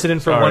a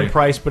precedent for Sorry. one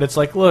price, but it's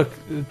like, look,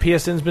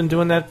 PSN's been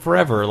doing that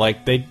forever.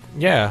 Like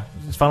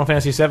Final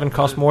Fantasy VII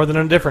costs more than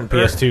a different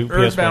PS2, PS1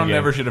 Earthbound game.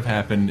 never should have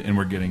happened, and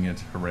we're getting it.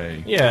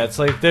 Hooray! Yeah, it's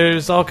like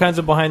there's all kinds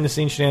of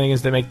behind-the-scenes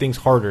shenanigans that make things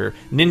harder.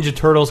 Ninja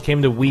Turtles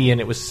came to Wii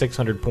and it was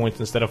 600 points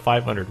instead of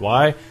 500.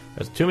 Why?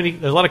 There's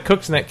a lot of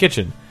cooks in that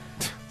kitchen.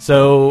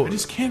 So I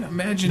just can't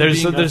imagine.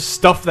 there's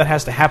stuff that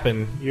has to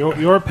happen.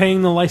 You're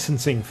paying the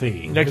licensing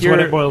fee. Like Is what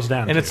it boils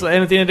down and to.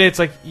 And at the end of the day, it's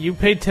like you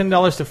paid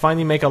 $10 to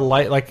finally make a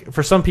like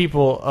for some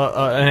people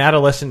an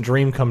adolescent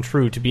dream come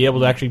true to be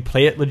able to actually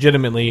play it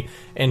legitimately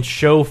and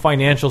show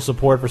financial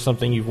support for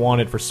something you've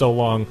wanted for so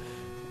long.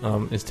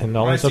 Is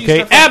 $10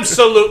 okay?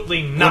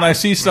 Absolutely not. When I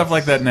see stuff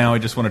like that now, I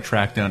just want to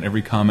track down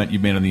every comment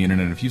you've made on the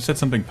internet. If you said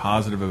something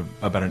positive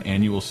about an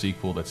annual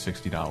sequel that's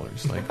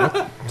 $60, like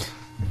what?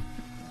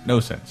 No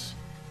sense.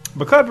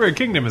 But Cloudberry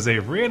Kingdom is a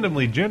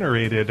randomly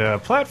generated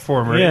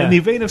platformer Yeah. in the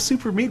vein of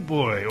Super Meat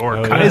Boy or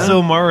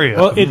Kaizo Mario.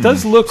 Well, it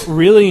does look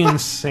really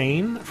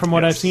insane from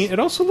what I've seen. It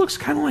also looks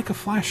kind of like a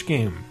Flash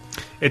game.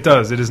 It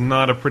does. It is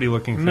not a pretty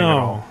looking thing at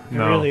all. It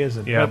really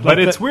isn't. Yeah, But but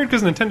like it's weird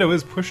because Nintendo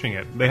is pushing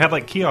it. They had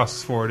like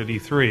kiosks for it at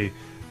E3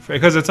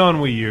 because it's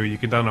on Wii U. You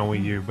can download on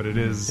Wii U, but it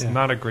is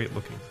not a great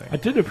looking thing. I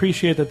did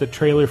appreciate that the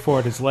trailer for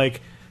it is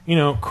like,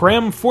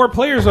 cram 4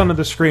 players onto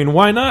the screen.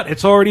 Why not?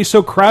 It's already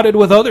so crowded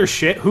with other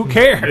shit. Who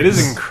cares? It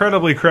is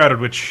incredibly crowded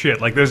with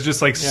shit. Like there's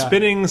just like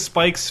spinning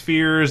spike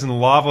spheres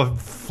and lava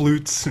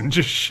flutes and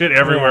just shit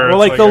everywhere.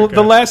 Well, It's like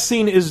the last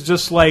scene is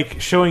just like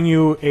showing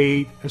you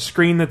a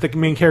screen that the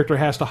main character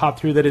has to hop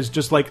through that is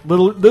just like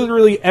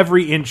literally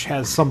every inch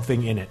has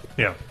something in it.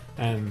 Yeah.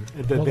 And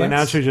the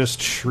announcer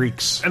just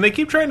shrieks. And they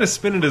keep trying to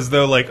spin it as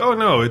though, like, oh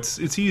no, it's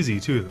easy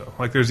too, though.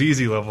 Like, there's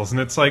easy levels, and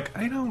it's like,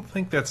 I don't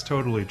think that's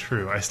totally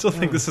true. I still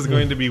think this is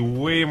going to be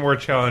way more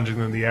challenging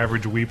than the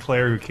average Wii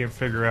player who can't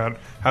figure out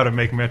how to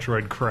make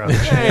Metroid crouch.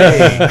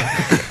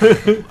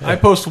 Hey. I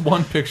post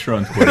one picture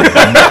on Twitter.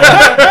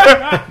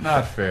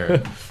 Not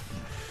fair.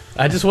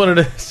 I just wanted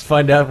to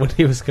find out when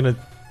he was going to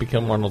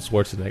become Arnold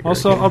Schwarzenegger.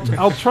 Also,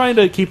 I'll try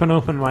to keep an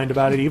open mind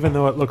about it, even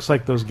though it looks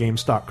like those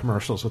GameStop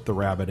commercials with the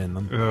rabbit in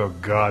them. Oh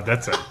god,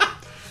 that's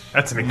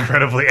an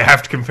incredibly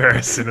apt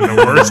comparison in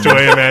the worst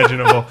way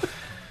imaginable.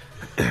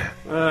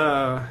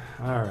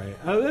 All right,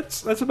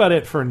 that's about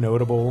it for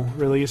notable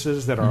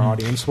releases that our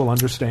audience will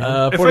understand.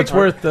 For what it's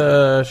worth,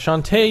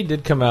 Shantae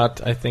did come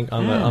out, I think,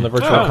 on the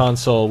Virtual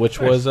Console,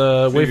 which was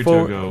a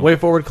Way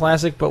Forward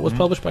classic, but was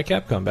published by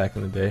Capcom back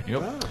in the day.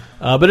 Yep.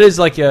 But it is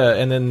like,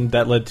 and then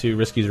that led to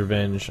Risky's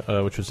Revenge,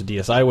 which was a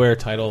DSiWare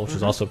title, which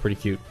is also pretty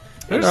cute.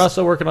 And they're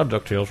also working on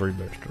DuckTales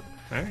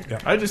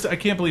Remastered. I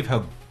can't believe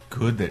how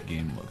good that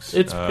game looks.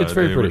 It's very the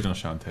pretty. Original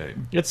Shantae.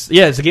 It's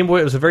a Game Boy.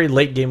 It was a very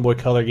late Game Boy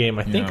Color game.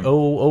 I think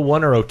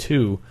 01 or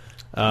 02.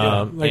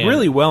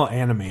 Really well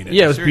animated.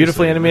 Yeah, it was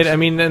beautifully animated. I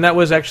mean, and that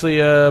was actually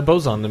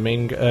Bozon, the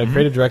main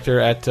creative director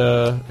at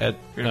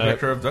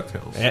director of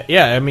DuckTales.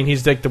 I mean,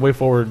 he's like the Way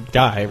Forward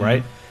guy,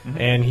 right?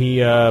 And he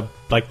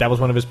that was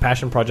one of his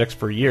passion projects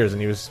for years.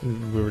 And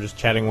we were just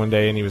chatting one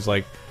day, and he was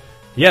like,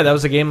 "Yeah, that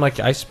was a game like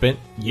I spent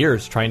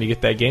years trying to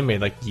get that game made,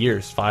 like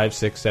years, 5,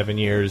 6, 7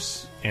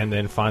 years, and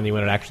then finally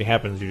when it actually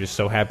happens, you're just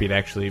so happy to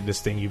actually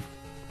this thing you've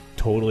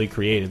totally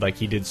created." Like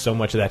he did so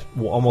much of that,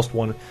 almost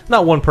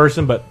not one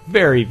person, but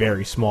very,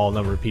 very small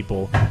number of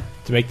people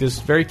to make this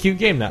very cute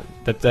game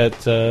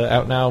that's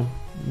out now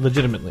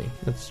legitimately.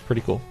 That's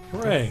pretty cool.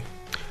 Hooray.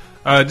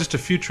 Just a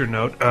future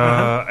note.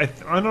 I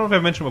don't know if I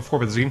mentioned before,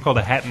 but there's a game called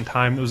A Hat in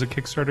Time that was a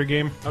Kickstarter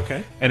game.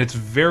 Okay. And it's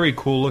very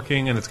cool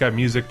looking, and it's got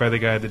music by the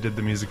guy that did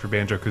the music for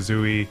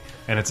Banjo-Kazooie.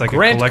 And it's like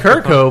Grant a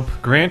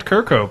Kirkhope. Grant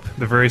Kirkhope,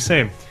 the very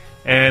same.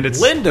 And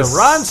it's Linda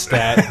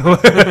Ronstadt.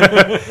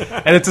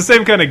 And it's the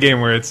same kind of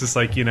game where it's just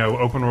like,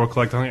 open world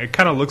collecting. It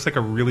kind of looks like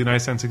a really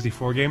nice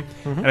N64 game.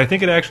 And I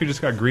think it actually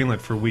just got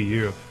greenlit for Wii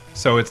U.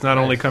 So it's not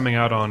only coming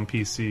out on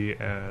PC,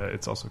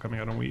 it's also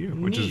coming out on Wii U,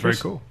 which is very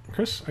cool.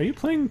 Chris, are you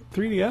playing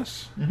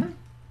 3DS?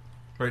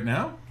 Right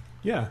now?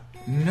 Yeah.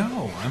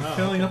 No, I'm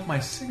filling up my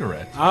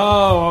cigarette. Oh,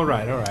 all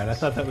right. I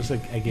thought that was a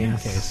game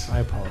case. I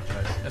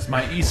apologize. That's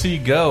my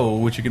EC Go,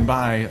 which you can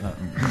buy.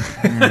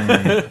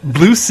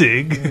 Blue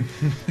Sig.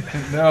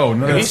 No, Have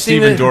you that's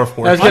seen Steven it? Dorff.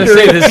 I was going to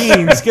say this.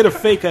 Teens, get a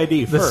fake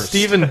ID The first.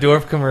 Steven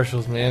Dorff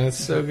commercials, man,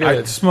 it's so good.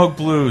 I smoke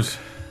blues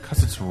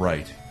because it's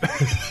right.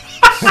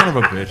 Son of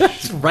a bitch.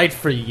 It's right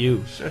for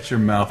you. Shut your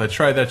mouth. I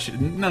tried that shit.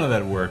 None of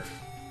that worked.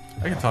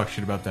 I can talk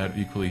shit about that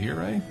equally here,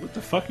 right? What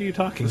the fuck are you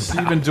talking The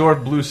about? Steven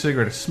Dorff blue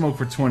cigarette. I smoked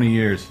for 20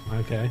 years.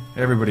 Okay.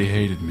 Everybody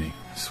hated me.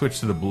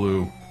 Switched to the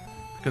blue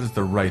because it's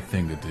the right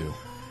thing to do.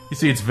 You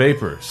see, it's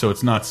vapor, so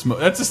it's not smoke.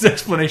 That's just the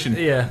explanation.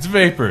 Yeah. It's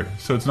vapor,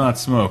 so it's not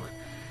smoke.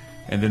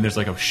 And then there's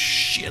like a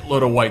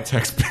shitload of white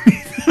text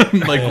beneath them.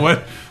 Like, what?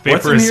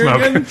 What's Vapor in is here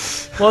smoke. again?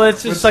 Well,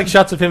 it's just like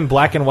shots of him,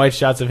 black and white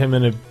shots of him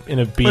in a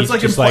beach. But it's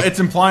like, just it's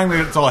implying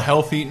that it's all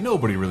healthy.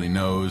 Nobody really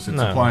knows. It's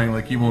No. implying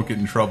like you won't get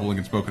in trouble and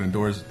get smoking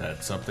indoors.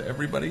 That's up to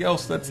everybody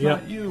else. That's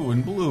Yep. not you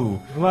in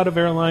blue. A lot of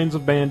airlines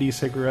of bandy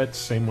cigarettes.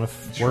 Same with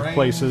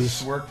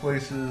workplaces.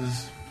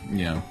 Workplaces.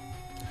 Yeah.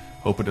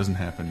 Hope it doesn't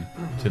happen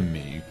to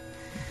me.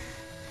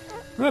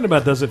 That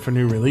about does it for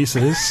new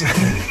releases.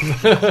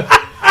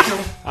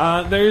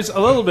 There's a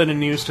little bit of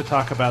news to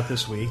talk about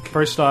this week.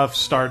 First off,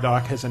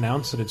 Stardock has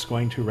announced that it's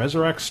going to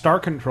resurrect Star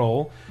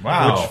Control,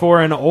 Wow. which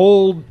for an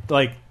old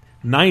 90s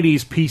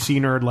PC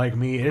nerd like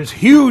me is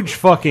huge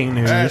fucking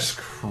news. That's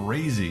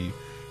crazy.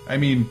 I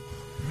mean,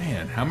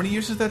 man, how many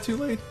years is that too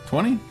late?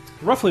 20?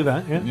 Roughly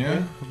that, yeah.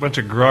 Yeah. A bunch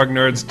of grog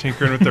nerds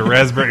tinkering with their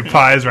Raspberry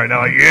Pis right now,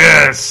 like,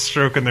 yes,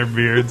 stroking their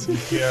beards.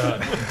 Yeah,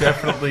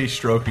 definitely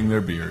stroking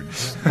their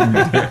beards.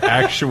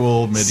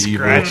 Actual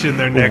medieval Scratching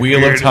their neck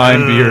Wheel beard. of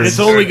Time beards. It's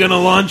only going to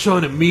launch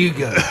on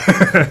Amiga.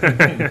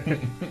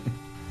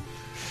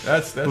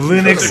 That's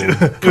Linux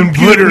incredible.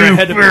 computer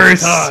ahead of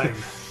its first. time.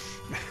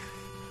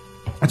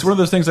 It's one of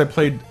those things I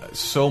played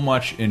so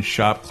much in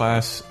shop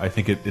class. I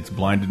think it's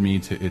blinded me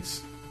to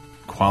its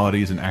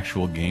quality as an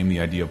actual game. The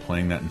idea of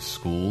playing that in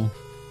school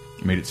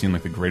made it seem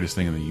like the greatest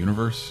thing in the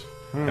universe.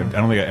 I don't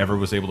think I ever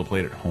was able to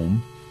play it at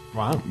home.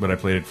 Wow. But I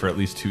played it for at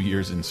least 2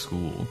 years in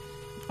school,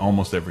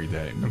 almost every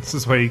day. This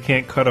is why you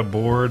can't cut a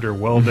board or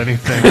weld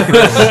anything.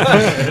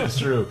 It's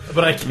true.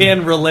 But I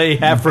can relay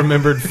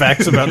half-remembered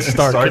facts about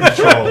Star Star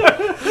Control. Control.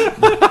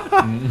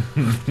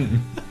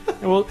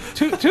 Well,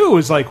 2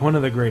 is like one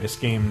of the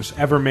greatest games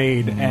ever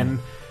made, and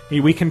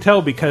we can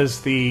tell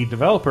because the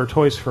developer,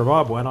 Toys for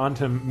Bob, went on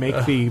to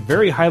make the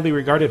very highly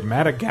regarded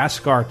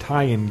Madagascar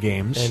tie-in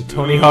games. And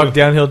Tony Hawk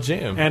Downhill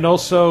Jam. And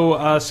also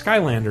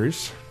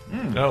Skylanders.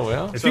 Oh,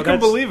 well. If you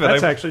can believe it,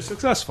 That's I actually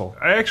successful.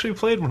 actually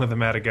played one of the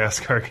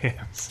Madagascar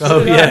games.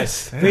 Oh,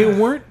 yes. They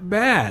weren't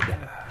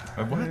bad.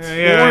 What?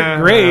 They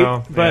weren't great,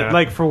 well, but yeah.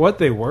 like for what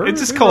they were,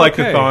 It's just they were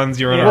okay. collectathons.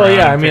 You run Well, around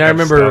yeah, I and mean, pick I up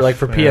remember, stuff. like,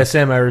 for Yeah.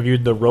 PSM, I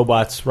reviewed the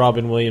Robots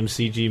Robin Williams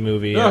CG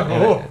movie. I'm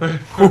a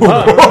That's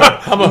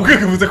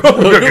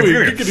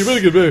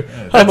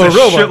a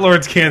robot.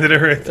 shitlord's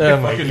candidate right there.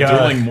 Oh, my Fucking God.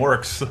 dueling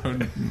morks.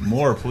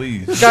 More,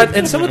 please. God,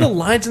 and some of the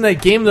lines in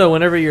that game, though,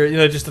 whenever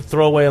you're, just the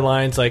throwaway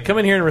lines, like, come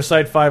in here and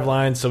recite 5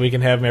 lines so we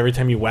can have them every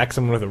time you whack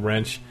someone with a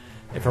wrench,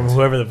 from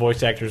whoever the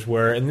voice actors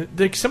were. And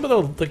some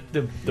of the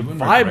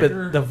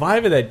vibe, the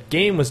vibe of that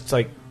game was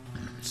like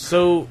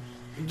so.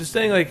 Just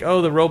saying, like,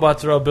 oh, the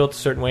robots are all built a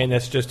certain way, and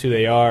that's just who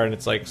they are. And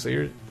it's like, so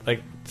you're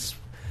like,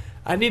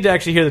 I need to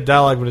actually hear the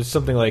dialogue, but it's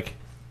something like,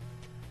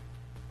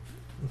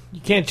 you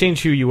can't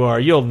change who you are.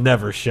 You'll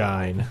never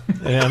shine.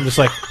 And I'm just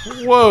like,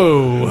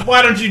 whoa.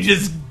 Why don't you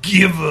just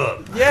give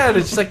up? Yeah, and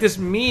it's just like this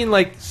mean,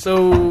 like,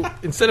 so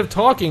instead of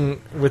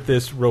talking with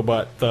this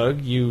robot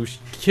thug, you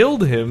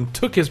killed him,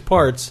 took his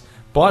parts,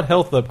 bought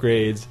health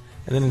upgrades,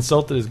 and then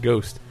insulted his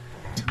ghost.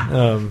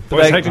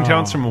 Voice acting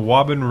talents from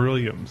Wobbin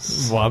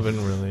Williams. Wobbin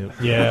Williams.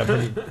 Yeah.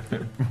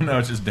 But, No,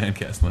 it's just Dan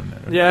Castellan.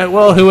 yeah,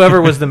 well, whoever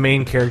was the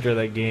main character of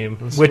that game,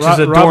 which is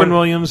Robin adorned,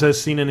 Williams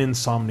has seen an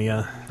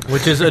Insomnia.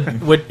 which is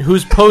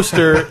whose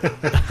poster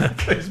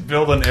He's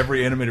built on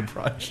every animated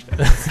project.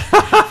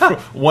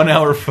 1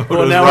 hour photos.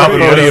 1 hour Robin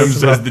photos.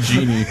 Williams as the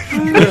genie.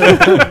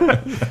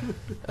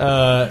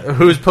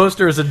 whose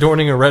poster is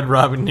adorning a Red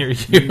Robin near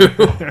you.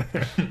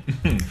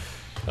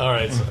 All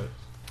right,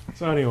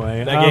 So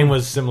anyway, that game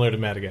was similar to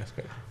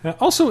Madagascar.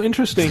 also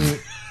interesting.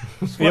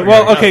 Yeah,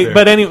 well, okay,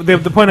 but anyway,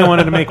 the point I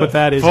wanted to make with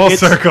that is Full it's-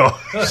 circle.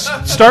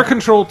 Star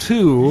Control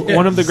 2,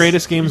 one of the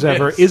greatest games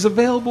ever, is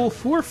available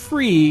for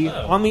free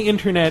on the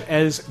internet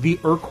as the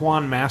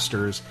Urquan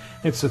Masters.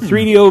 It's a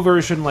 3DO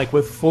version, like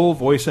with full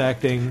voice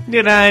acting.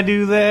 Did I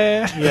do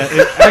that? Yeah,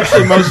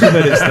 actually, most of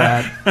it is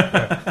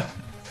that.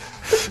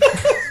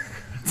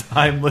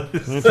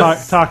 Timeless. You're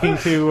talking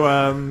to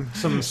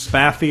some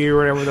Spathy or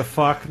whatever the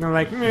fuck, and they're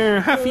like,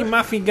 Huffy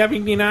Muffy Guffy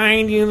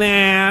denied you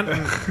that.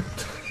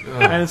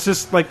 And it's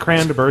just like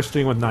crammed to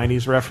bursting with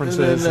 90s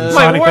references and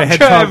My Sonic the warp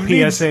Hedgehog drive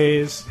needs-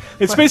 PSAs.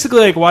 It's basically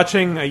like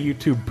watching a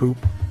YouTube poop.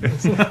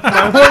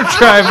 My warp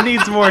drive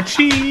needs more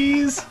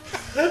cheese.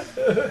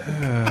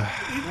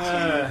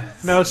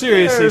 No,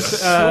 seriously.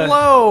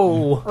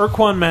 Slow.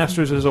 Urquan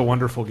Masters is a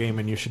wonderful game,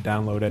 and you should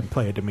download it and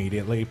play it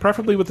immediately.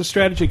 Preferably with the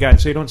strategy guide,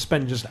 so you don't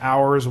spend just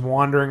hours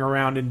wandering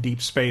around in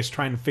deep space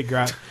trying to figure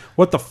out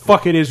what the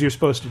fuck it is you're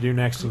supposed to do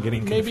next and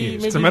getting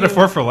confused. It's a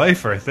metaphor for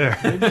life right there.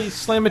 Maybe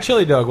slam a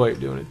chili dog while you're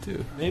doing it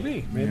too.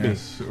 Maybe.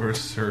 Yes, or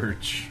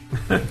Surge.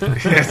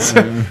 It's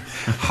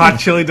hot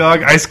chili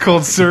dog, ice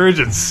cold surge,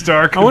 and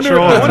star wonder-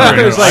 control. I wonder if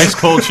there's like- Ice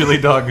cold chili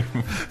dog,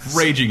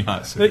 raging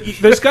hot.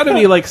 There's got to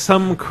be like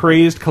some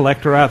crazed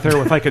collector out there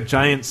with like a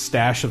giant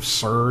stash of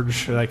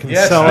Surge that I can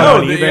sell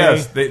on eBay.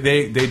 Yes,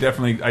 they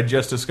definitely. I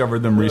just discovered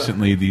them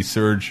recently. The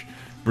Surge,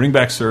 Bring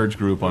Back Surge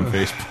group on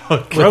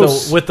Facebook.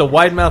 Gross. With the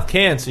wide mouth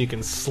can, so you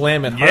can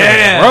slam it hard.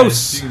 Yeah,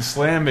 Gross. You can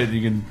slam it.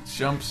 You can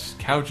jump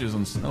couches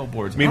on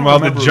snowboards. Meanwhile,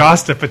 the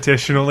Josta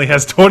petition only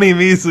has 20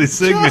 measly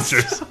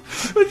signatures.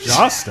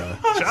 Josta.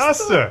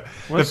 Josta.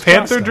 The What's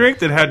Panther Josta? drink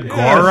that had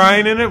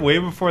guarine in it way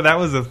before that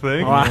was a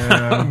thing.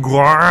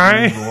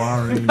 Guarine?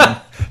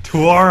 I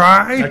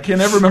Tuarine? can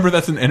never remember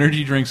that's an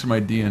energy drink for my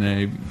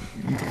DNA.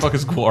 What the fuck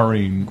is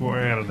guarine?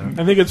 I don't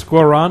know. I think it's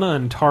guarana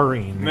and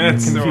taurine.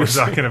 That's what we're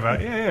talking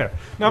about. Yeah.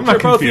 No, I'm They're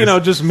not both,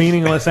 confused. just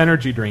meaningless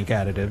energy drink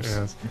additives.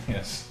 Yes.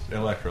 Yes,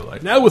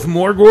 electrolyte. Now with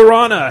more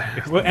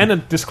guarana, and a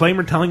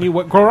disclaimer telling you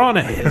what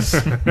guarana is.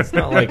 It's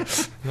not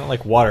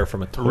like water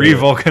from a toilet.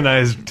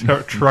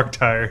 Revulcanized truck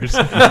tires.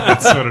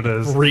 That's what it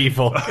is.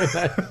 Revol.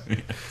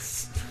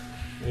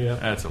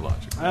 That's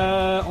illogical.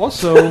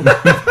 Also,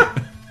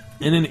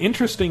 in an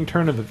interesting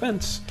turn of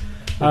events,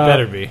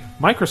 better be.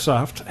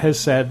 Microsoft has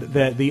said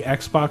that the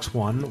Xbox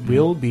One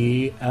will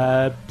be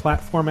a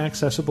platform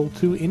accessible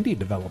to indie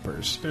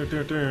developers.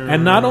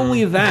 And not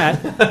only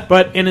that,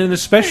 but in an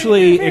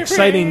especially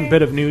exciting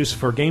bit of news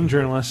for game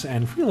journalists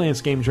and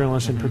freelance game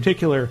journalists in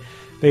particular,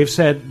 they've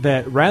said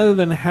that rather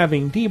than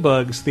having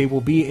debugs, they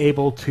will be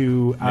able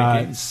to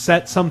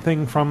set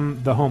something from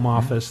the home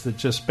office that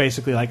just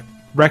basically like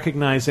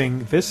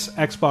recognizing this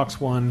Xbox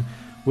One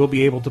will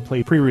be able to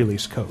play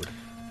pre-release code.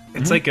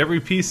 It's like every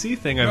PC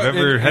thing I've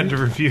ever had to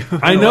review.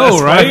 I in the know, last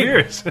 5 right?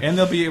 years. And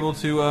they'll be able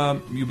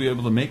to you'll be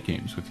able to make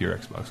games with your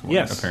Xbox One.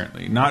 Yes.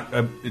 Apparently, not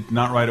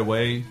right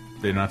away.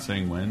 They're not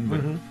saying when,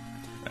 but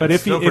But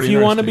if you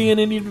want to be an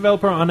indie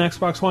developer on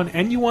Xbox One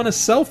and you want to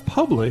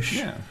self-publish,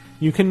 Yeah.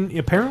 you can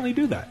apparently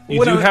do that.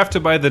 You do have to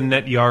buy the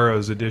Net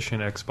Yaros edition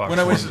Xbox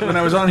when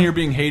I was on here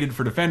being hated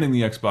for defending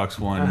the Xbox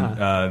One,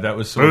 that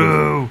was sort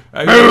Boo!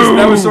 of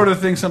that was sort of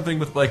the thing. Something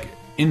with like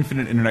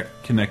infinite internet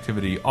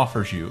connectivity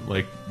offers you.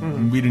 Like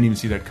we didn't even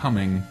see that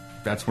coming.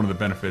 That's one of the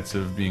benefits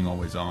of being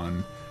always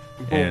on.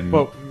 And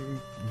But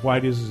why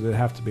does it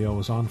have to be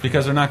always on? For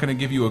because they're not going to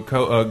give you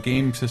a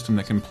game system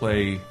that can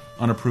play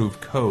unapproved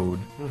code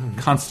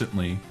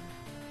constantly.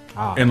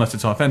 Unless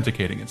it's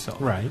authenticating itself.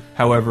 Right.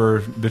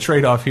 However, the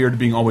trade-off here to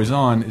being always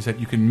on is that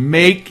you can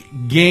make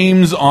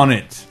games on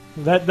it.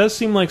 That does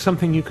seem like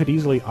something you could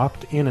easily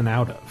opt in and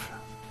out of.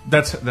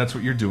 That's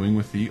what you're doing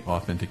with the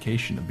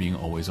authentication of being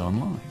always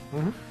online.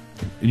 And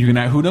you can,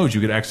 who knows,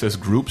 you could access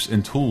groups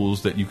and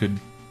tools that you could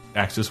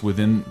access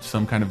within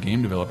some kind of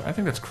game developer. I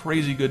think that's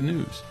crazy good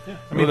news. Yeah.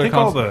 I mean, think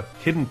all the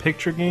hidden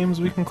picture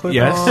games we can click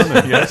yes,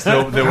 on. yes,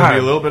 there will be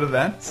a little bit of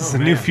that. This is a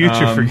new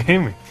future for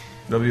gaming.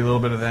 There'll be a little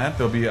bit of that.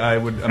 There'll be, I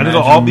would imagine, And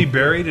it'll all be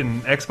buried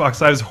in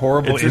Xbox Live's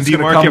horrible it's indie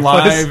gonna come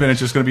marketplace. live, and it's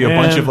just going to be a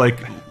bunch of like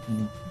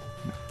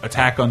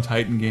Attack on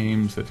Titan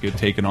games that get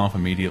taken off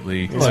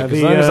immediately. Look,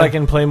 as long as I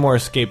can play more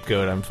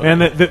Scapegoat, I'm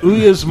fine. And the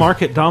Ouya's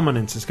market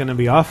dominance is going to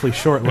be awfully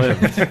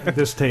short-lived if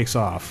this takes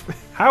off.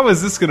 How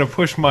is this going to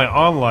push my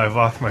OnLive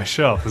off my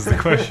shelf is the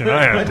question I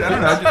I have.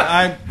 don't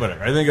know.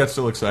 Whatever. I think that's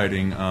still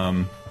exciting.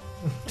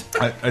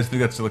 I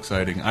think that's still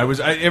exciting.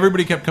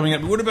 Everybody kept coming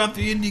at me. What about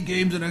the indie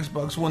games on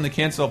Xbox One? They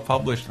can't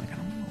self-publish. Like, I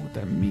don't know what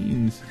that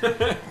means.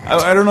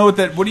 I don't know what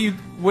that. What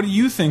do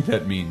you think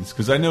that means?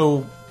 Because I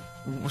know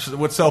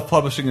what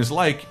self-publishing is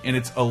like, and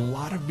it's a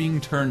lot of being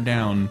turned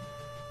down,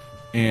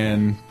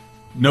 and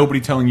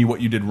nobody telling you what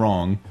you did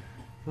wrong,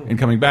 and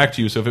coming back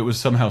to you. So if it was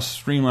somehow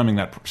streamlining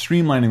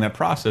that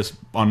process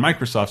on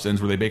Microsoft's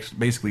ends, where they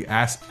basically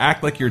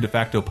act like you're a de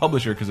facto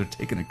publisher because they're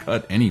taking a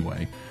cut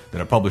anyway that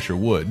a publisher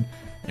would,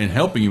 and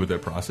helping you with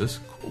that process,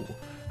 cool.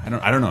 I don't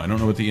know. I don't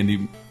know what the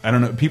indie. I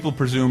don't know. People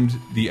presumed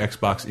the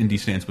Xbox indie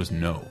stance was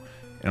no,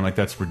 and I'm like,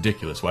 that's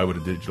ridiculous. Why would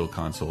a digital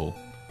console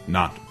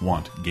not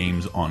want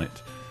games on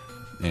it?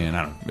 And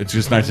I don't know. It's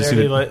just nice to see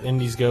they that. let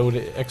indies go to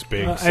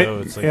XBig, so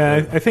it's like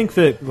I think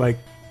that like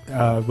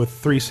with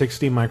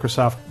 360,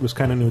 Microsoft was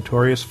kind of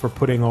notorious for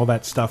putting all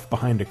that stuff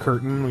behind a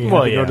curtain. You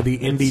had to go to the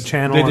indie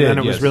channel, and then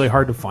it was really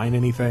hard to find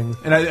anything.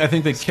 And I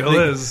think they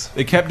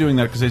kept doing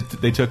that because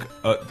they took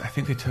I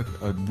think they took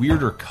a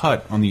weirder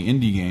cut on the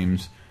indie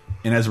games,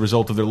 and as a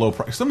result of their low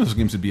price, some of those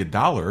games would be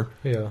 $1.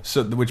 Yeah.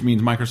 So which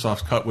means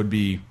Microsoft's cut would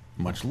be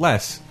much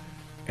less,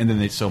 and then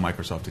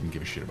Microsoft didn't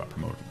give a shit about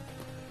promoting.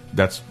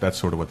 That's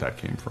sort of what that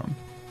came from.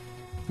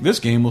 This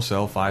game will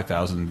sell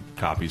 5,000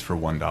 copies for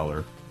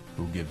 $1.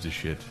 Who gives a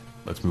shit?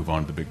 Let's move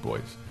on to the big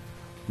boys.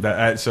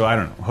 So I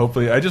don't know.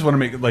 Hopefully, I just want to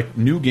make like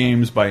new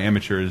games by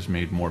amateurs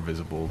made more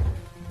visible.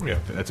 Yeah,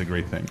 that's a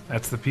great thing.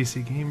 That's the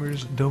PC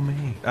gamer's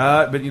domain.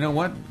 But you know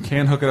what?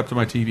 Can't hook it up to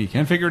my TV.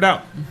 Can't figure it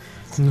out.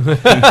 It's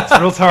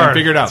real hard.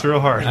 Figure it out. It's real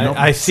hard.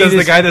 I see Says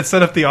this, the guy that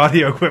set up the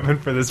audio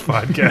equipment for this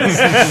podcast.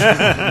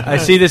 I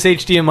see this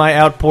HDMI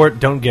out port.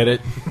 Don't get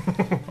it.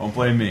 Don't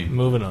blame me.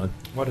 Moving on.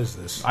 What is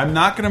this? I'm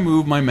not going to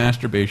move my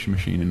masturbation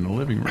machine in the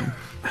living room.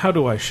 How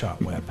do I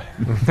shot web?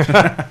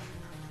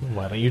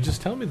 Why don't you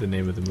just tell me the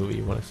name of the movie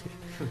you want to see?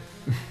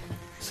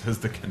 Says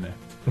the Kinect.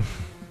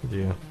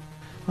 Yeah.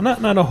 Well,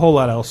 not a whole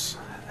lot else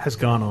has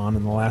gone on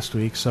in the last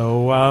week,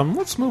 so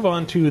let's move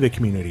on to the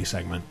community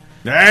segment.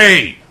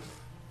 Hey!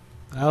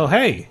 Oh,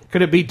 hey,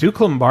 could it be Duke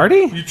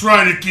Lombardi? You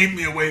trying to keep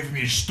me away from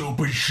your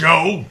stupid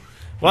show?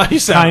 Well, you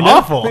sound Kinda.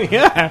 awful.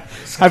 Yeah.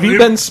 Have you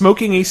been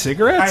smoking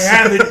e-cigarettes? I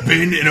haven't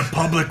been in a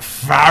public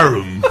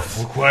forum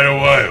for quite a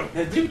while.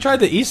 Have you tried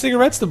the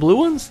e-cigarettes, the blue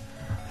ones?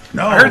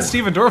 No. I heard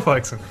Steven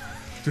Dorflexen.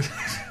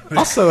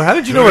 Also, how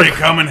did you Do know they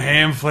come in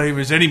ham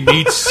flavors? Any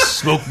meats?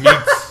 Smoked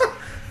meats?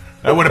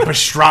 I want a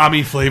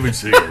pastrami flavored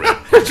cigarette.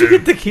 How'd you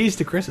get the keys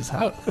to Chris's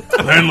house?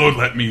 Landlord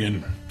let me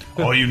in.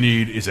 All you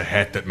need is a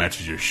hat that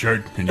matches your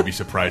shirt, and you'll be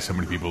surprised how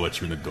many people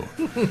let you in the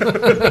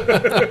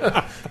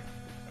door.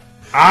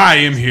 I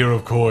am here,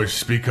 of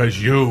course,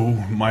 because you,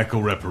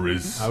 Michael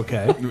Reperiz,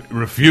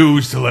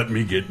 refuse to let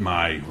me get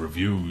my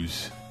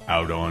reviews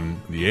out on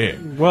the air.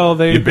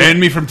 Well, you banned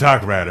me from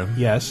Talk Radar.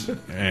 Yes,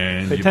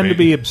 and they tend to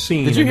be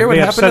obscene. Did you hear what they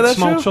happened to that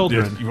small show?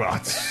 children.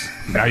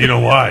 Now you know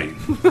why.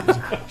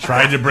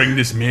 Tried to bring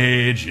this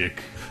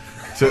magic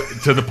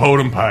to the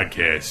Podum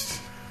podcast.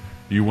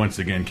 you once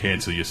again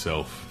cancel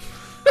yourself.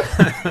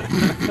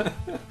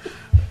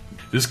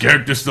 This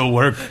character still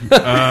work?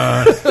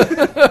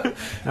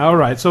 All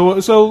right, so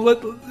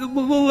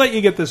we'll let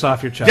you get this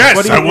off your chest.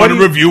 Yes, I want to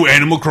review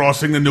Animal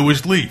Crossing: The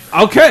Newest Leaf.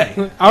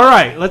 Okay, all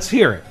right, let's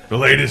hear it. The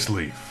latest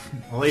leaf.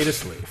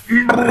 Latest leaf.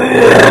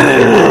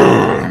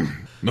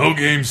 No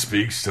game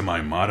speaks to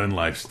my modern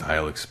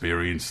lifestyle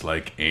experience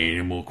like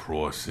Animal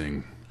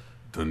Crossing: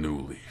 The New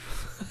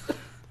Leaf.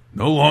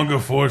 No longer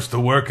forced to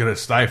work at a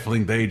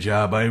stifling day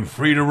job, I am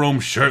free to roam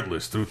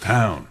shirtless through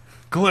town,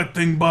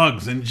 collecting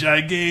bugs and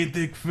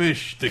gigantic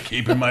fish to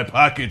keep in my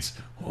pockets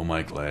or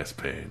my glass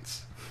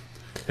pants.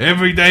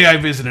 Every day I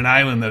visit an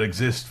island that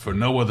exists for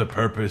no other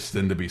purpose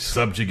than to be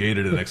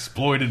subjugated and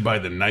exploited by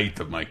the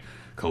night of my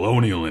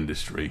colonial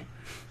industry.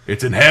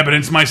 Its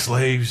inhabitants my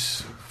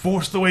slaves,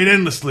 forced to wait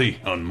endlessly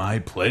on my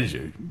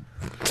pleasure.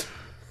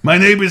 My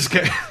neighbors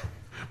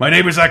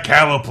are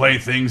callow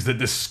playthings that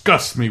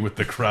disgust me with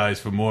the cries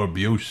for more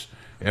abuse.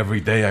 Every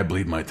day I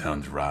bleed my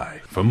town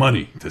dry for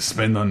money to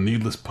spend on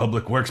needless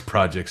public works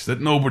projects that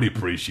nobody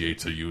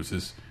appreciates or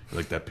uses.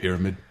 Like that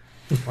pyramid.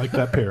 Like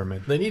that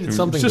pyramid. They needed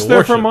something It's just to there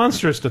worship. for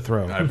monsters to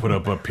throw. I put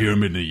up a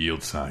pyramid and a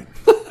yield sign.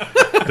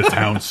 The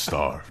town's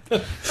starved.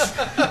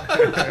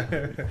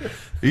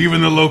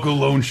 Even the local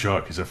loan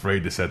shark is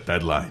afraid to set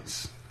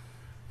deadlines.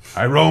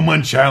 I roam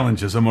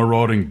unchallenged as a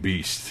marauding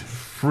beast,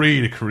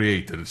 free to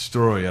create and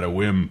destroy at a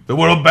whim. The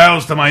world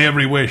bows to my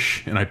every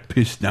wish, and I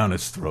piss down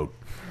its throat.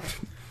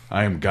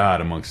 I am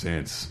God amongst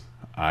ants.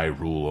 I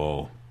rule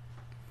all.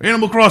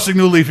 Animal Crossing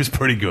New Leaf is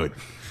pretty good.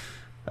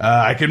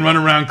 I can run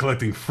around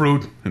collecting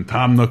fruit, and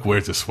Tom Nook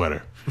wears a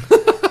sweater.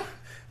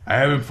 I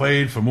haven't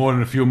played for more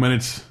than a few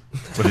minutes,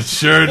 but it's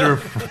sure to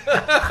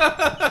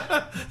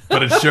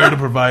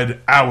provide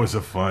hours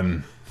of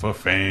fun for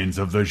fans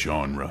of the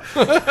genre.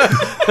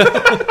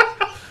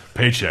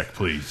 Paycheck,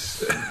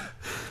 please.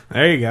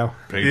 There you go.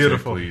 Paycheck,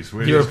 Beautiful. please.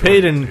 You were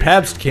paid in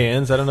Pabst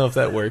cans. I don't know if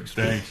that works.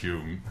 Thank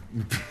you.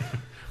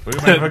 What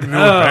am I fucking doing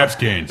with Pabst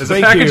cans? There's a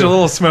package of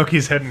little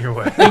Smokies heading your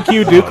way. Thank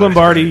you, Duke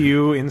Lombardi,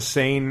 you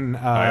insane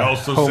I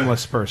also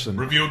homeless said- person.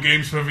 Review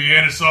games for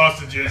Vienna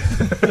sausages.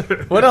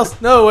 What else?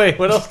 No, wait.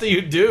 What else do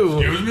you do?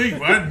 Excuse me?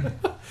 What?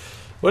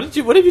 What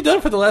have you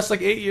done for the last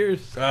 8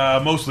 years?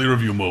 Mostly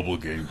review mobile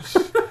games.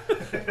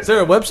 Is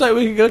there a website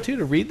we can go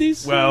to read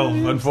these? Well,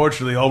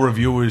 unfortunately, all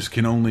reviewers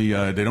can only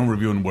they don't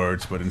review in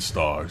words, but in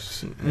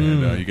stars,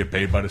 and you get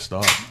paid by the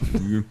star.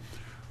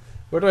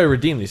 Where do I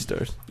redeem these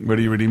stars? Where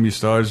do you redeem your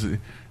stars?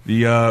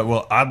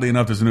 Well, oddly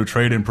enough, there's a new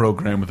trade-in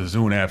program with the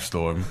Zune App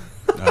Store.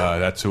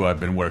 That's who I've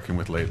been working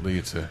with lately.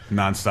 It's a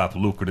non-stop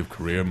lucrative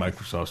career.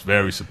 Microsoft's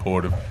very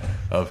supportive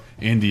of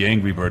indie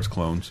Angry Birds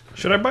clones.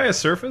 Should I buy a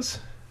Surface?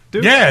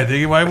 Dude?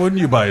 Yeah, why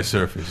wouldn't you buy a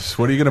Surface?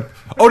 What are you gonna?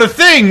 Oh, the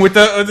thing with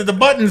the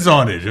buttons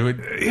on it.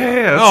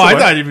 Yeah. Oh, I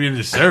thought you'd be in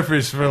the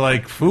Surface for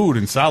like food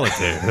and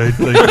solitaire. Right?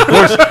 Like, of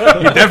course,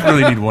 you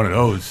definitely need one of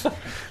those.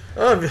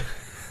 Where are you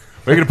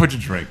gonna put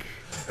your drink?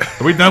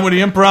 Are we done with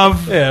the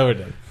improv? Yeah, we're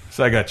done.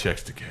 So I got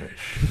checks to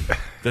cash.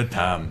 The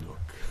Tom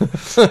Nook.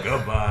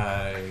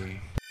 Goodbye.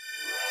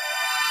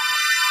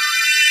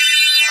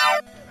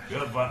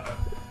 Goodbye.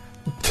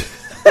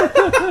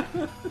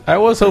 I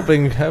was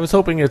hoping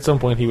at some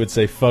point he would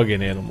say "fug"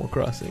 in Animal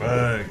Crossing.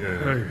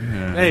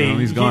 Hey,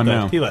 he's gone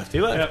now. He left.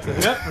 Yep,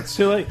 it's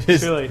too late.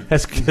 It's too late.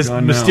 As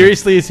gone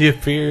mysteriously as he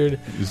appeared.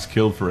 He's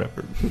killed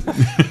forever.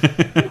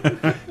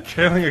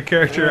 Trailing a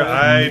character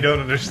I don't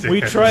understand.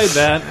 We tried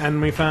that, and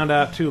we found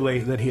out too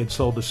late that he had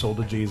sold his soul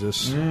to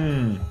Jesus.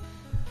 Or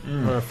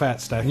a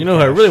fat stack. You know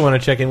who I really want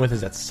to check in with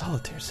is that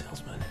solitaire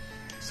salesman.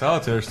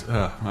 Solitaire.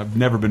 I've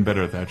never been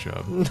better at that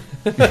job.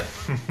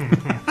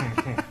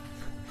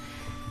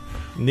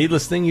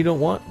 Needless thing you don't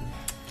want.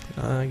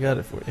 I got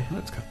it for you.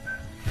 Let's cut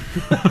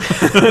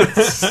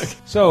that.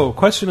 So,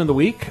 question of the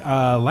week.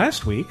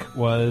 Last week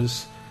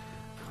was...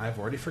 I've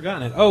already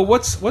forgotten it. Oh,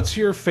 what's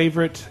your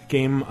favorite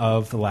game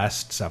of the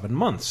last 7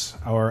 months,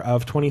 or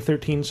of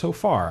 2013 so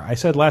far? I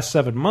said last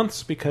 7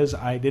 months because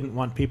I didn't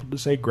want people to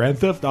say Grand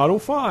Theft Auto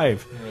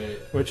 5,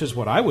 which is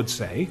what I would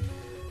say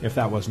if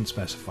that wasn't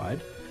specified.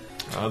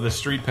 The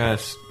Street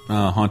Pass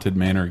Haunted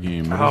Manor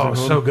game. What is it Oh, called?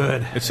 so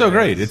good. It's so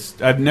great.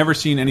 I've never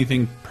seen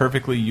anything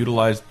perfectly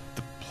utilize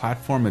the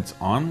platform it's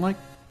on like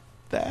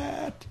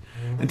that.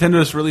 Nintendo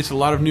has released a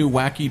lot of new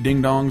wacky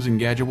ding-dongs and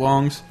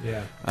gadget-wongs.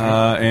 Yeah.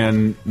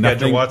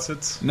 Gadget And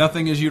Watsits.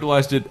 nothing has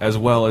utilized it as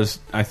well as,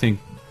 I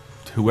think,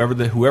 whoever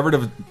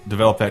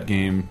developed that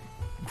game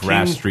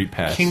grasped Street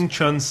Pass. King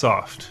Chun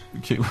Soft.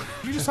 We were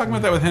just talking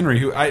about that with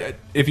Henry.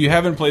 If you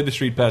haven't played the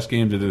Street Pass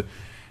games, the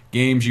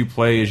games you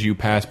play as you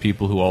pass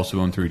people who also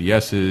own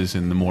 3DSs,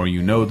 and the more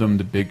you know them,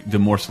 the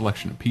more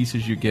selection of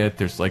pieces you get.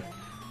 There's like,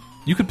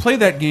 you could play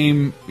that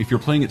game if you're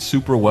playing it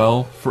super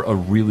well for a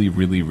really,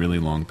 really, really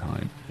long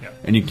time. Yeah.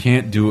 And you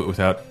can't do it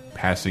without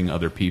passing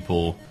other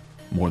people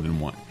more than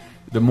one.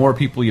 The more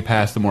people you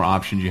pass, the more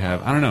options you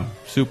have. I don't know.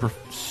 Super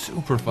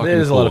fucking cool. It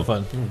is a lot of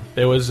fun.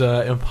 It was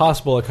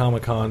impossible at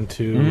Comic-Con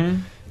to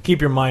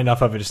keep your mind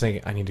off of it, just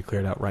thinking, I need to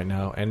clear it out right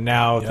now. And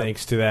now,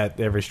 thanks to that,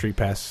 every Street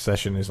Pass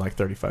session is like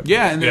 35.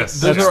 Yeah, and Yes.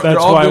 That's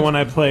why when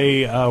I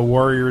play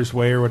Warrior's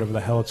Way or whatever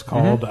the hell it's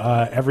called,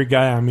 every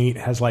guy I meet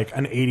has like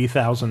an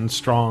 80,000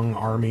 strong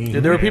army. Yeah,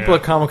 there were people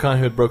at Comic-Con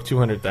who had broke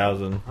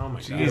 200,000. Oh my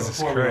god!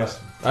 Jesus Christ.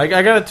 I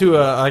got it to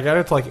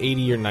like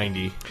 80 or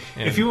 90.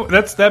 And If you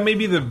that may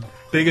be the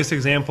biggest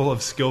example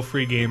of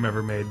skill-free game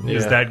ever made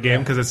is Yeah. that game,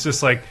 because it's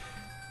just like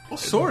Well,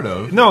 sort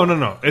of.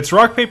 no. It's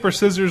rock paper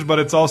scissors, but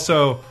it's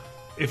also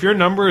if your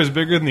number is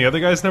bigger than the other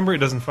guy's number, it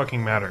doesn't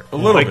fucking matter. A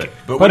little Like, bit.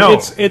 But no.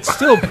 it's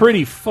still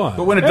pretty fun.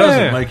 But when it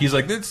doesn't, Yeah. like he's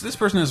like, this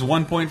person has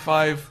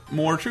 1.5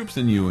 more troops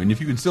than you, and if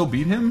you can still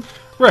beat him,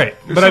 Right,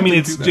 There's but I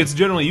mean, something to that. it's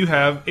generally you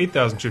have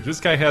 8,000 troops. This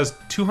guy has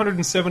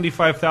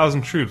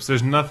 275,000 troops.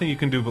 There's nothing you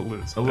can do but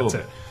lose. a little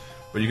That's bit.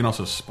 But you can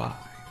also spy.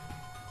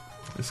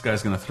 This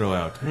guy's going to throw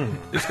out.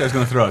 This guy's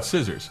going to throw out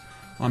scissors.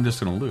 Well, I'm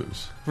just going to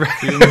lose.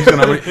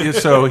 Right.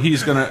 So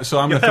he's going to. So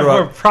I'm You going to have throw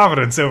more out.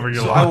 providence over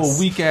your So I will loss.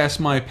 weak ass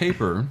my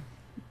paper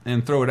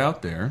and throw it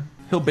out there.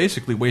 He'll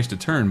basically waste a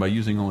turn by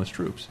using all his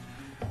troops.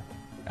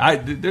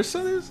 There's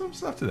some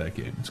stuff to that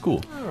game. It's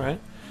cool. All right.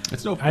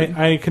 It's no.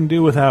 I can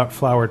do without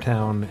Flower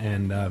Town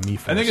and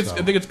Meforce. I think it's. though.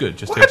 I think it's good.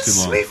 Just What? takes too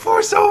long. Sleep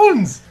Force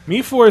Zones!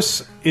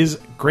 Meforce is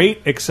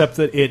great, except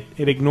that it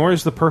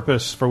ignores the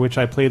purpose for which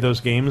I play those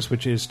games,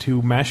 which is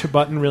to mash a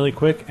button really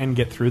quick and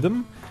get through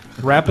them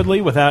rapidly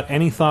without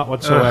any thought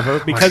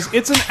whatsoever, because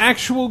it's an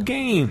actual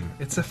game.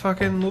 It's a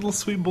fucking little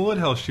sweet bullet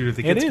hell shooter that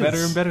It gets is.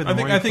 better and better. The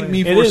more I you think play.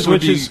 It Meforce is,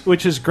 would be.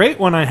 which is great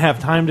when I have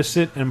time to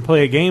sit and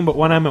play a game, but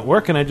when I'm at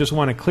work and I just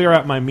want to clear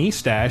out my me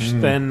stash,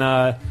 then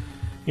I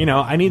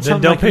need Then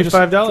something. don't I can pay just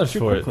 $5 do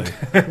for it. quickly.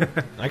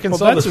 I can Well,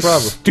 solve that's this a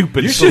problem.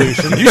 stupid You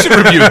solution. should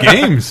review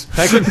games.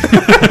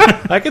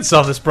 I can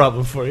solve this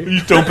problem for you.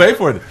 You don't pay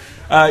for it.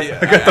 I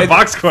got the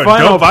box code.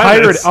 Fine, Don't buy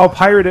this. I'll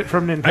pirate it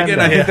from Nintendo. Again,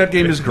 I think that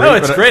game is great. No,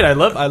 it's but great. I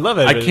love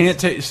it. I can't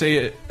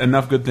say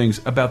enough good things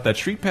about that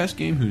Street Pass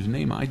game, whose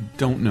name I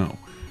don't know,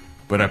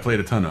 but I played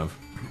a ton of.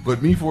 But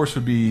Meforce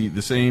would be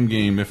the same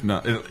game, if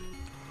not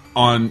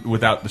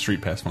without the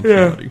Street Pass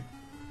functionality.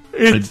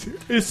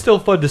 It's still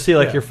fun to see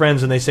your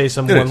friends and they say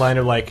some It is.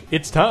 one-liner like,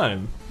 "It's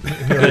time."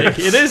 You're like,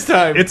 it is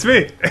time. It's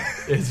me.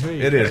 It's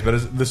me. It is, but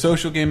as the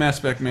social game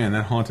aspect, man,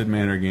 that Haunted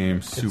Manor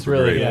game, super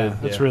really great. good. Yeah,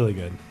 that's really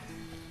good.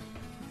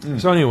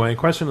 So anyway,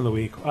 question of the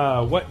week.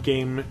 What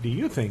game do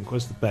you think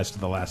was the best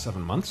of the last 7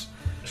 months?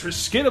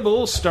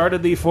 Triskidable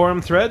started the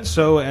forum thread,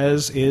 so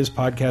as is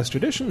podcast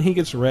tradition, he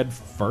gets read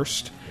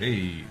first.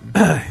 Hey,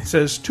 He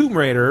says, Tomb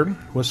Raider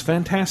was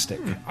fantastic.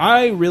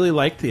 I really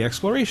liked the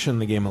exploration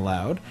the game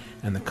allowed,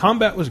 and the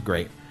combat was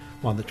great.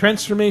 While the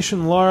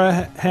transformation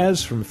Laura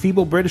has from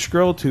feeble British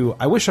girl to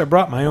I wish I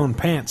brought my own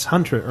pants,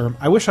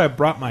 I wish I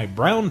brought my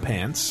brown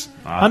pants,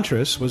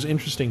 Huntress was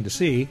interesting to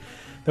see,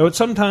 though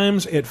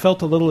sometimes it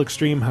felt a little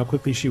extreme how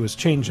quickly she was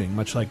changing,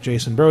 much like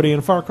Jason Brody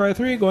in Far Cry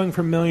 3 going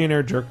from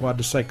millionaire jerkwad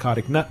to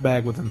psychotic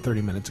nutbag within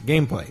 30 minutes of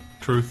gameplay.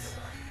 Truth.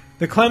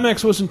 The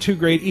climax wasn't too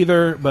great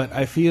either, but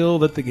I feel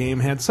that the game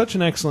had such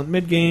an excellent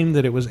mid-game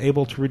that it was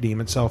able to redeem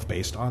itself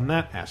based on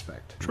that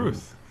aspect.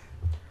 Truth.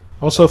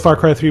 Also, Far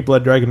Cry 3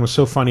 Blood Dragon was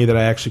so funny that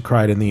I actually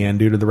cried in the end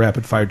due to the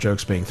rapid-fire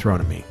jokes being thrown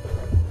at me.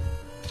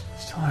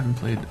 still haven't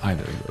played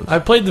either of those. I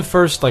played the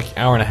first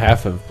hour and a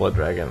half of Blood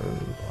Dragon.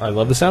 I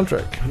love the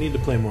soundtrack. I need to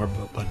play more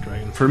Blood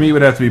Dragon. For me, it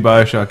would have to be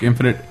Bioshock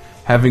Infinite,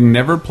 having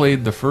never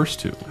played the first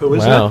two. Who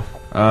is Wow.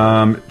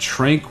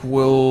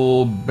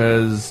 Tranquil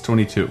Bez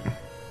 22.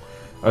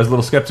 I was a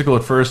little skeptical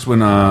at first when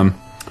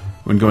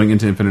going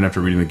into Infinite after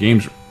reading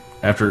Games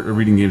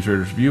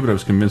Radar's review, but I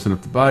was convinced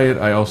enough to buy it.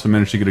 I also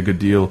managed to get a good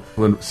deal.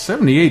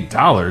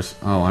 $78.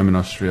 Oh, I'm in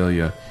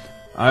Australia.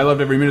 I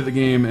loved every minute of the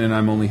game, and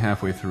I'm only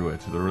halfway through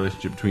it. The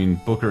relationship between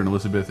Booker and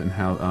Elizabeth, and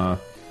how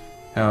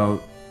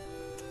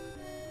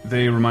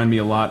they remind me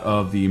a lot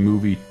of the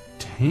movie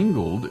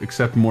Tangled,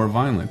 except more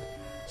violent.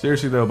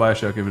 Seriously though,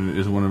 Bioshock Infinite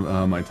is one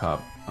of my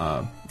top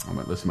on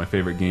my list of my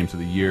favorite games of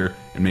the year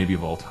and maybe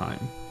of all time.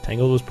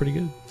 Tangled was pretty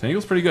good.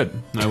 Tangled's pretty good.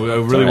 I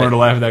really wanted to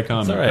laugh at that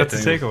comment. It's all right. That's a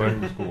takeaway.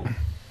 Tangled's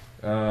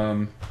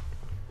cool.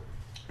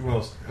 Who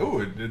else?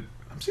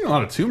 I'm seeing a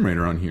lot of Tomb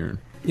Raider on here.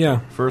 Yeah.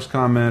 First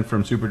comment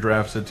from Super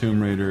Draft said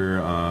Tomb Raider.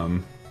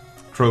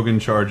 Krogan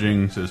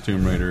Charging says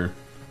Tomb Raider.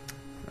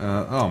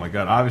 Oh my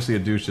god, obviously a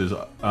douche is,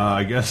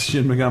 I guess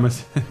Shin Megami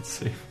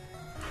Tensei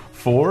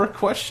 4?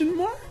 Question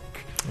mark?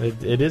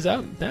 It is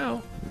out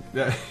now.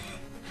 Yeah,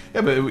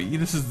 but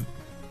this is...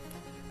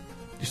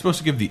 You're supposed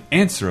to give the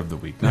answer of the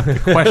week, not the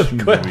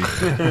question of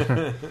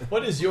the week.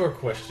 What is your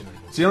question?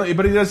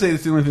 But he does say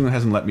it's the only thing that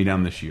hasn't let me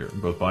down this year.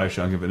 Both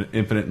Bioshock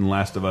Infinite and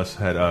Last of Us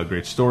had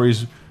great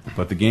stories,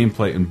 but the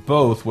gameplay in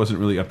both wasn't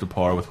really up to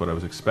par with what I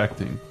was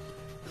expecting.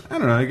 I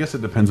don't know, I guess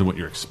it depends on what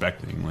you're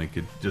expecting. Like,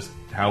 just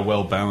how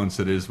well balanced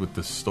it is with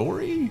the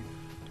story.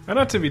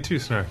 Not to be too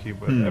snarky,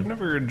 but I've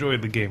never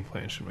enjoyed the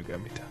gameplay in Shin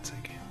Megami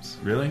Tensei games.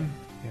 Really?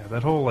 Yeah,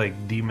 that whole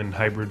like demon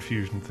hybrid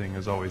fusion thing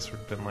has always sort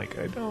of been like,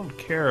 I don't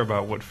care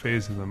about what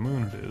phase of the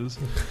moon it is.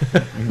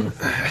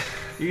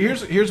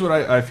 Here's what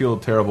I feel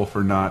terrible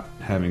for not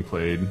having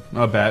played.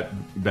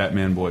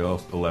 Batman Boy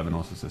 11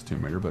 also says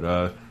Tomb Raider,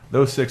 but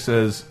those 6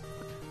 says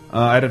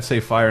I'd have to say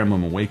Fire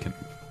Emblem Awakening.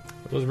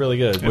 It was really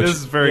good. It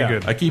is very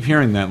good. I keep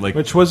hearing that, like,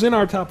 which was in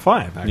our top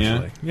 5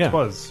 actually. Yeah. It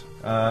was.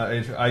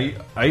 I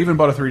even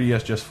bought a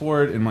 3DS just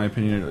for it. In my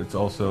opinion, it's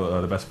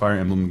also the best Fire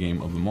Emblem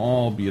game of them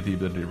all, be it the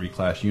ability to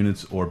reclass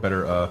units or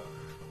better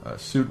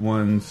suit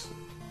ones.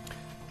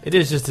 It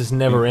is just this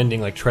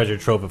never-ending like treasure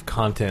trove of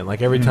content.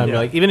 Like every time, you're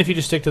like, even if you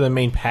just stick to the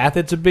main path,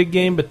 it's a big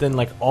game. But then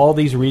like all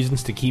these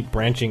reasons to keep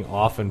branching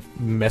off and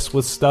mess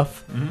with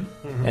stuff,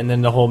 and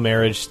then the whole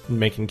marriage,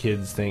 making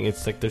kids thing.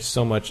 It's like there's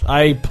so much.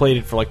 I played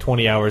it for like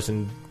 20 hours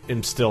and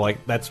am still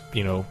like that's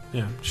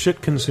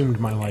shit consumed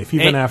my life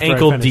even after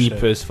ankle I finished deep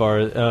it. as far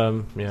as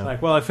It's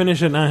like, well, I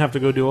finished it and I have to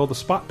go do all the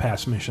spot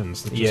pass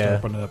missions that just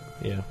opened up.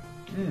 Yeah.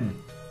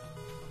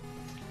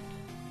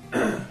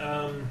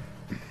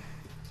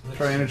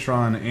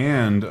 Trianatron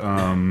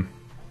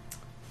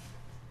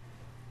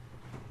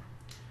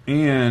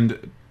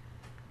and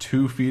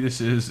 2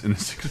 fetuses in a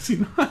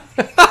 69.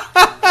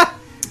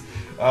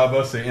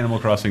 Both say Animal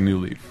Crossing New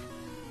Leaf,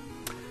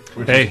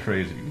 which is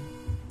crazy.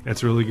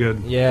 It's really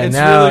good. Yeah, it's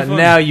now really fun.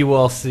 now you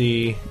will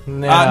see.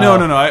 No.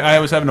 I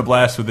was having a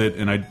blast with it,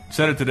 and I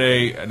said it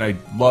today, and I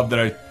love that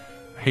I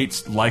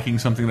hate liking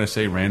something that I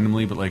say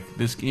randomly, but like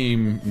this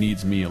game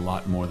needs me a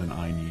lot more than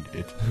I need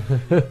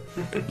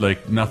it.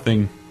 Like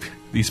nothing.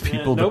 These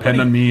people depend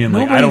on me, and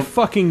like I don't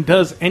fucking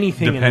does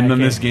anything. Depend on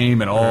this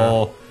game at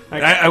all.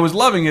 I was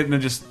loving it, and I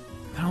just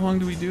how long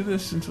do we do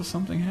this until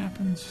something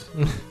happens?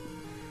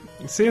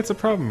 See, it's a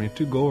problem. You're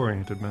too goal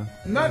oriented, man.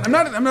 I'm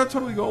not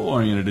totally goal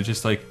oriented. It's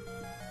just like,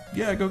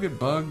 yeah, I go get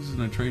bugs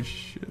and I trade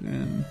shit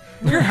in.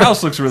 Your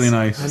house looks really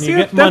nice. And you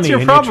get money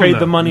and you trade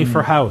the money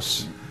for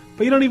house.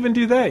 But you don't even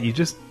do that. You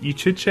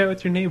chit chat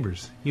with your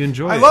neighbors. You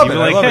enjoy it. I love You're it.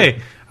 like, I love hey,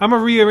 it. I'm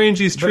gonna rearrange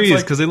these But it's trees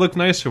like- because they look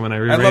nicer when I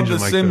rearrange I love them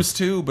The like Sims this.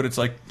 too, but it's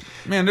like,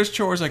 man, there's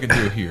chores I could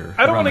do here.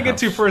 I don't want want to get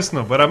too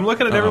personal, but I'm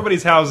looking at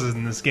everybody's houses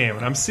in this game,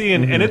 and I'm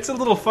seeing, and it's a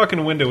little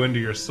fucking window into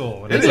your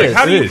soul. And It it's like, is,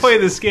 how do it you is. play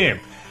this game?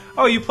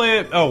 Oh, you play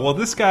it. Oh, well,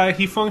 this guy,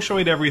 he feng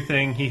shuied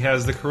everything. He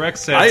has the correct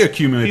sets. I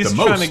accumulate He's the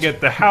trying most. to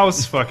get the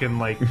house fucking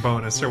like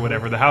bonus or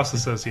whatever, the house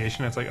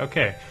association. It's like,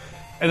 okay.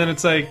 And then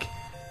it's like,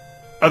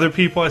 other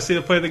people I see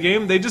that play the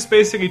game, they just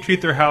basically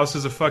treat their house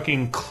as a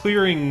fucking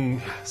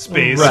clearing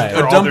space. Right. For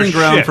A all dumping their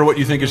ground shit. for what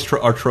you think is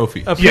our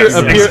trophy.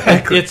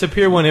 Exactly. It's a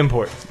Pier 1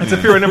 import. It's a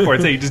pure and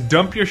import. So you just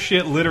dump your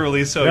shit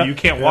literally, so you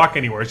can't walk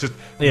anywhere. It's just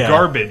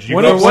garbage. You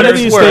One go of upstairs,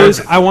 these garbage.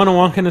 days, I want to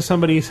walk into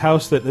somebody's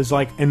house that is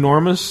like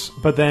enormous,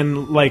 but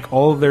then like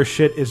all of their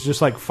shit is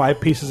just like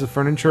 5 pieces of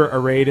furniture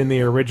arrayed in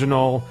the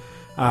original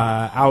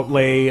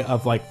outlay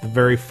of like the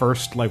very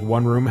first like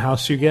one-room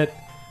house you get.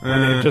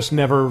 And it just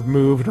never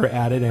moved or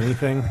added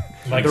anything.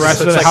 Like, the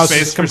rest of it's the like house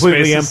space is for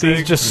completely space's empty.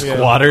 sake. Just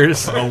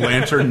squatters. A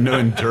lantern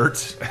and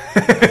dirt.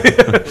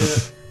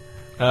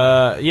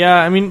 Yeah,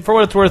 I mean, for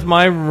what it's worth,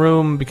 my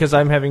room, because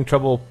I'm having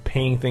trouble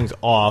paying things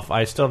off,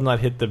 I still have not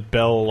hit the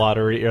Bell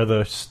lottery or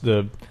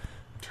the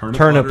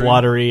turnip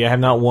lottery. I have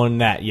not won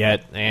that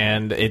yet,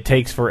 and it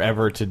takes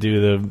forever to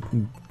do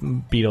the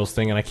Beatles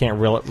thing, and I can't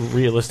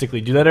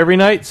realistically do that every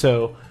night,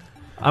 so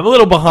I'm a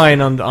little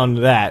behind on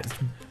that.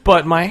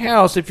 But my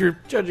house, if you're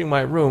judging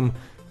my room,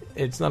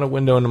 it's not a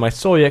window into my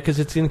soul yet because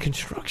it's in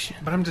construction.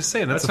 But I'm just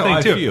saying that's, That's the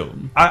how thing I too.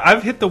 feel.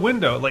 I've hit the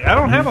window. Like I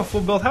don't have a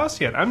full built house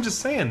yet. I'm just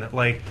saying that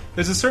like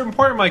there's a certain point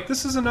where I'm like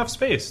this is enough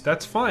space.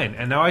 That's fine.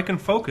 And now I can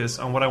focus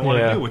on what I want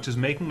to do, which is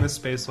making this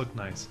space look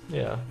nice.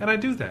 Yeah. And I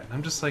do that.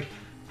 I'm just like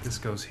this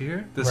goes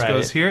here. This Right.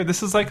 goes here.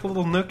 This is like a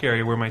little nook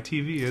area where my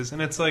TV is,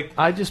 and it's like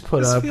I just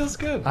put this up. feels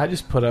good. I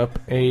just put up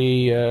a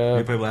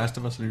You play Last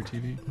of Us on your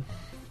TV?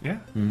 Yeah.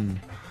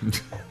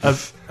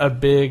 a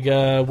big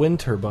wind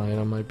turbine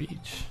on my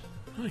beach.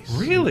 Nice.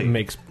 Really? It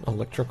makes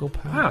electrical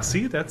power. Wow.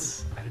 See,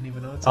 that's I didn't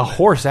even know it's A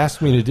horse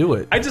asked me to do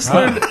it. I just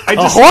learned.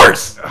 A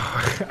horse.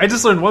 I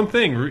just learned one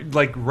thing,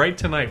 like right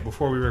tonight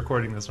before we were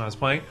recording this when I was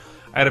playing.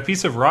 I had a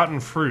piece of rotten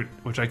fruit,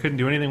 which I couldn't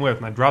do anything with,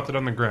 and I dropped it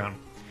on the ground.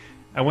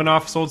 I went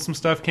off, sold some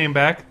stuff, came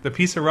back. The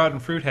piece of rotten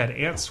fruit had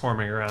ants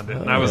swarming around it,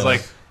 and I was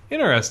like,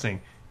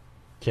 interesting.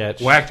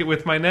 Catch. Whacked it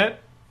with my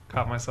net,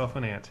 caught myself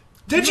an ant.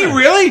 Did you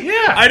really?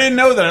 Yeah. I didn't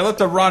know that. I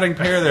left a rotting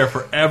pear there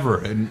forever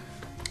and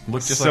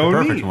looked just So like a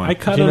perfect neat. one. I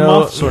cut You them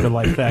know- off sort of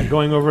like that.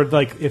 Going over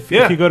like if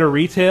Yeah. you go to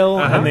retail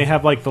and they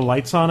have like the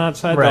lights on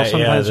outside, Right, they'll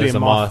sometimes yeah, be there's a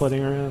a moth moth.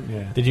 flitting around.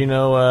 Yeah. Did you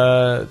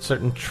know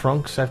certain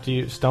stumps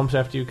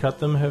after you cut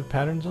them have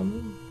patterns on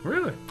them?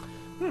 Really?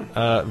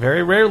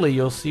 Very rarely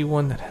you'll see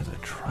one that has a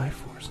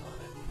Triforce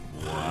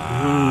on it.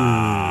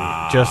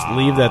 Wow. Just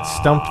leave that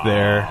stump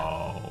there.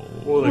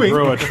 Will they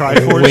grow a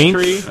Triforce Wink.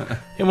 tree?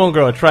 It won't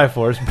grow a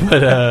Triforce,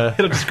 but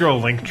It'll just grow a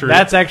link tree.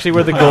 that's actually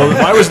where the golden.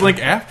 Why was Link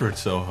after it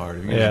so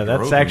hard? You Yeah, guys that's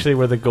grow them. actually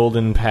where the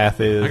golden path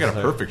is. I got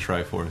a perfect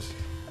Triforce.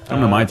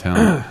 Come to my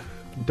town.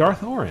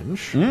 Darth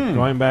Orange,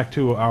 going back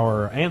to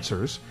our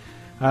answers,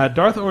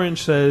 Darth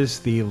Orange says,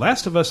 The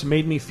Last of Us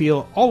made me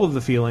feel all of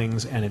the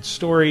feelings, and its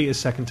story is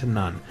second to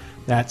none.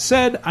 That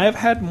said, I have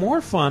had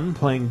more fun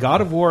playing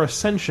God of War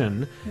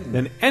Ascension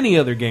than any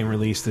other game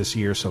released this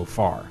year so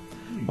far.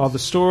 While the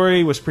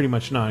story was pretty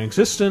much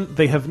non-existent,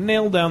 they have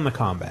nailed down the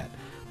combat.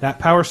 That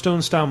Power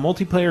Stone-style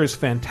multiplayer is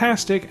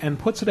fantastic and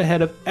puts it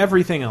ahead of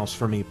everything else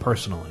for me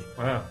personally.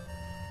 Wow.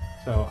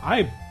 So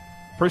I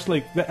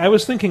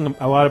was thinking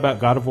a lot about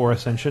God of War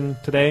Ascension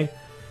today,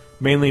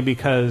 mainly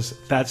because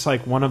that's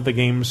like one of the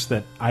games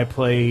that I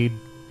played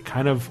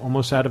kind of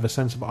almost out of a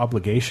sense of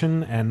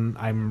obligation, and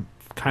I'm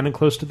kind of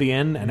close to the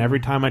end, and every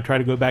time I try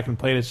to go back and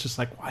play it, it's just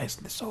like, why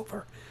isn't this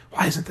over?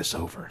 Why isn't this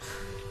over?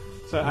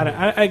 So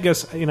I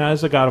guess,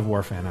 as a God of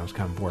War fan, I was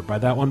kind of bored by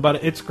that one,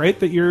 but it's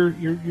great that you're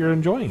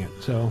enjoying it.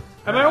 So,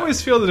 and I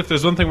always feel that if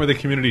there's one thing where the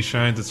community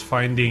shines, it's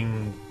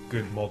finding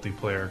good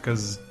multiplayer.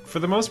 Because for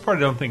the most part,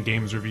 I don't think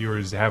games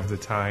reviewers have the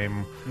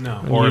time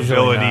or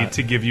ability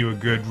to give you a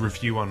good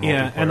review on multiplayer.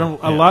 Yeah, and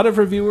a lot of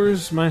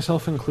reviewers,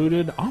 myself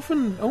included,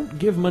 often don't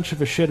give much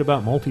of a shit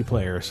about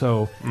multiplayer.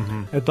 So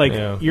it's like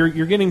you're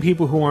getting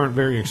people who aren't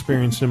very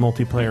experienced in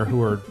multiplayer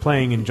who are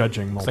playing and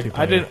judging multiplayer.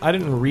 Like I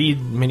didn't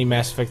read many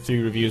Mass Effect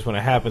 3 reviews when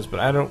it happens, but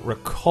I don't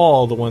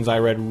recall the ones I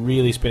read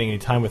really spending any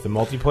time with the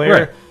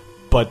multiplayer. Right.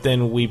 But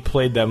then we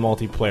played that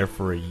multiplayer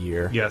for a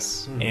year.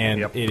 Yes.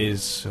 And it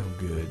is so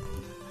good.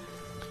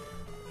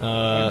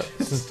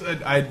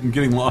 I'm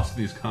getting lost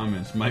in these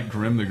comments. Mike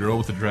Grimm, the girl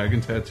with the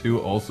dragon tattoo,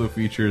 also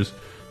features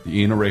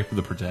the anal rape of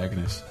the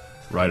protagonist.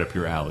 Right up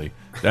your alley.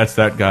 That's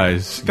that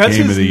guy's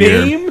game of the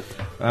year.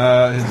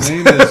 His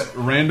name is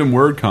Random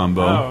Word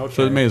Combo,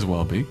 so it may as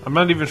well be. I'm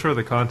not even sure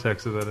the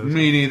context of that is.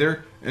 Me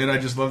neither. And I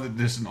just love that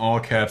this in all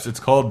caps. It's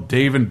called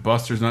Dave and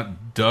Buster's,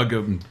 not Doug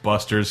and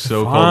Buster's,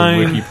 so-called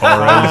wiki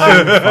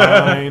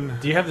Fine.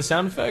 Do you have the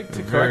sound effect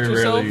to correct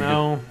yourself?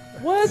 No.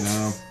 What?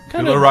 No.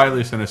 Kind Bill of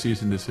O'Reilly sent a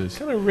cease and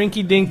desist. What kind of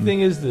rinky-dink thing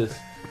is this?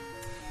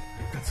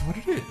 That's what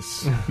it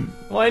is.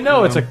 Well, I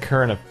know it's a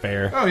current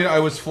affair. Oh, yeah, I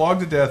was flogged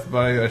to death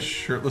by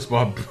shirtless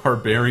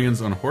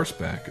barbarians on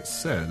horseback. It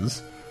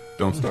says,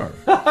 don't starve.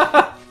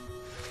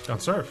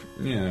 Don't starve.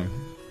 Yeah,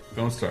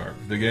 don't starve.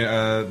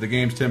 The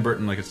game's Tim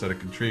Burton, like I said,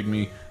 it intrigued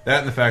me. That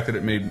and the fact that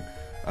it made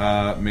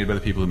by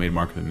the people who made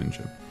Mark of the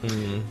Ninja.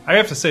 Mm-hmm. I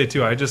have to say,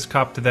 too, I just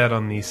copped that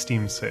on the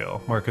Steam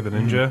sale, Mark of the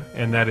Ninja,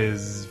 and that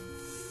is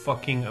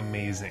fucking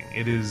amazing.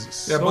 It is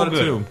so good.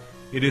 Too.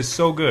 It is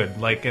so good.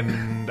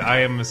 And I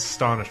am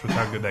astonished with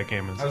how good that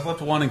game is. I was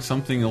left wanting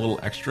something a little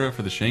extra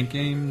for the Shank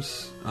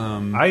games.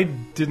 I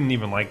didn't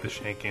even like the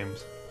Shank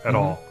games at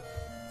all.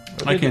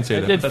 I can't say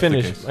that.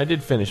 I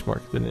did finish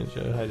Mark the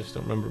Ninja. I just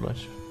don't remember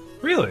much.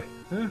 Really?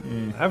 Yeah.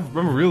 I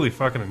remember really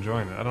fucking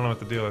enjoying it. I don't know what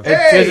the deal is.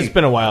 Hey! It's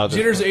been a while.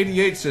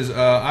 Jitters88 says,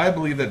 I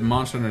believe that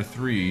Monster Hunter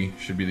 3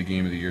 should be the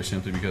game of the year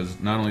simply because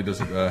not only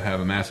does it have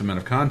a massive amount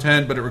of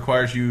content, but it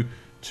requires you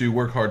to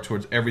work hard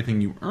towards everything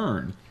you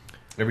earn.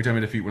 Every time I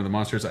defeat one of the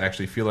monsters, I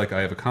actually feel like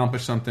I have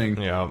accomplished something,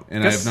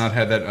 and I have not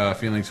had that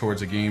feeling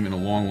towards a game in a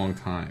long, long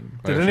time.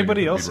 Did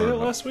anybody else say it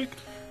last week?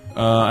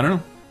 I don't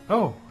know.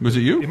 Oh. Was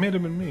it you? It may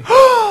have been me.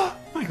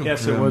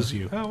 Yes, it was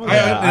you.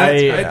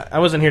 I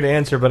wasn't here to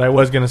answer, but I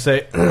was going to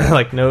say,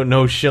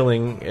 no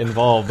shilling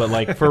involved,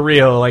 but for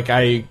real,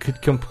 I could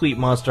complete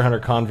Monster Hunter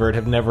Convert,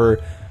 have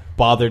never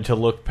bothered to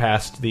look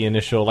past the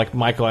initial,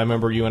 Michael, I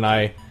remember you and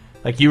I,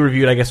 you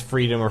reviewed, I guess,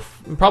 Freedom, or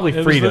probably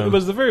Freedom. It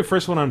was the very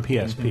first one on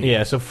PSP.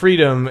 Yeah, so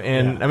Freedom,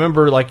 and I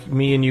remember,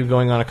 me and you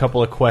going on a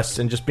couple of quests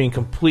and just being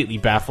completely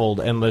baffled,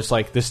 and there's,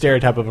 the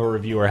stereotype of a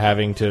reviewer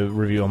having to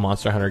review a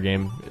Monster Hunter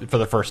game for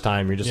the first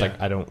time. You're just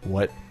I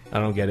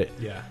don't get it.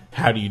 Yeah.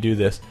 How do you do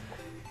this?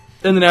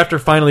 And then after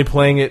finally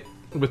playing it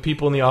with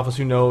people in the office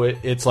who know it,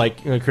 it's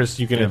Chris,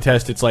 you can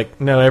attest, it's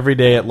no, every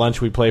day at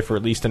lunch we play for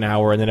at least an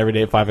hour, and then every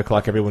day at 5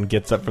 o'clock everyone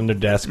gets up from their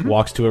desk,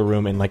 walks to a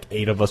room, and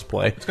 8 of us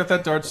play. It's got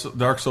that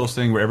Dark Souls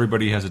thing where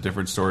everybody has a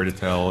different story to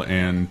tell,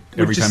 and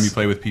every time you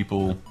play with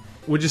people...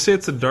 Would you say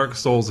it's the Dark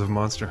Souls of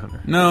Monster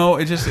Hunter? No,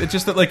 it's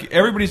just that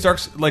everybody's Dark...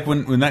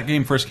 when that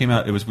game first came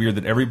out, it was weird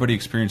that everybody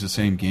experienced the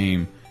same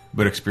game,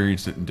 but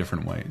experienced it in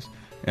different ways.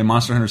 And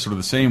Monster Hunter is sort of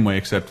the same way,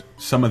 except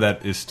some of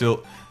that is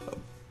still...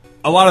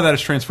 A lot of that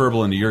is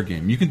transferable into your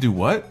game. You can do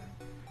what?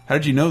 How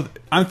did you know?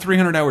 I'm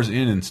 300 hours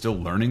in and still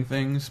learning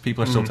things.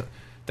 People are still...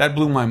 That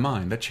blew my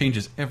mind. That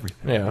changes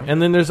everything. Yeah,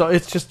 and then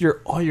it's just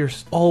you're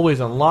always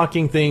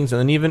unlocking things, and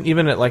then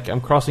even at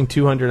I'm crossing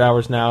 200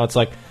 hours now. It's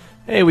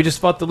hey, we just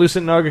fought the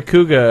Lucent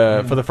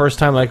Nargacuga for the first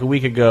time a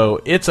week ago.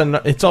 It's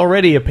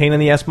already a pain in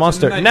the ass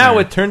monster. Now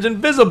it turns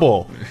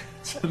invisible.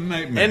 It's a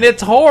nightmare. And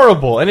it's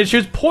horrible, and it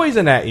shoots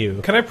poison at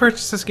you. Can I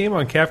purchase this game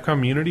on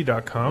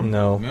CapcomUnity.com?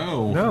 No.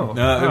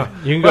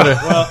 You can go to...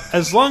 Well,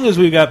 as long as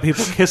we've got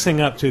people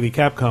kissing up to the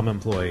Capcom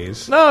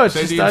employees. No, it's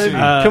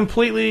just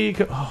completely...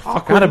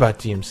 I forgot about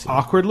DMC.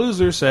 Awkward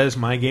Loser says,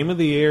 my game of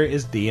the year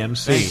is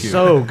DMC. Thank you.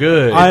 So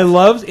good. I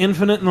loved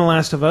Infinite and The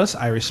Last of Us.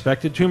 I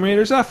respected Tomb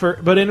Raider's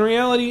effort, but in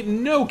reality,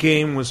 no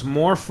game was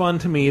more fun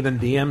to me than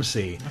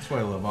DMC. That's why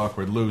I love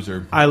Awkward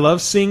Loser. I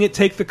love seeing it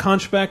take the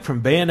conch back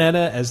from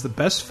Bayonetta as the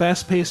best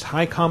fast-paced,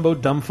 high-combo,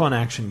 dumb fun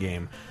action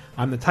game.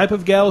 I'm the type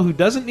of gal who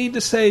doesn't need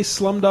to say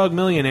Slumdog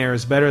Millionaire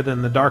is better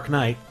than The Dark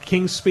Knight,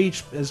 King's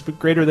Speech is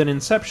greater than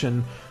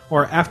Inception,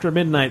 or After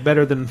Midnight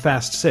better than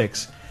Fast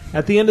 6.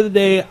 At the end of the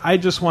day, I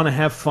just want to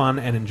have fun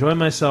and enjoy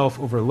myself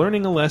over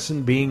learning a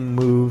lesson, being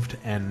moved,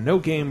 and no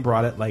game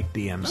brought it like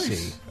DMC.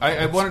 Nice.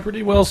 I wanted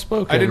Pretty well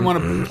spoken. I didn't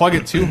want to plug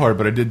it too hard,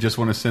 but I did just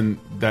want to send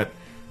that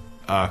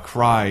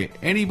cry.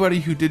 Anybody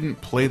who didn't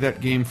play that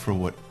game for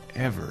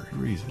whatever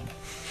reason,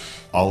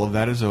 all of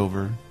that is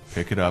over.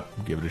 Pick it up,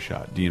 give it a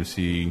shot.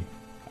 DMC,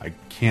 I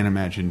can't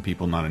imagine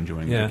people not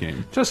enjoying the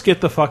game. Just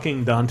get the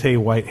fucking Dante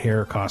white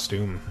hair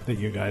costume that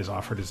you guys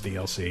offered as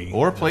DLC.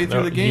 Or play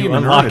through the game You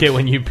and unlock earn it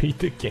when you beat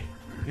the game.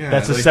 Yeah,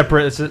 That's a like-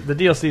 separate. The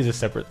DLC is a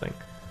separate thing.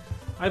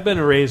 I've been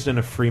raised in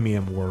a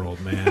freemium world,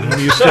 man. I'm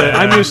used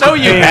to No,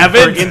 you paying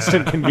haven't. for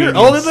instant convenience.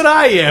 You're older than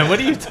I am. What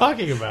are you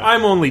talking about?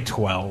 I'm only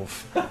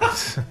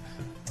 12.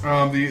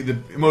 The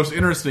most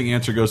interesting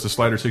answer goes to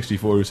Slider64,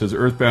 who says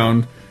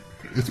Earthbound.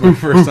 It's my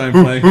first time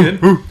playing it.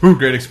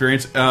 Great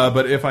experience.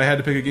 But if I had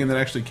to pick a game that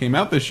actually came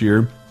out this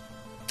year,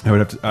 I would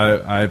have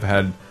to. I've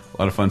had a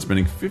lot of fun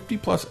spending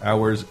 50+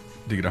 hours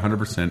to get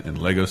 100% in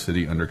Lego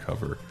City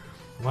Undercover.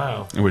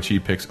 Wow. In which he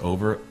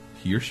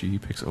or she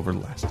picks over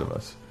Last of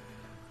Us.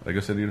 Lego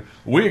City.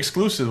 We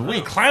exclusive.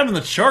 We climbing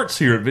the charts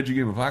here at Video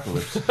Game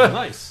Apocalypse.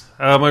 Nice.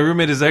 My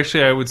roommate has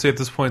actually, I would say at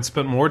this point,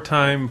 spent more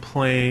time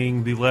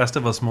playing The Last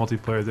of Us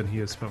multiplayer than he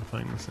has spent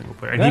playing the single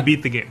player. And he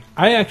beat the game.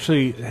 I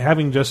actually,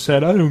 having just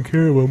said I don't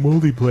care about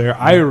multiplayer,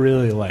 I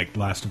really liked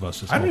Last of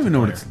Us. I don't even know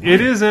what it's like. It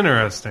is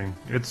interesting.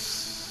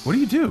 It's What do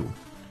you do?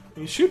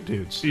 You shoot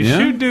dudes. You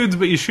shoot dudes,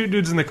 but you shoot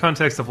dudes in the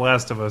context of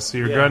Last of Us. So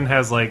your gun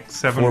has like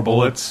 7 4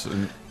 bullets,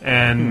 bullets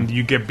and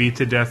you get beat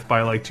to death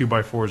by like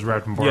 2x4s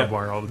wrapped in barbed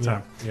wire all the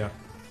time. Yeah.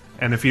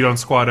 And if you don't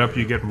squat up,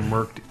 you get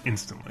murked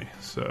instantly.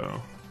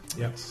 So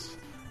Yes.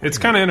 it's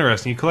kind of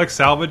interesting. You collect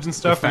salvage and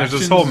stuff, and there's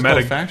this whole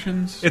meta.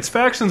 Factions? It's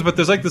factions, but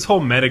there's like this whole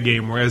meta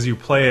game where as you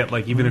play it,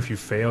 like even if you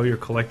fail, you're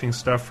collecting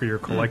stuff for your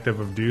collective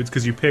of dudes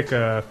because you pick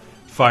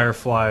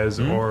fireflies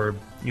or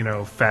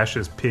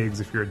fascist pigs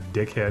if you're a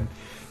dickhead,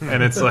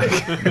 and it's like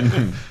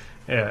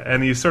yeah,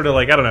 and you sort of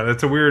like I don't know.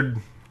 It's a weird.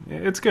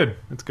 It's good.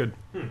 It's good.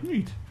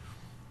 Neat.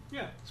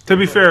 Yeah. To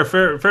be fair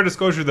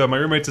disclosure though, my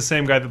roommate's the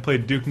same guy that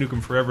played Duke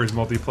Nukem Forever's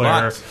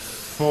multiplayer What?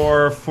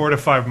 for 4 to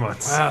 5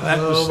 months. Wow, that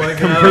was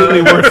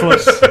completely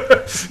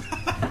worthless.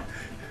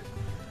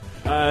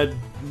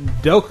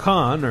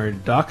 Dokkan, or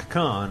Doc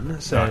Khan,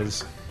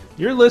 says,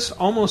 your list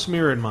almost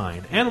mirrored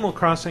mine. Animal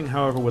Crossing,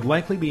 however, would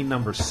likely be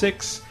number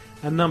 6,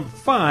 and number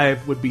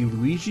 5 would be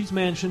Luigi's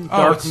Mansion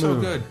Dark it's so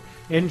Moon. good.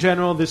 In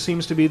general, this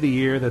seems to be the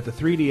year that the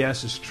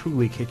 3DS is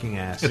truly kicking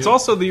ass. It's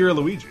also the year of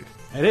Luigi.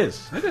 It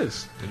is. It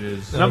is. It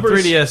is.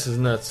 Numbers- 3DS is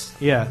nuts.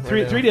 Yeah,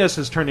 3DS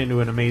has turned into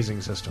an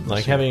amazing system. Like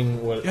this year.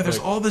 having what? Yeah, there's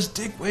all this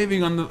dick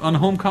waving on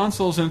home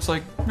consoles, and it's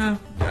like, nah,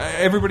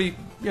 everybody.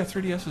 Yeah,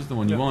 3DS is the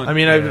one you want. I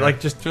mean, I've like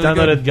just It's really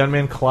downloaded good.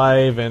 Gunman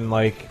Clive and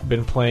like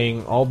been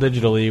playing all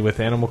digitally with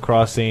Animal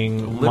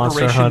Crossing,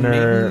 Monster Liberation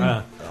Hunter.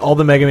 Maiden. All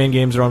the Mega Man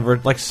games are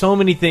on like so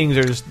many things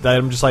are just that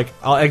I'm just like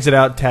I'll exit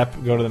out, tap,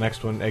 go to the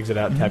next one, exit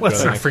out, tap, go Let's to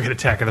the not next. forget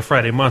Attack of the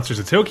Friday Monsters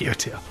at Tokyo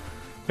Tail.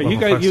 But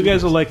you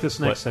guys will like this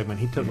next segment.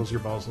 He tickles your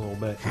balls a little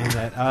bit. In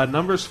that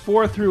numbers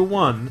 4 through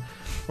 1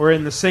 were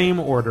in the same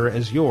order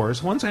as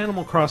yours. Once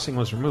Animal Crossing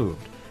was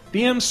removed,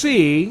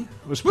 DMC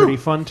was pretty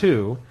fun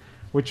too,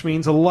 which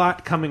means a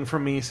lot coming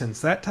from me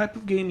since that type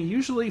of game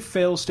usually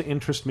fails to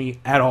interest me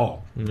at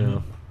all.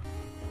 No,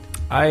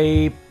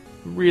 I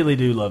really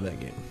do love that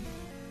game.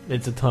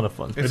 It's a ton of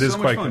fun. It It's is so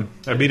much quite fun.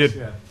 good. I beat it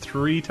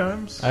 3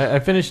 times. I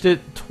finished it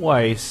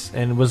twice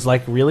and was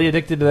like really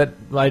addicted to that.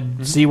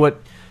 I'd see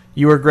what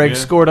you or Greg Yeah.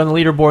 scored on the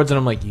leaderboards, and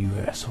I'm like, you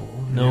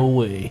asshole, no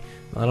way,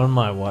 not on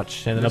my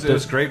watch. And then up It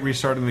was to great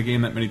restarting the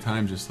game that many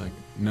times. Just like,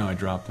 no, I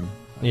dropped him.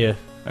 yeah.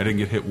 I didn't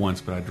get hit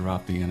once, but I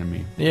dropped the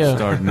enemy. Yeah.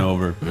 Starting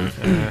over.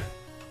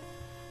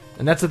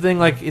 And that's the thing,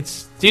 like,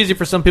 it's easy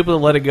for some people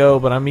to let it go,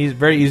 but I'm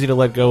very easy to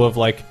let go of,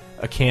 like,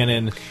 a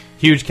canon,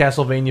 huge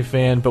Castlevania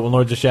fan, but when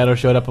Lords of Shadow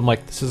showed up, I'm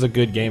like, this is a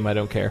good game, I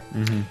don't care.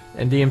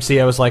 And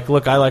DMC, I was like,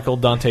 look, I like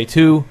old Dante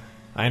 2,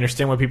 I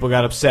understand why people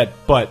got upset,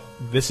 but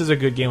this is a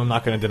good game, I'm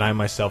not going to deny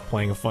myself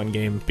playing a fun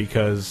game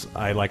because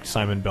I like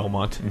Simon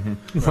Belmont.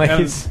 Like,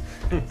 And- it's...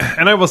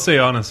 And I will say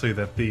honestly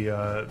that the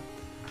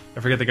I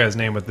forget the guy's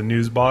name, but the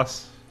news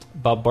boss,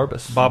 Bob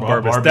Barbas. Bob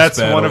Barbas. Barbas That's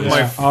battle one of is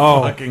my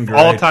fucking great.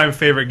 all-time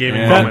favorite gaming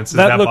Yeah. moments. Is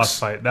That that looks- boss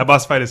fight? That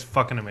boss fight is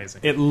fucking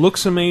amazing. It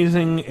looks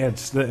amazing.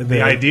 It's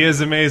The idea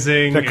is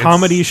amazing. The It's-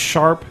 comedy's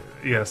sharp.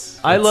 Yes,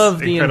 I it's love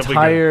the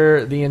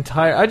incredibly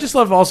entire. I just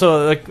love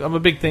also like I'm a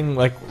big thing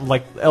like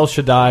El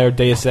Shaddai or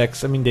Deus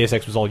Ex. I mean Deus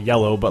Ex was all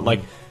yellow, but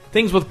like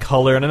things with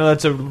color. And I know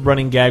that's a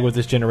running gag with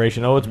this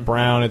generation. Oh, it's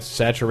brown, it's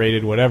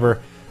saturated, whatever.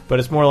 But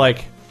it's more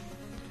like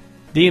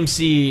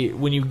DMC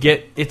when you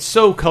get it's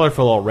so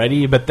colorful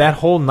already. But that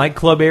whole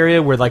nightclub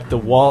area where like the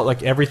wall,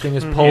 like everything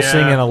is pulsing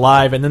Yeah. and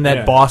alive, and then that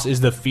Yeah. boss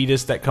is the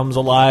fetus that comes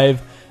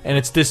alive. And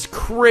it's this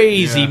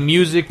crazy Yeah.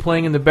 music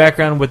playing in the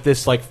background with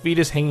this like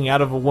fetus hanging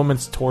out of a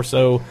woman's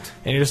torso,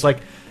 and you're just like,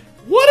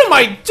 "What am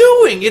am I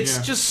doing? It's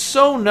just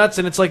so nuts,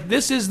 and it's like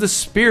this is the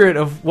spirit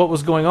of what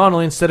was going on.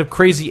 Only instead of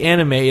crazy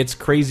anime, it's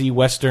crazy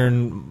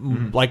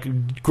Western,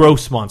 like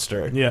gross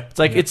monster. Yeah. It's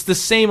like it's the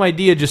same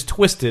idea, just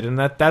twisted, and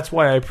that's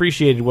why I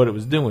appreciated what it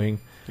was doing.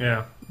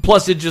 Yeah.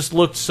 Plus, it just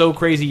looked so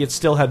crazy. It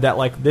still had that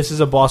like this is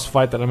a boss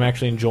fight that I'm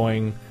actually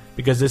enjoying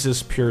because this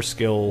is pure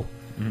skill.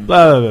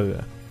 Blah, blah, blah,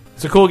 blah.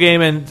 It's a cool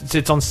game, and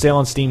it's on sale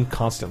on Steam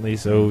constantly.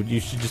 So you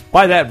should just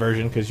buy that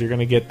version because you're going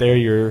to get there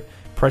your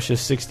precious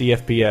 60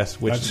 FPS,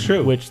 That's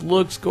true. which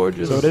looks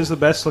gorgeous. So it is the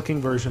best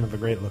looking version of a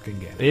great looking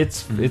game.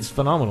 It's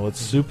phenomenal. It's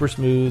super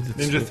smooth.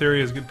 Ninja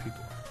Theory is good people.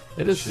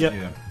 It is. Yep.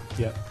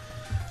 Yep.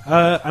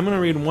 I'm going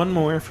to read one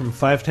more from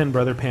 510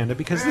 Brother Panda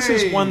because this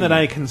is one that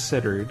I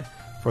considered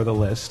for the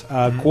list.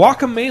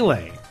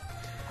 Guacamelee.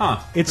 Huh.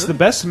 It's the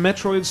best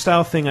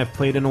Metroid-style thing I've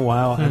played in a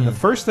while, and the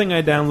first thing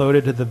I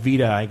downloaded to the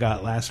Vita I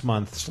got last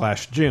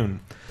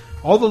month/June.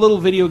 All the little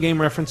video game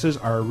references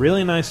are a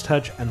really nice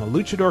touch, and the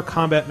luchador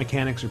combat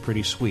mechanics are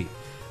pretty sweet.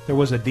 There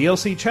was a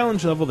DLC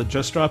challenge level that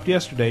just dropped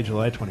yesterday,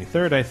 July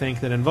 23rd, I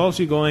think, that involves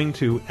you going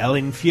to El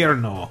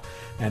Infierno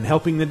and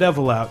helping the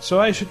devil out, so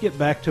I should get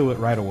back to it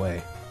right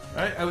away.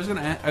 I was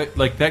gonna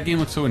like that game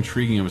looks so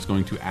intriguing. I was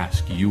going to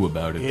ask you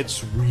about it.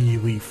 It's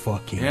really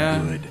fucking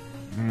good.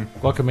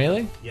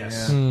 Guacamelee?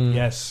 Yes.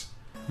 Yes.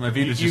 My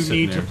Vita's You just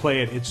sitting need to there.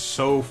 play it. It's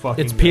so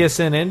fucking It's good.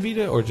 PSN and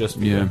Vita, or just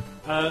Vita?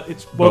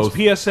 It's Both.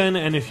 PSN,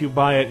 and if you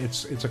buy it,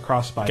 it's a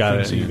cross-buy Got thing,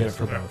 it. so you get it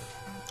for both.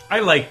 I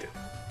liked it.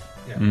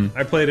 Yeah.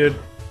 I played it.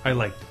 I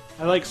liked it.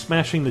 I like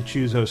smashing the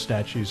Chuzo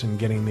statues and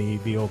getting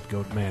the old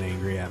goat man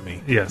angry at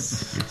me.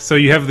 Yes. So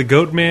you have the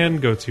Goat Man,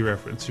 Goatee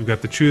reference. You've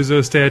got the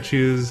Chuzo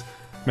statues,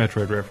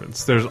 Metroid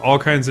reference. There's all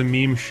kinds of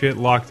meme shit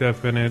locked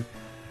up in it.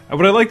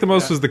 What I liked the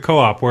most was the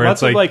co-op, where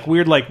Lots it's of like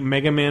weird like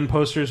Mega Man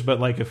posters, but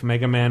like if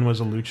Mega Man was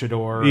a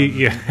luchador.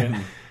 Yeah.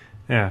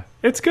 Yeah.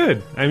 It's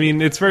good. I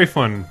mean, it's very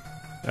fun.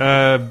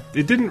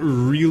 It didn't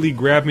really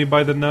grab me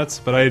by the nuts,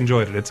 but I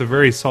enjoyed it. It's a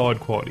very solid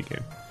quality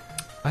game.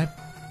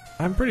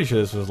 I'm pretty sure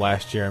this was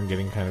last year. I'm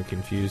getting kind of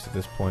confused at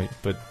this point,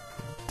 but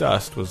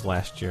Dust was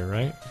last year,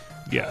 right?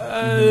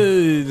 Yeah.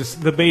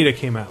 The beta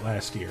came out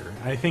last year.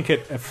 I think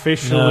it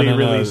officially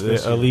released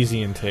this year.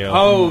 Elysian Tale.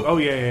 Oh,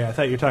 yeah. I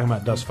thought you were talking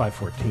about Dust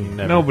 514.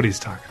 Never. Nobody's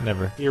talking.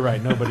 Never. You're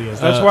right, nobody is.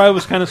 That's why I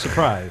was kind of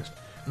surprised.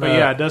 But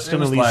yeah, Dust and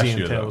was last Elysian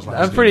year, Tale though. was last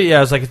I'm year. pretty. Yeah,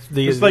 it was like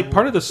It's like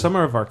part of the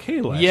Summer of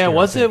Arcade last year. Yeah,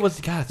 was I it? think.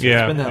 Was God? It's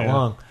Yeah, been that yeah.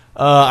 long.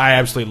 I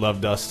absolutely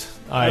love Dust.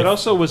 It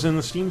also was in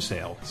the Steam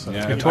sale. So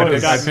Yeah, it's I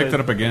good. picked it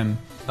up again.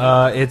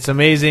 It's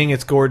amazing.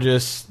 It's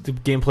gorgeous. The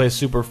gameplay is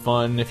super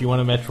fun. If you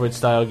want a Metroid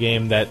style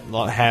game that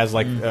has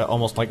like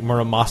almost like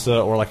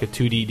Muramasa or like a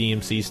 2D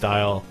DMC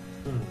style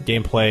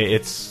gameplay,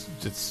 it's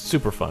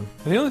super fun.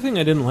 The only thing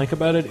I didn't like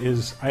about it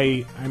is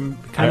I'm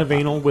kind of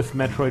anal with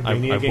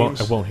Metroidvania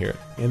games. I won't hear it.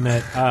 In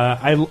that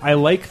I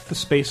like the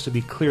space to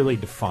be clearly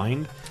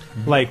defined.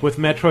 Like with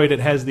Metroid, it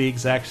has the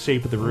exact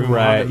shape of the room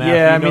on the map.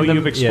 Yeah, you know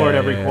you've explored yeah,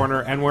 every yeah. corner,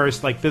 and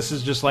whereas like this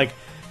is just like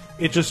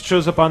it just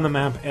shows up on the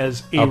map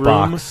as a room.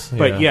 box,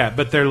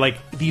 But they're like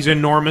these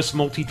enormous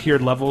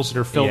multi-tiered levels that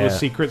are filled with Yeah.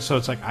 secrets. So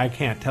it's like I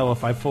can't tell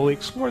if I fully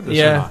explored this or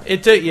Yeah, not.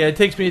 it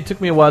took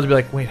me a while to be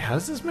like, wait, how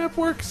does this map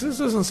work? 'Cause this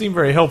doesn't seem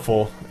very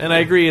helpful. And I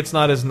agree, it's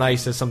not as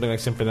nice as something like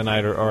Symphony of the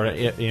Night or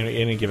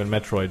any given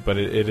Metroid, but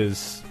it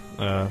is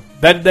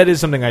that is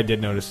something I did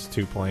notice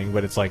too playing.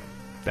 But it's like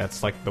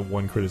that's like the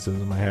one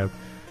criticism I have.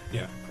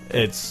 Yeah.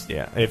 It's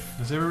if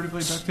Has everybody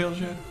played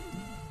DuckTales yet?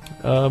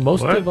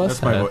 most What? of us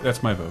That's my have. vote.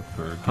 That's my vote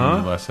for the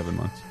last 7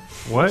 months.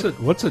 What?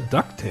 What's a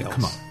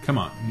DuckTales? Come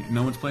on.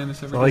 No one's playing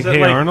this every Like, that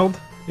Hey like- Arnold?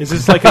 Is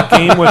this like a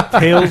game with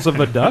tails of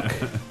a duck?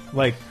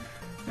 Like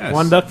Yes.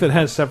 one duck that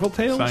has several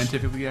tails?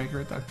 Scientifically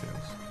accurate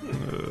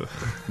DuckTales.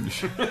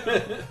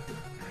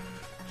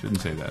 Shouldn't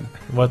say that.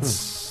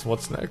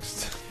 What's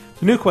next?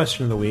 New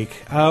question of the week.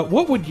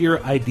 What would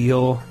your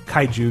ideal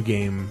kaiju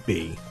game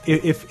be?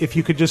 If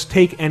you could just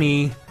take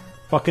any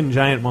fucking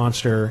giant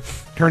monster,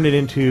 turn it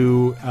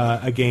into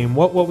a game,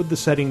 what would the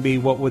setting be?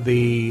 What would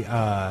the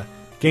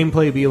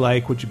gameplay be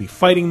like? Would you be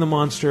fighting the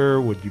monster?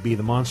 Would you be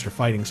the monster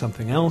fighting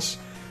something else?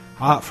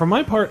 For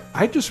my part,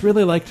 I'd just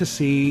really like to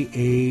see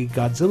a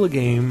Godzilla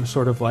game,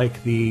 sort of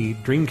like the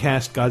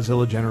Dreamcast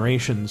Godzilla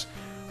Generations,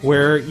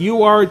 where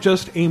you are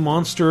just a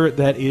monster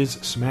that is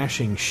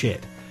smashing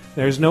shit.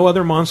 There's no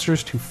other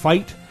monsters to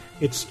fight.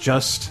 It's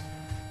just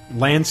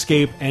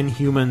landscape and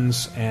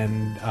humans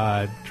and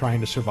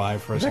trying to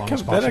survive for as long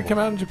as possible. Did that come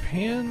out in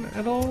Japan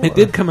at all? It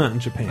did come out in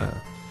Japan.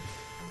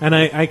 And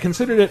I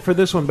considered it for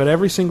this one, but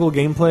every single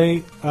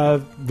gameplay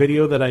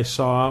video that I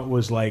saw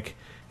was like,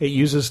 it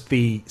uses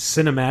the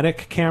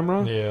cinematic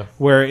camera, Yeah.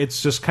 where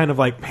it's just kind of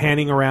like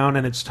panning around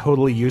and it's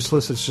totally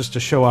useless. It's just to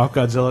show off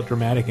Godzilla at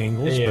dramatic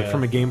angles, but Yeah.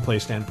 from a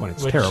gameplay standpoint,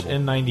 it's Which terrible.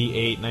 in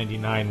 98,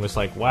 99 was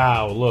like,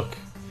 wow, look.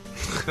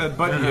 That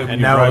button you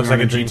And now now it it's like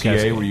like a a Dreamcast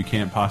GTA game. where you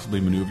can't possibly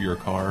maneuver your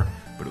car,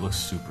 but it looks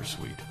super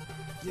sweet.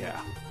 Yeah,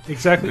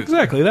 exactly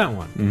that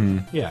one. Mm-hmm.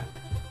 Yeah,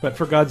 but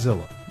for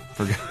Godzilla.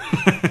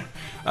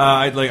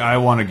 I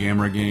want a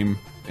Gamera game,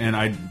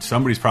 and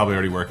somebody's probably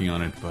already working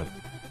on it, but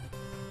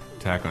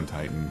Attack on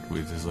Titan,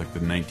 which is like the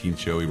 19th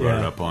show we brought Yeah.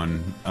 it up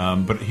on.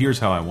 But here's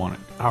how I want it.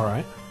 All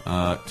right.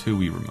 2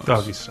 Wii remotes.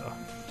 Doggy style.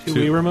 Two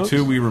Wii remotes?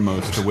 2 Wii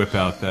remotes to whip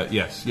out that.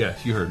 Yes,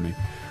 you heard me.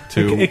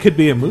 It could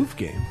be a move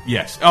game.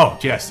 Yes. Oh,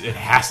 yes. It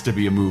has to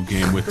be a move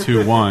game with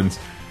 2 wands.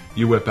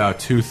 You whip out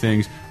 2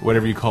 things,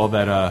 whatever you call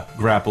that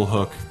grapple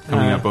hook,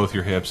 coming out both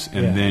your hips,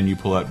 and then you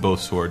pull out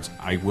both swords.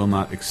 I will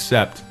not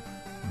accept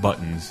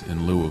buttons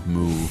in lieu of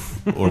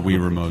move or Wii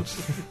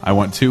remotes. I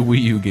want 2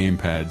 Wii U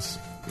gamepads.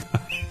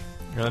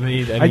 I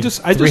need I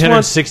just want-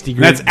 360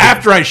 That's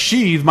after I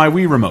sheathe my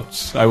Wii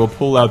remotes. I will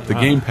pull out the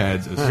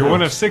gamepads. As You're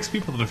one of 6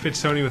 people that have pitched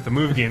Sony with the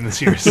move game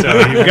this year, so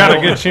you've got a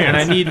good chance. And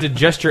I need the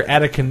gesture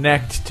at a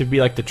Kinect to be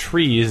like the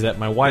trees that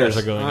my wires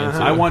are going into.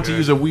 I want to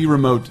use a Wii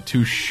remote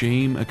to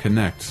shame a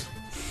Kinect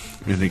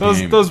in the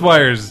game. Those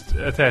wires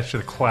attached to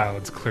the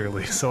clouds,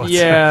 clearly. So let's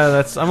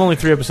Yeah, I'm only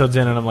 3 episodes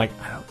in, and I'm like,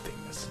 I don't think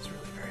this is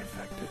really very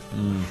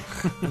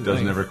effective.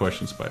 Doesn't ever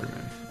question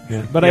Spider-Man.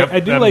 Yeah. But Yep, I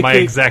do that's like my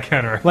the, exact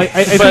counter. like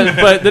I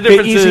But the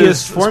difference is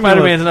easiest formula-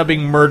 Spider-Man's not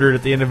being murdered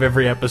at the end of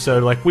every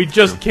episode. Like, we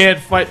just can't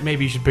fight.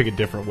 Maybe you should pick a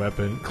different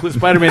weapon.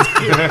 Spider-Man's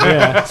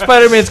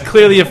Spider-Man's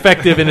clearly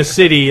effective in a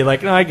city.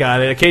 Like, no, I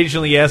got it.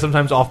 Occasionally, yeah,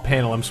 sometimes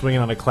off-panel, I'm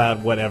swinging on a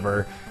cloud,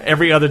 whatever.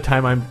 Every other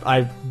time,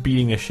 I'm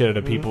beating the shit out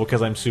of people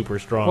because I'm super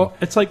strong. Well,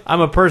 it's like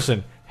I'm a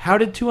person. How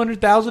did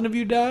 200,000 of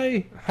you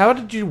die? How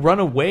did you run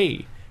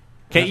away?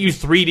 Can't you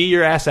 3D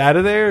your ass out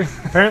of there?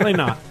 apparently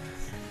not.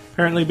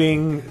 Apparently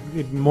being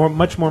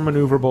much more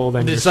maneuverable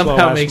than your This somehow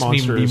slow-ass makes me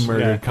be monsters.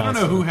 murdered Yeah. I don't know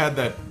constantly. who had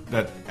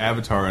that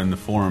avatar in the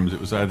forums.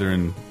 It was either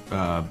in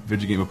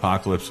Video Game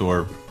Apocalypse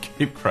or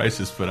Cape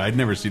Crisis, but I'd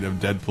never seen a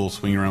Deadpool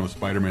swinging around with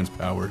Spider-Man's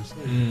powers.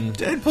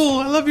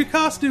 Deadpool, I love your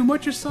costume.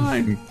 What's your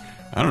sign?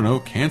 I don't know,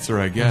 cancer,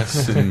 I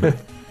guess. And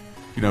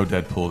you know,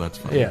 Deadpool. That's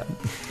fine. Yeah.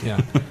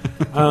 Yeah.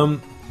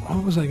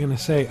 What was I going to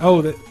say?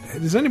 Oh,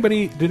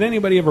 did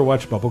anybody ever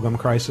watch Bubblegum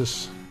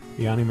Crisis,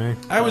 the anime?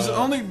 I was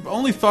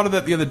only thought of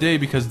that the other day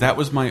because that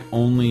was my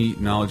only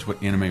knowledge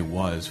what anime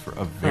was for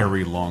a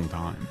very long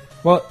time.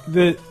 Well,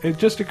 it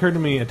just occurred to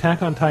me,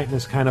 Attack on Titan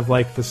is kind of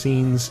like the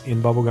scenes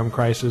in Bubblegum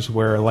Crisis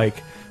where, like,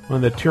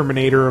 when the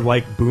Terminator,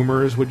 like,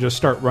 boomers would just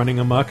start running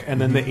amok, and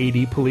then the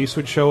AD police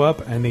would show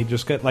up, and they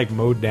just get, like,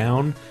 mowed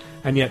down.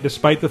 And yet,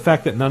 despite the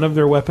fact that none of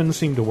their weapons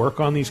seem to work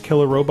on these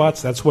killer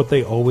robots, that's what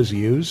they always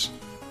use.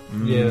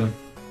 Yeah.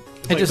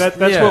 Like, that's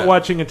what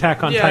watching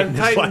Attack on Titan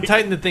is like.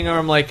 Titan, the thing where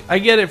I'm like, I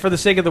get it for the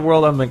sake of the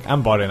world. I'm like,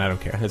 I'm bought in. I don't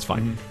care. That's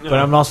fine. But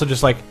I'm also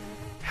just like,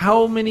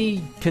 how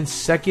many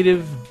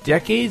consecutive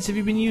decades have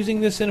you been using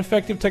this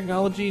ineffective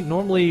technology?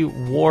 Normally,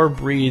 war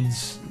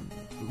breeds.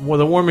 Well,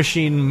 the war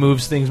machine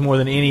moves things more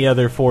than any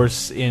other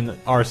force in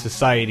our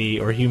society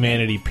or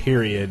humanity,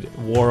 period.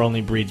 War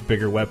only breeds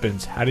bigger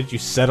weapons. How did you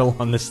settle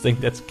on this thing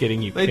that's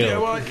getting you They killed?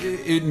 do, well,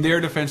 in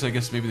their defense, I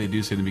guess maybe they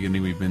do say in the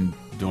beginning we've been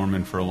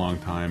dormant for a long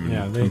time. And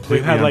Yeah, they've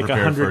completely had like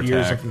unprepared for 100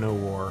 years attack. of no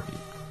war.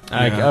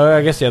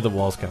 I guess, yeah, the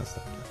walls kind of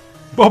stuff.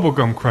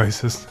 Bubblegum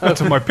crisis.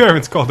 That's what my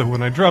parents called it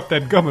when I dropped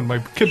that gum in my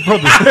kid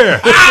brother's hair.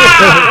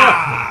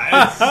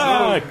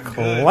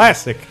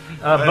 Classic.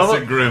 That's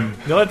a grim.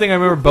 The only thing I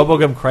remember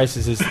Bubblegum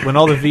Crisis is when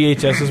all the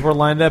VHSs were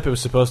lined up, it was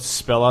supposed to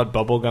spell out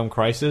Bubblegum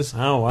Crisis.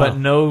 Oh, wow. But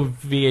no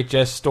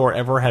VHS store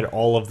ever had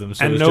all of them.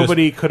 So it And was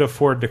nobody could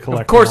afford to just,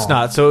 collect of course them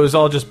all. not. So it was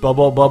all just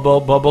bubble, go,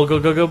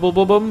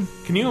 bum.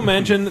 Can you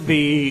imagine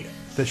the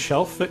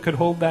shelf that could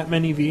hold that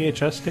many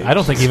VHS tapes? I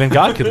don't think even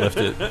God could lift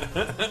it.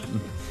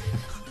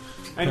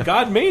 And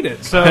God made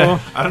it, so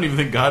I don't even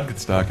think God could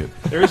stock it.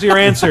 there's your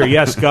answer.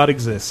 Yes, God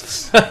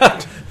exists.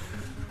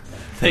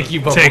 Thank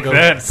you, Bubblegum. Take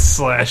that,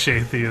 slash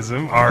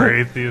atheism, our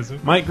atheism.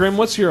 Mike Grimm,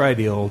 what's your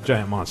ideal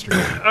giant monster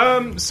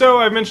game? So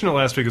I mentioned it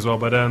last week as well,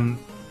 but I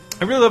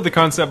really love the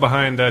concept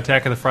behind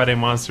Attack of the Friday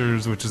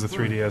Monsters, which is a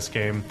 3DS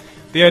game.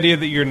 The idea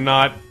that you're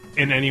not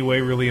in any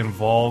way really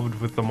involved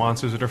with the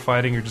monsters that are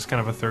fighting. You're just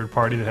kind of a third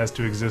party that has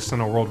to exist in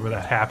a world where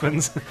that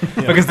happens.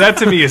 Because that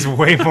to me is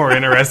way more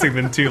interesting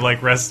than two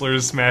like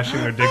wrestlers smashing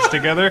their dicks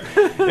together.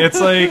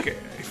 It's like,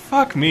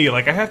 fuck me,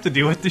 like I have to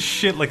deal with this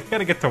shit, like I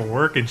gotta get to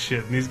work and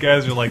shit, and these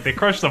guys are like, they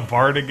crushed the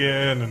Bard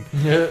again, and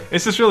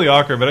it's just really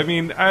awkward. But I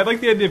mean, I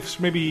like the idea of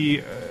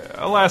maybe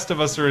a Last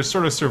of Us or a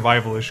sort of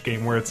survival-ish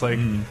game where it's like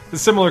the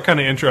similar kind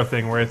of intro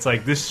thing where it's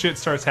like this shit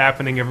starts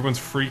happening, everyone's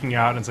freaking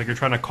out, and it's like you're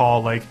trying to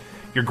call like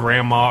your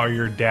grandma or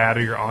your dad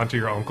or your aunt or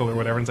your uncle or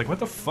whatever, and it's like, what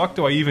the fuck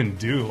do I even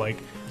do? Like,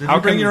 Did you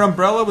bring your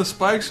umbrella with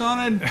spikes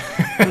on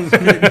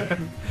it?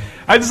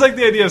 I just like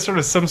the idea of sort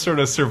of some sort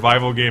of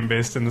survival game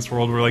based in this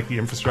world where like the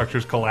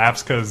infrastructure's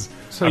collapsed because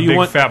a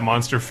big fat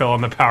monster fell on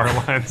the power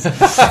lines.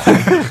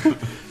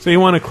 So you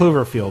want a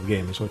Cloverfield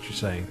game, is what you're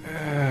saying?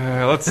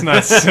 Let's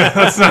not say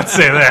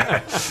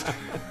that.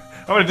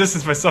 I want to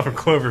distance myself from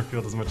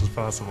Cloverfield as much as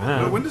possible.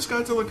 When does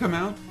Godzilla come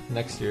out?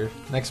 Next year.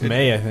 Next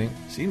May, I think.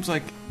 Seems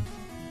like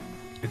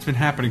it's been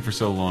happening for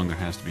so long. There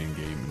has to be a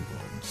game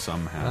involved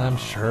somehow. I'm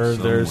sure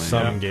there's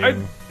some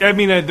game. I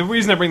mean, the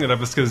reason I bring that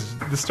up is because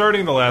the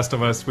starting of The Last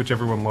of Us, which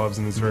everyone loves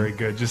and is very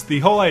good, just the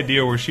whole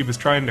idea where she was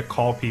trying to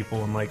call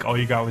people and like all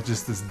you got was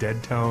just this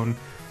dead tone,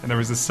 and there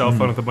was this cell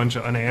phone with a bunch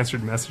of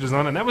unanswered messages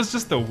on it, and that was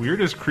just the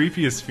weirdest,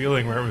 creepiest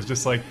feeling where it was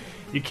just like,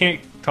 you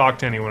can't talk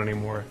to anyone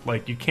anymore.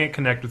 Like, you can't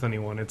connect with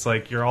anyone. It's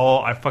like, you're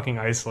all fucking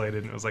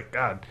isolated, and it was like,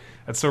 God,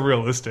 that's so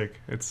realistic.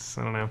 It's,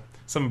 I don't know,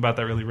 something about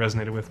that really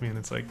resonated with me, and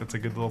it's like, that's a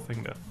good little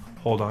thing to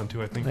hold on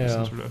to, I think. Yeah.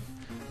 Some sort of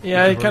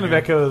Yeah, it kind of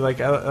echoes,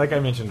 like I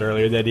mentioned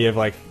earlier, the idea of,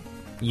 like,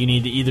 you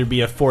need to either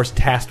be a force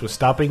tasked with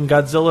stopping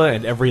Godzilla,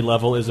 and every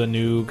level is a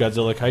new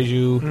Godzilla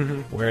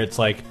kaiju, where it's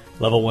like,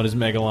 level 1 is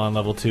Megalon,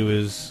 level 2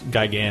 is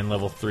Gigan,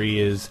 level 3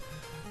 is...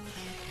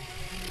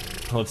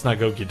 Well, let's not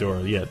go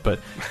Ghidorah yet, but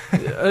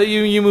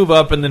you move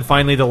up, and then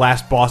finally the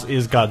last boss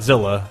is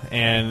Godzilla,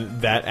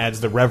 and that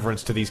adds the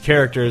reverence to these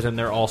characters, and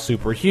they're all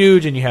super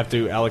huge, and you have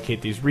to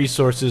allocate these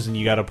resources, and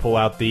you got to pull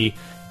out the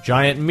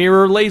giant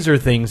mirror laser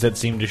things that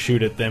seem to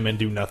shoot at them and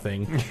do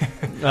nothing.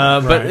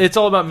 But it's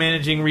all about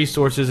managing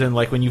resources, and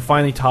like when you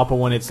finally topple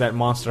one, it's that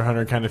Monster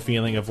Hunter kind of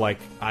feeling of like,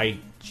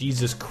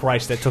 Jesus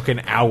Christ, that took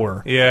an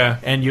hour. Yeah.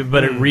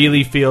 But it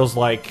really feels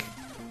like,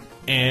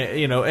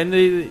 you know, and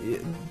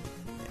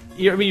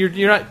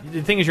you're not.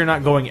 The thing is, you're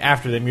not going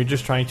after them. You're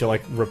just trying to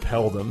like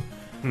repel them.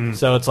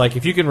 So it's like,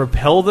 if you can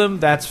repel them,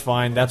 that's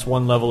fine. That's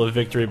one level of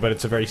victory, but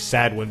it's a very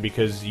sad one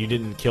because you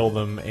didn't kill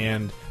them,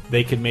 and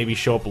they could maybe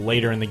show up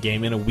later in the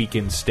game in a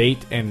weakened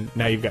state, and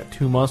now you've got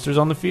 2 monsters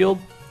on the field,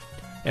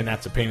 and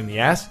that's a pain in the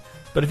ass.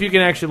 But if you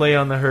can actually lay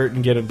on the hurt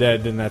and get them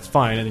dead, then that's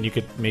fine, and then you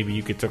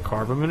could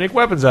carve them and make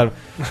weapons out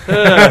of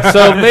them.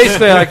 So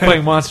basically, I like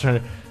playing Monster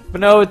Hunter. But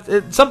no,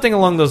 it's something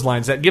along those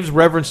lines that gives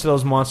reverence to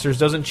those monsters,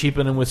 doesn't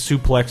cheapen them with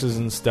suplexes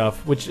and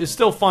stuff, which is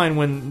still fine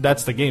when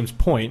that's the game's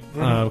point,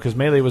 because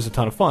Melee was a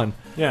ton of fun.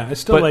 Yeah, I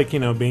still like,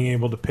 being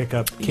able to pick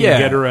up King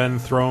Ghidorah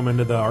and throw him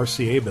into the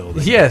RCA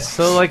building. Yes,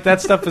 so like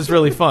that stuff is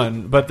really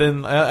fun. But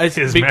then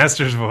his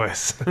master's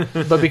voice.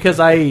 But because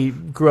I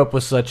grew up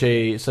with such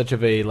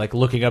of a like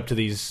looking up to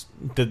these,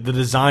 the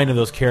design of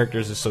those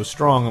characters is so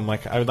strong. I'm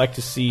like, I would like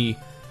to see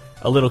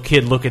a little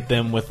kid look at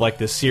them with like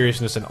the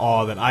seriousness and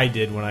awe that I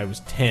did when I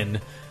was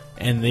 10.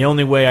 And the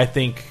only way I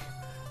think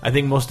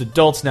most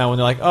adults now, when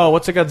they're like, oh,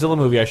 what's a Godzilla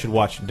movie I should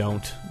watch?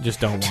 Just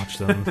don't watch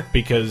them.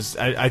 Because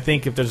I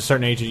think if there's a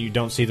certain age and you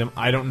don't see them,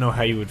 I don't know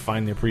how you would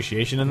find the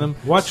appreciation in them.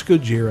 Watch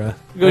Gojira.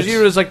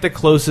 Gojira is like the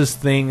closest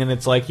thing, and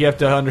it's like you have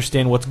to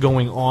understand what's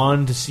going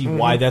on to see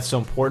why that's so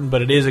important,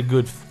 but it is a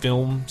good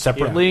film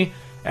separately. Yeah.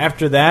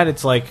 After that,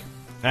 it's like,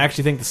 I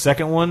actually think the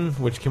second one,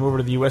 which came over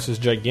to the U.S., is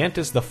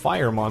Gigantus, the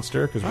fire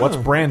monster, because what's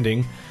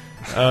branding?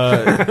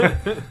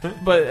 But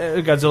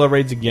Godzilla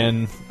Raids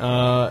Again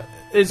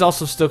is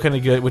also still kind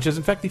of good, which is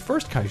in fact the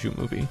first kaiju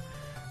movie.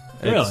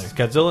 Really? It's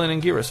Godzilla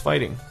and Anguirus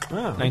fighting. Oh,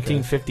 okay.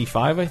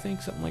 1955, I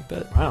think, something like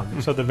that. Wow.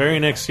 So the very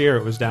next year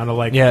it was down to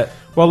like, yeah.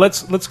 Well,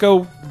 let's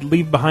go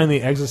leave behind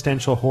the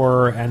existential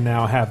horror and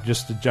now have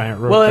just a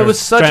giant it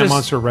was such giant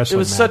monster wrestling It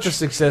was match. such a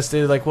success.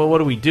 They were like, well, what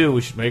do? We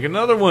should make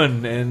another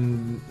one.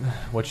 And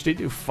what should they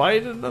do?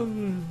 Fight another?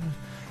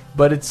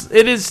 But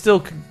it is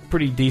still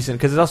pretty decent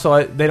because it's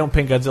also they don't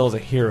paint Godzilla as a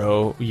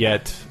hero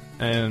yet.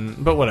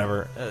 But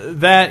whatever.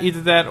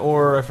 Either that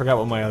or I forgot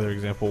what my other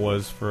example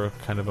was for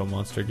kind of a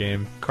monster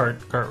game.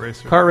 Kart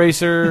racer. Kart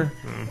racer,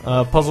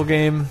 puzzle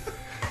game,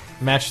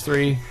 match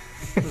 3.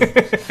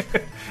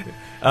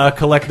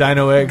 Collect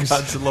dino eggs.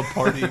 Godzilla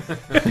Party.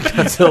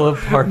 Godzilla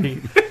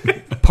Party.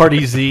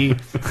 Party Z.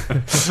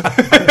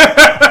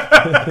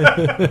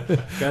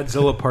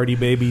 Godzilla Party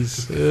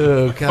Babies.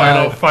 Oh,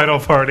 God.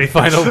 Final Party.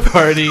 Final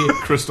Party.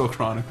 Crystal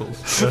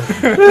Chronicles. I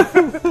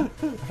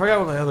forgot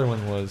what my other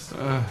one was.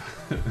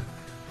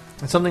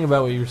 Something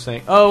about what you were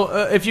saying.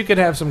 If you could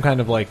have some kind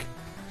of like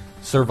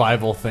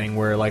survival thing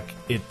where like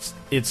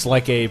it's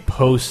like a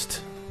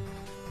post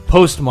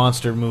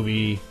monster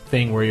movie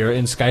thing where you're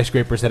in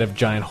skyscrapers that have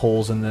giant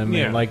holes in them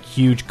and like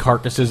huge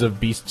carcasses of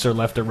beasts are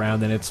left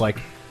around, and it's like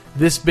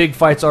this big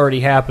fight's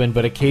already happened,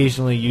 but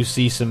occasionally you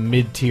see some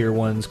mid-tier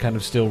ones kind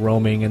of still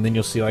roaming, and then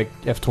you'll see like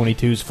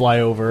F-22s fly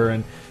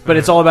over, but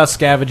it's all about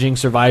scavenging,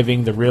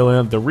 surviving. The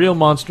real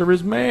monster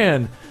is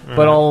man.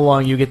 But all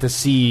along you get to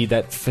see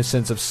that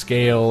sense of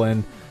scale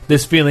and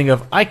this feeling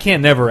of I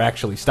can never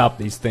actually stop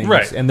these things,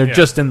 right. And they're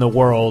just in the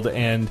world,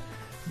 and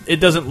it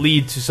doesn't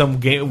lead to some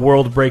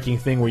world-breaking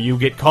thing where you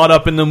get caught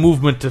up in the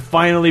movement to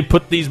finally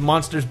put these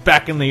monsters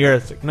back in the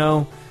earth. It's like,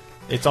 no,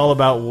 it's all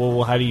about,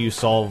 well, how do you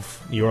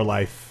solve your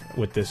life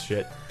with this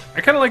shit?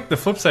 I kind of like the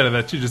flip side of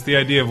that too, just the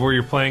idea of where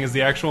you're playing as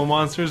the actual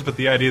monsters, but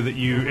the idea that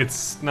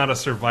it's not a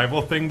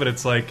survival thing, but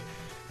it's like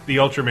the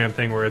Ultraman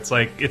thing where it's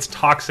like, it's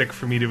toxic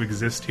for me to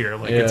exist here.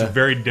 Like, it's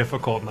very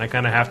difficult, and I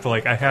kind of have to,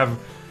 like, I have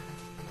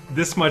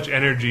this much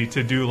energy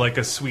to do, like,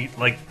 a sweet,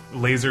 like,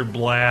 laser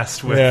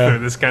blast with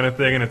this kind of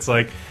thing, and it's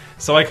like,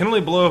 so I can only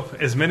blow up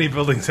as many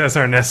buildings as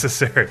are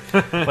necessary.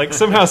 Like,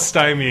 somehow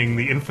stymieing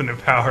the infinite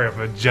power of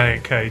a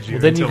giant kaiju. Well,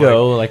 then you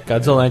go, like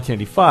Godzilla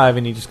 1985,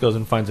 and he just goes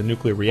and finds a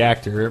nuclear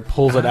reactor,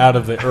 pulls it out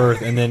of the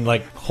earth, and then,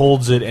 like,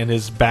 holds it, and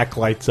his back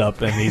lights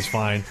up, and he's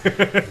fine.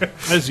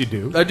 As you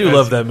do. I do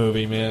love that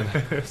movie, man.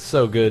 It's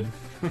so good.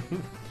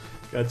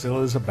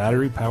 Godzilla is a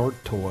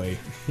battery-powered toy.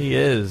 He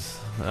is.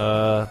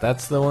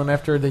 That's the one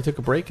after they took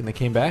a break, and they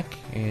came back,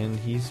 and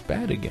he's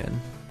bad again.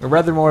 or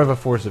rather more of a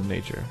force of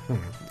nature.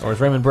 Or as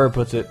Raymond Burr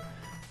puts it,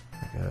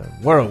 like a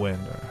whirlwind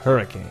or a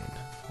hurricane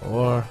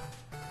or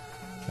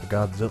a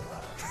Godzilla.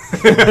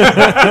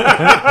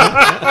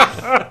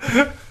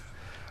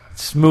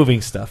 It's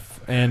moving stuff,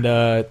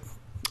 and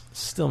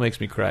still makes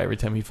me cry every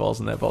time he falls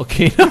in that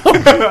volcano.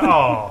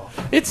 Oh,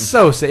 It's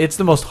so sad. It's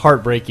the most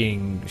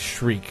heartbreaking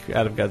shriek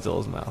out of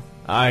Godzilla's mouth.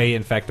 I,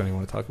 in fact, don't even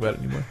want to talk about it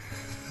anymore.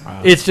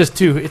 It's just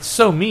too. It's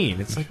so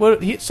mean. It's like,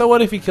 so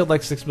what if he killed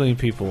like 6 million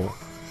people?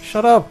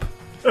 Shut up.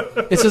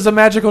 This is a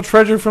magical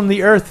treasure from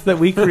the earth that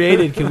we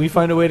created. Can we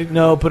find a way to?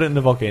 No, put it in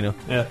the volcano.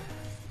 Yeah.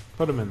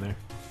 Put him in there.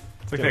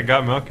 it's like that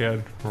Got Milk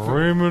ad.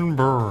 Raymond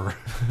Burr.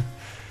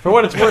 For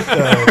what it's worth,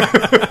 though.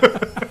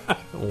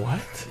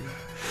 What?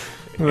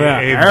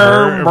 Hey,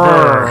 Burr.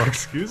 Burr.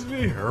 Excuse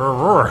me?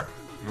 Burr.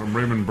 I'm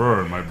Raymond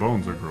Burr, and my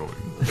bones are growing.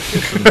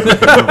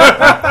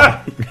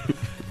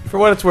 For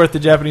what it's worth, the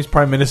Japanese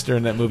Prime Minister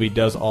in that movie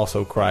does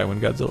also cry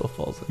when Godzilla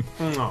falls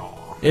in. Aw.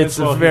 It's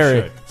Well, a he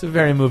very, should. it's a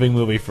very moving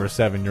movie for a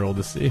 7-year-old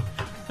to see.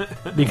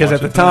 Because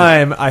at the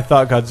time, I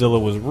thought Godzilla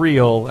was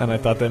real, and I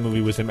thought that movie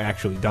was him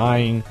actually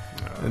dying,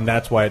 and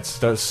that's why it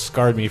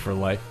scarred me for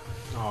life.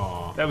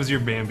 That was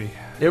your Bambi.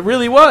 It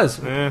really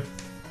was. Eh.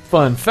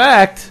 Fun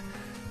fact: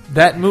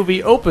 that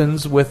movie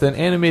opens with an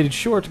animated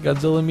short,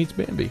 Godzilla Meets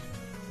Bambi.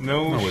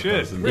 No, it shit.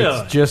 doesn't. Really?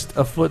 It's just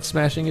a foot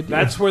smashing a deer.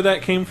 That's where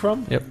that came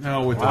from? Yep.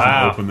 No, it doesn't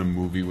Wow. open the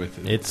movie with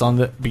it. It's on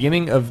the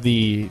beginning of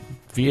the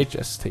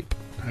VHS tape.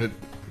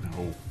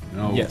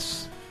 No.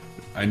 Yes.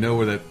 I know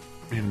where that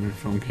animated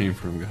film came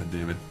from, god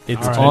damn it.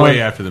 It's It's on-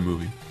 way after the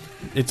movie.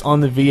 It's on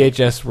the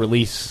VHS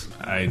release.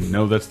 I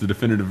know that's the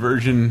definitive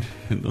version.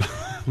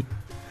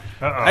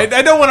 I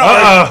don't want to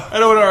argue. I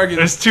don't want to argue.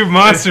 There's two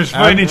monsters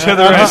fighting each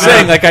other I'm right just now.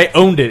 saying, like, I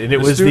owned it, and it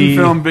The was student the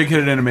film Big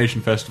Hit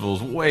Animation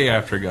Festivals way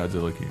after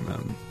Godzilla came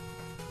out.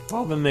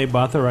 Well, then they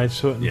bought the rights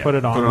to it and Yeah, put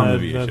it on, put it on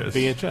the, the the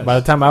VHS. VHS. By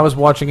the time I was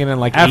watching it in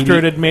like After 80,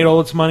 it had made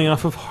all its money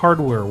off of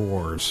Hardware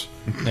Wars.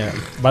 yeah,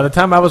 by the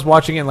time I was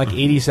watching it in like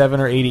 87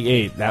 or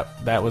 88,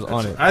 that was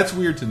on it. That's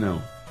weird to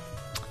know.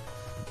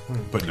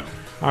 But no.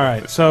 All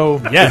right,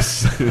 so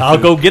Yes, I'll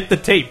go get the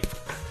tape.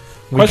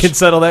 We Question- can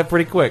settle that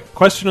pretty quick.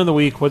 question of the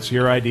week: what's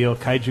your ideal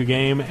kaiju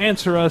game?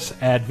 Answer us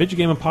at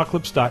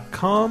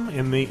VidjagameApocalypse.com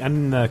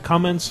in the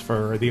comments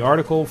for the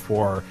article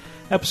for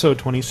episode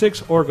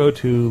 26, or go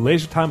to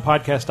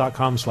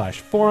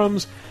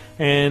lasertimepodcast.com/forums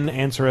and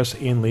answer us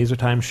in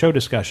Lasertime Show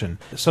Discussion.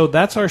 So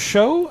that's our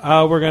show.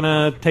 We're going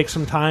to take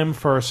some time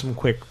for some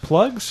quick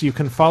plugs. You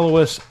can follow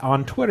us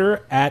on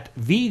Twitter at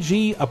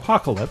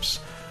VGApocalypse,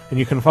 and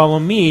you can follow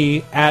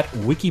me at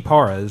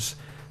Wikiparas.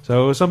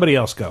 So somebody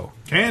else go.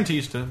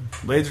 Cantista,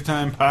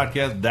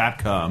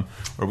 LaserTimePodcast.com,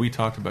 where we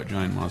talked about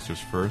giant monsters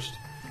first.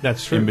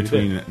 That's true. In we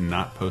between did.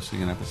 not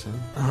posting an episode.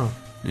 Oh.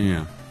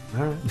 Yeah.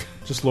 All right.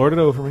 Just lord it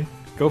over me.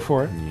 Go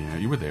for it. Yeah,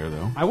 you were there,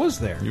 though. I was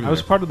there. You were I was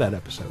there. part of that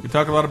episode. We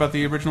talked a lot about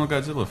the original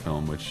Godzilla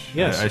film, which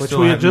Yes, I which still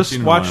we had haven't just seen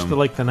in a watched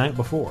while. the night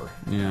before.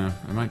 Yeah,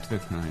 I might do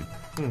that tonight.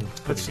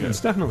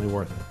 It's definitely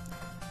worth it.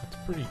 It's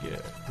pretty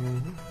good.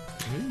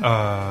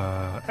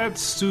 At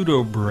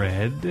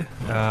Pseudobread,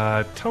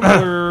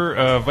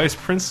 Tumblr vice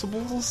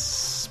principals,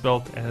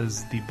 spelt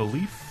as the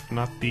belief,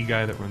 not the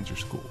guy that runs your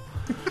school.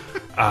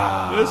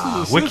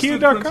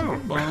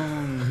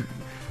 Wikia.com.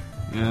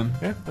 Yeah.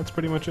 Yeah, that's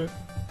pretty much it.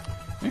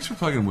 Thanks for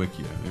plugging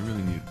Wikia. They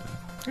really needed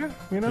that. Yeah,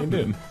 you know.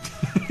 did.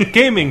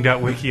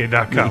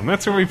 Gaming.wikia.com.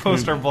 That's where we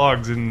post our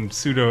blogs in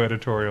pseudo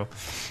editorial.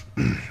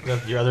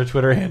 Your other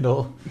Twitter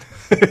handle.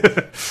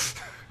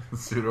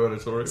 Pseudo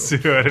editorial.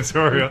 Pseudo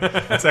editorial.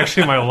 It's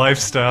actually my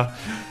lifestyle.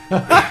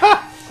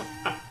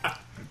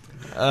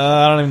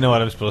 I don't even know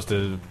what I'm supposed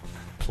to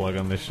plug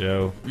on this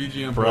show.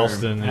 VG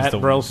Brelston is At the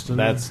Brelston.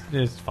 That's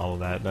just follow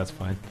that. That's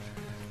fine.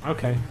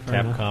 Okay.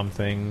 fair enough. Capcom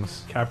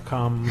things.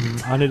 Capcom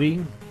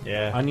Onity.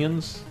 Yeah.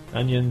 Onions.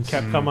 Onions.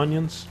 Capcom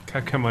Onions.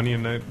 Capcom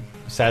Onion Night.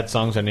 Sad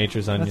songs are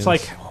nature's onions. That's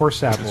like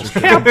horse apples.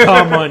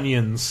 Capcom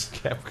Onions.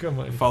 Capcom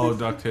Onions. Follow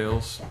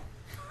DuckTales.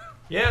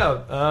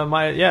 Yeah,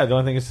 the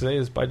only thing to say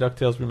is buy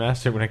DuckTales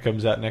Remastered when it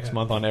comes out next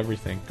month on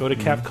everything. Go to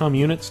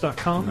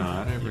CapcomUnits.com.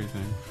 Not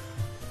everything.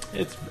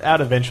 It's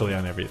out eventually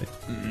on everything.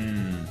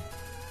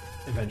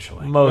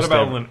 Eventually. Most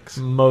What about ev- Linux?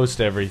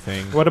 Most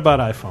everything. What about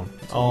iPhone?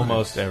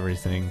 Almost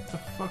everything. The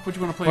fuck would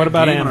you want to play What a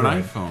about game on an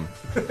Android? iPhone?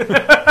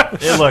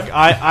 Hey, look,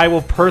 I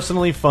will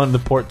personally fund the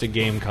port to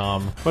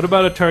Gamecom. What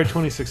about Atari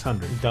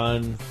 2600?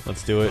 Done.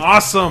 Let's do it.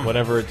 Awesome.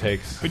 Whatever it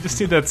takes. We just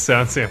need that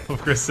sound sample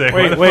of Chris saying,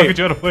 Wait, why the wait. fuck would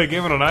you want to play a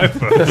game on an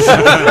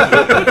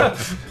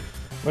iPhone?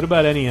 What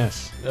about E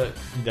NES?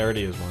 There it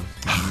is one.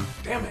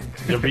 Damn it.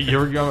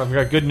 I've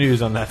got good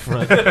news on that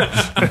front.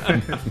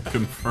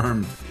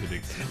 Confirmed it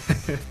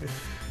exists.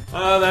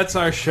 That's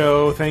our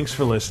show. Thanks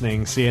for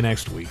listening. See you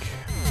next week.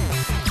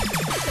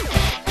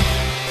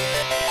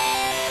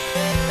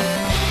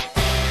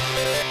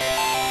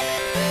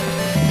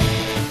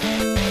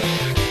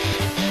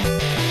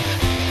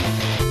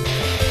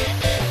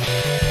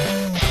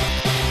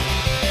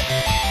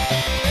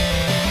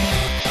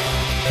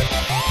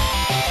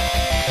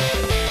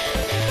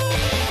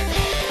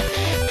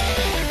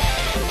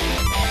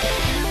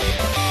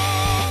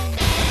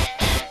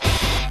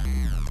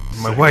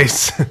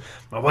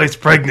 My wife's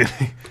pregnant.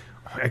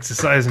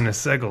 Exercising the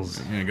segals.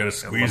 You gotta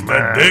squeeze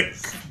that dick.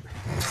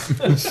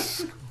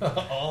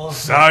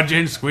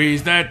 Sergeant,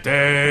 squeeze that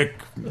dick.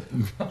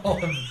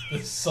 All of the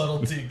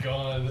subtlety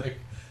gone.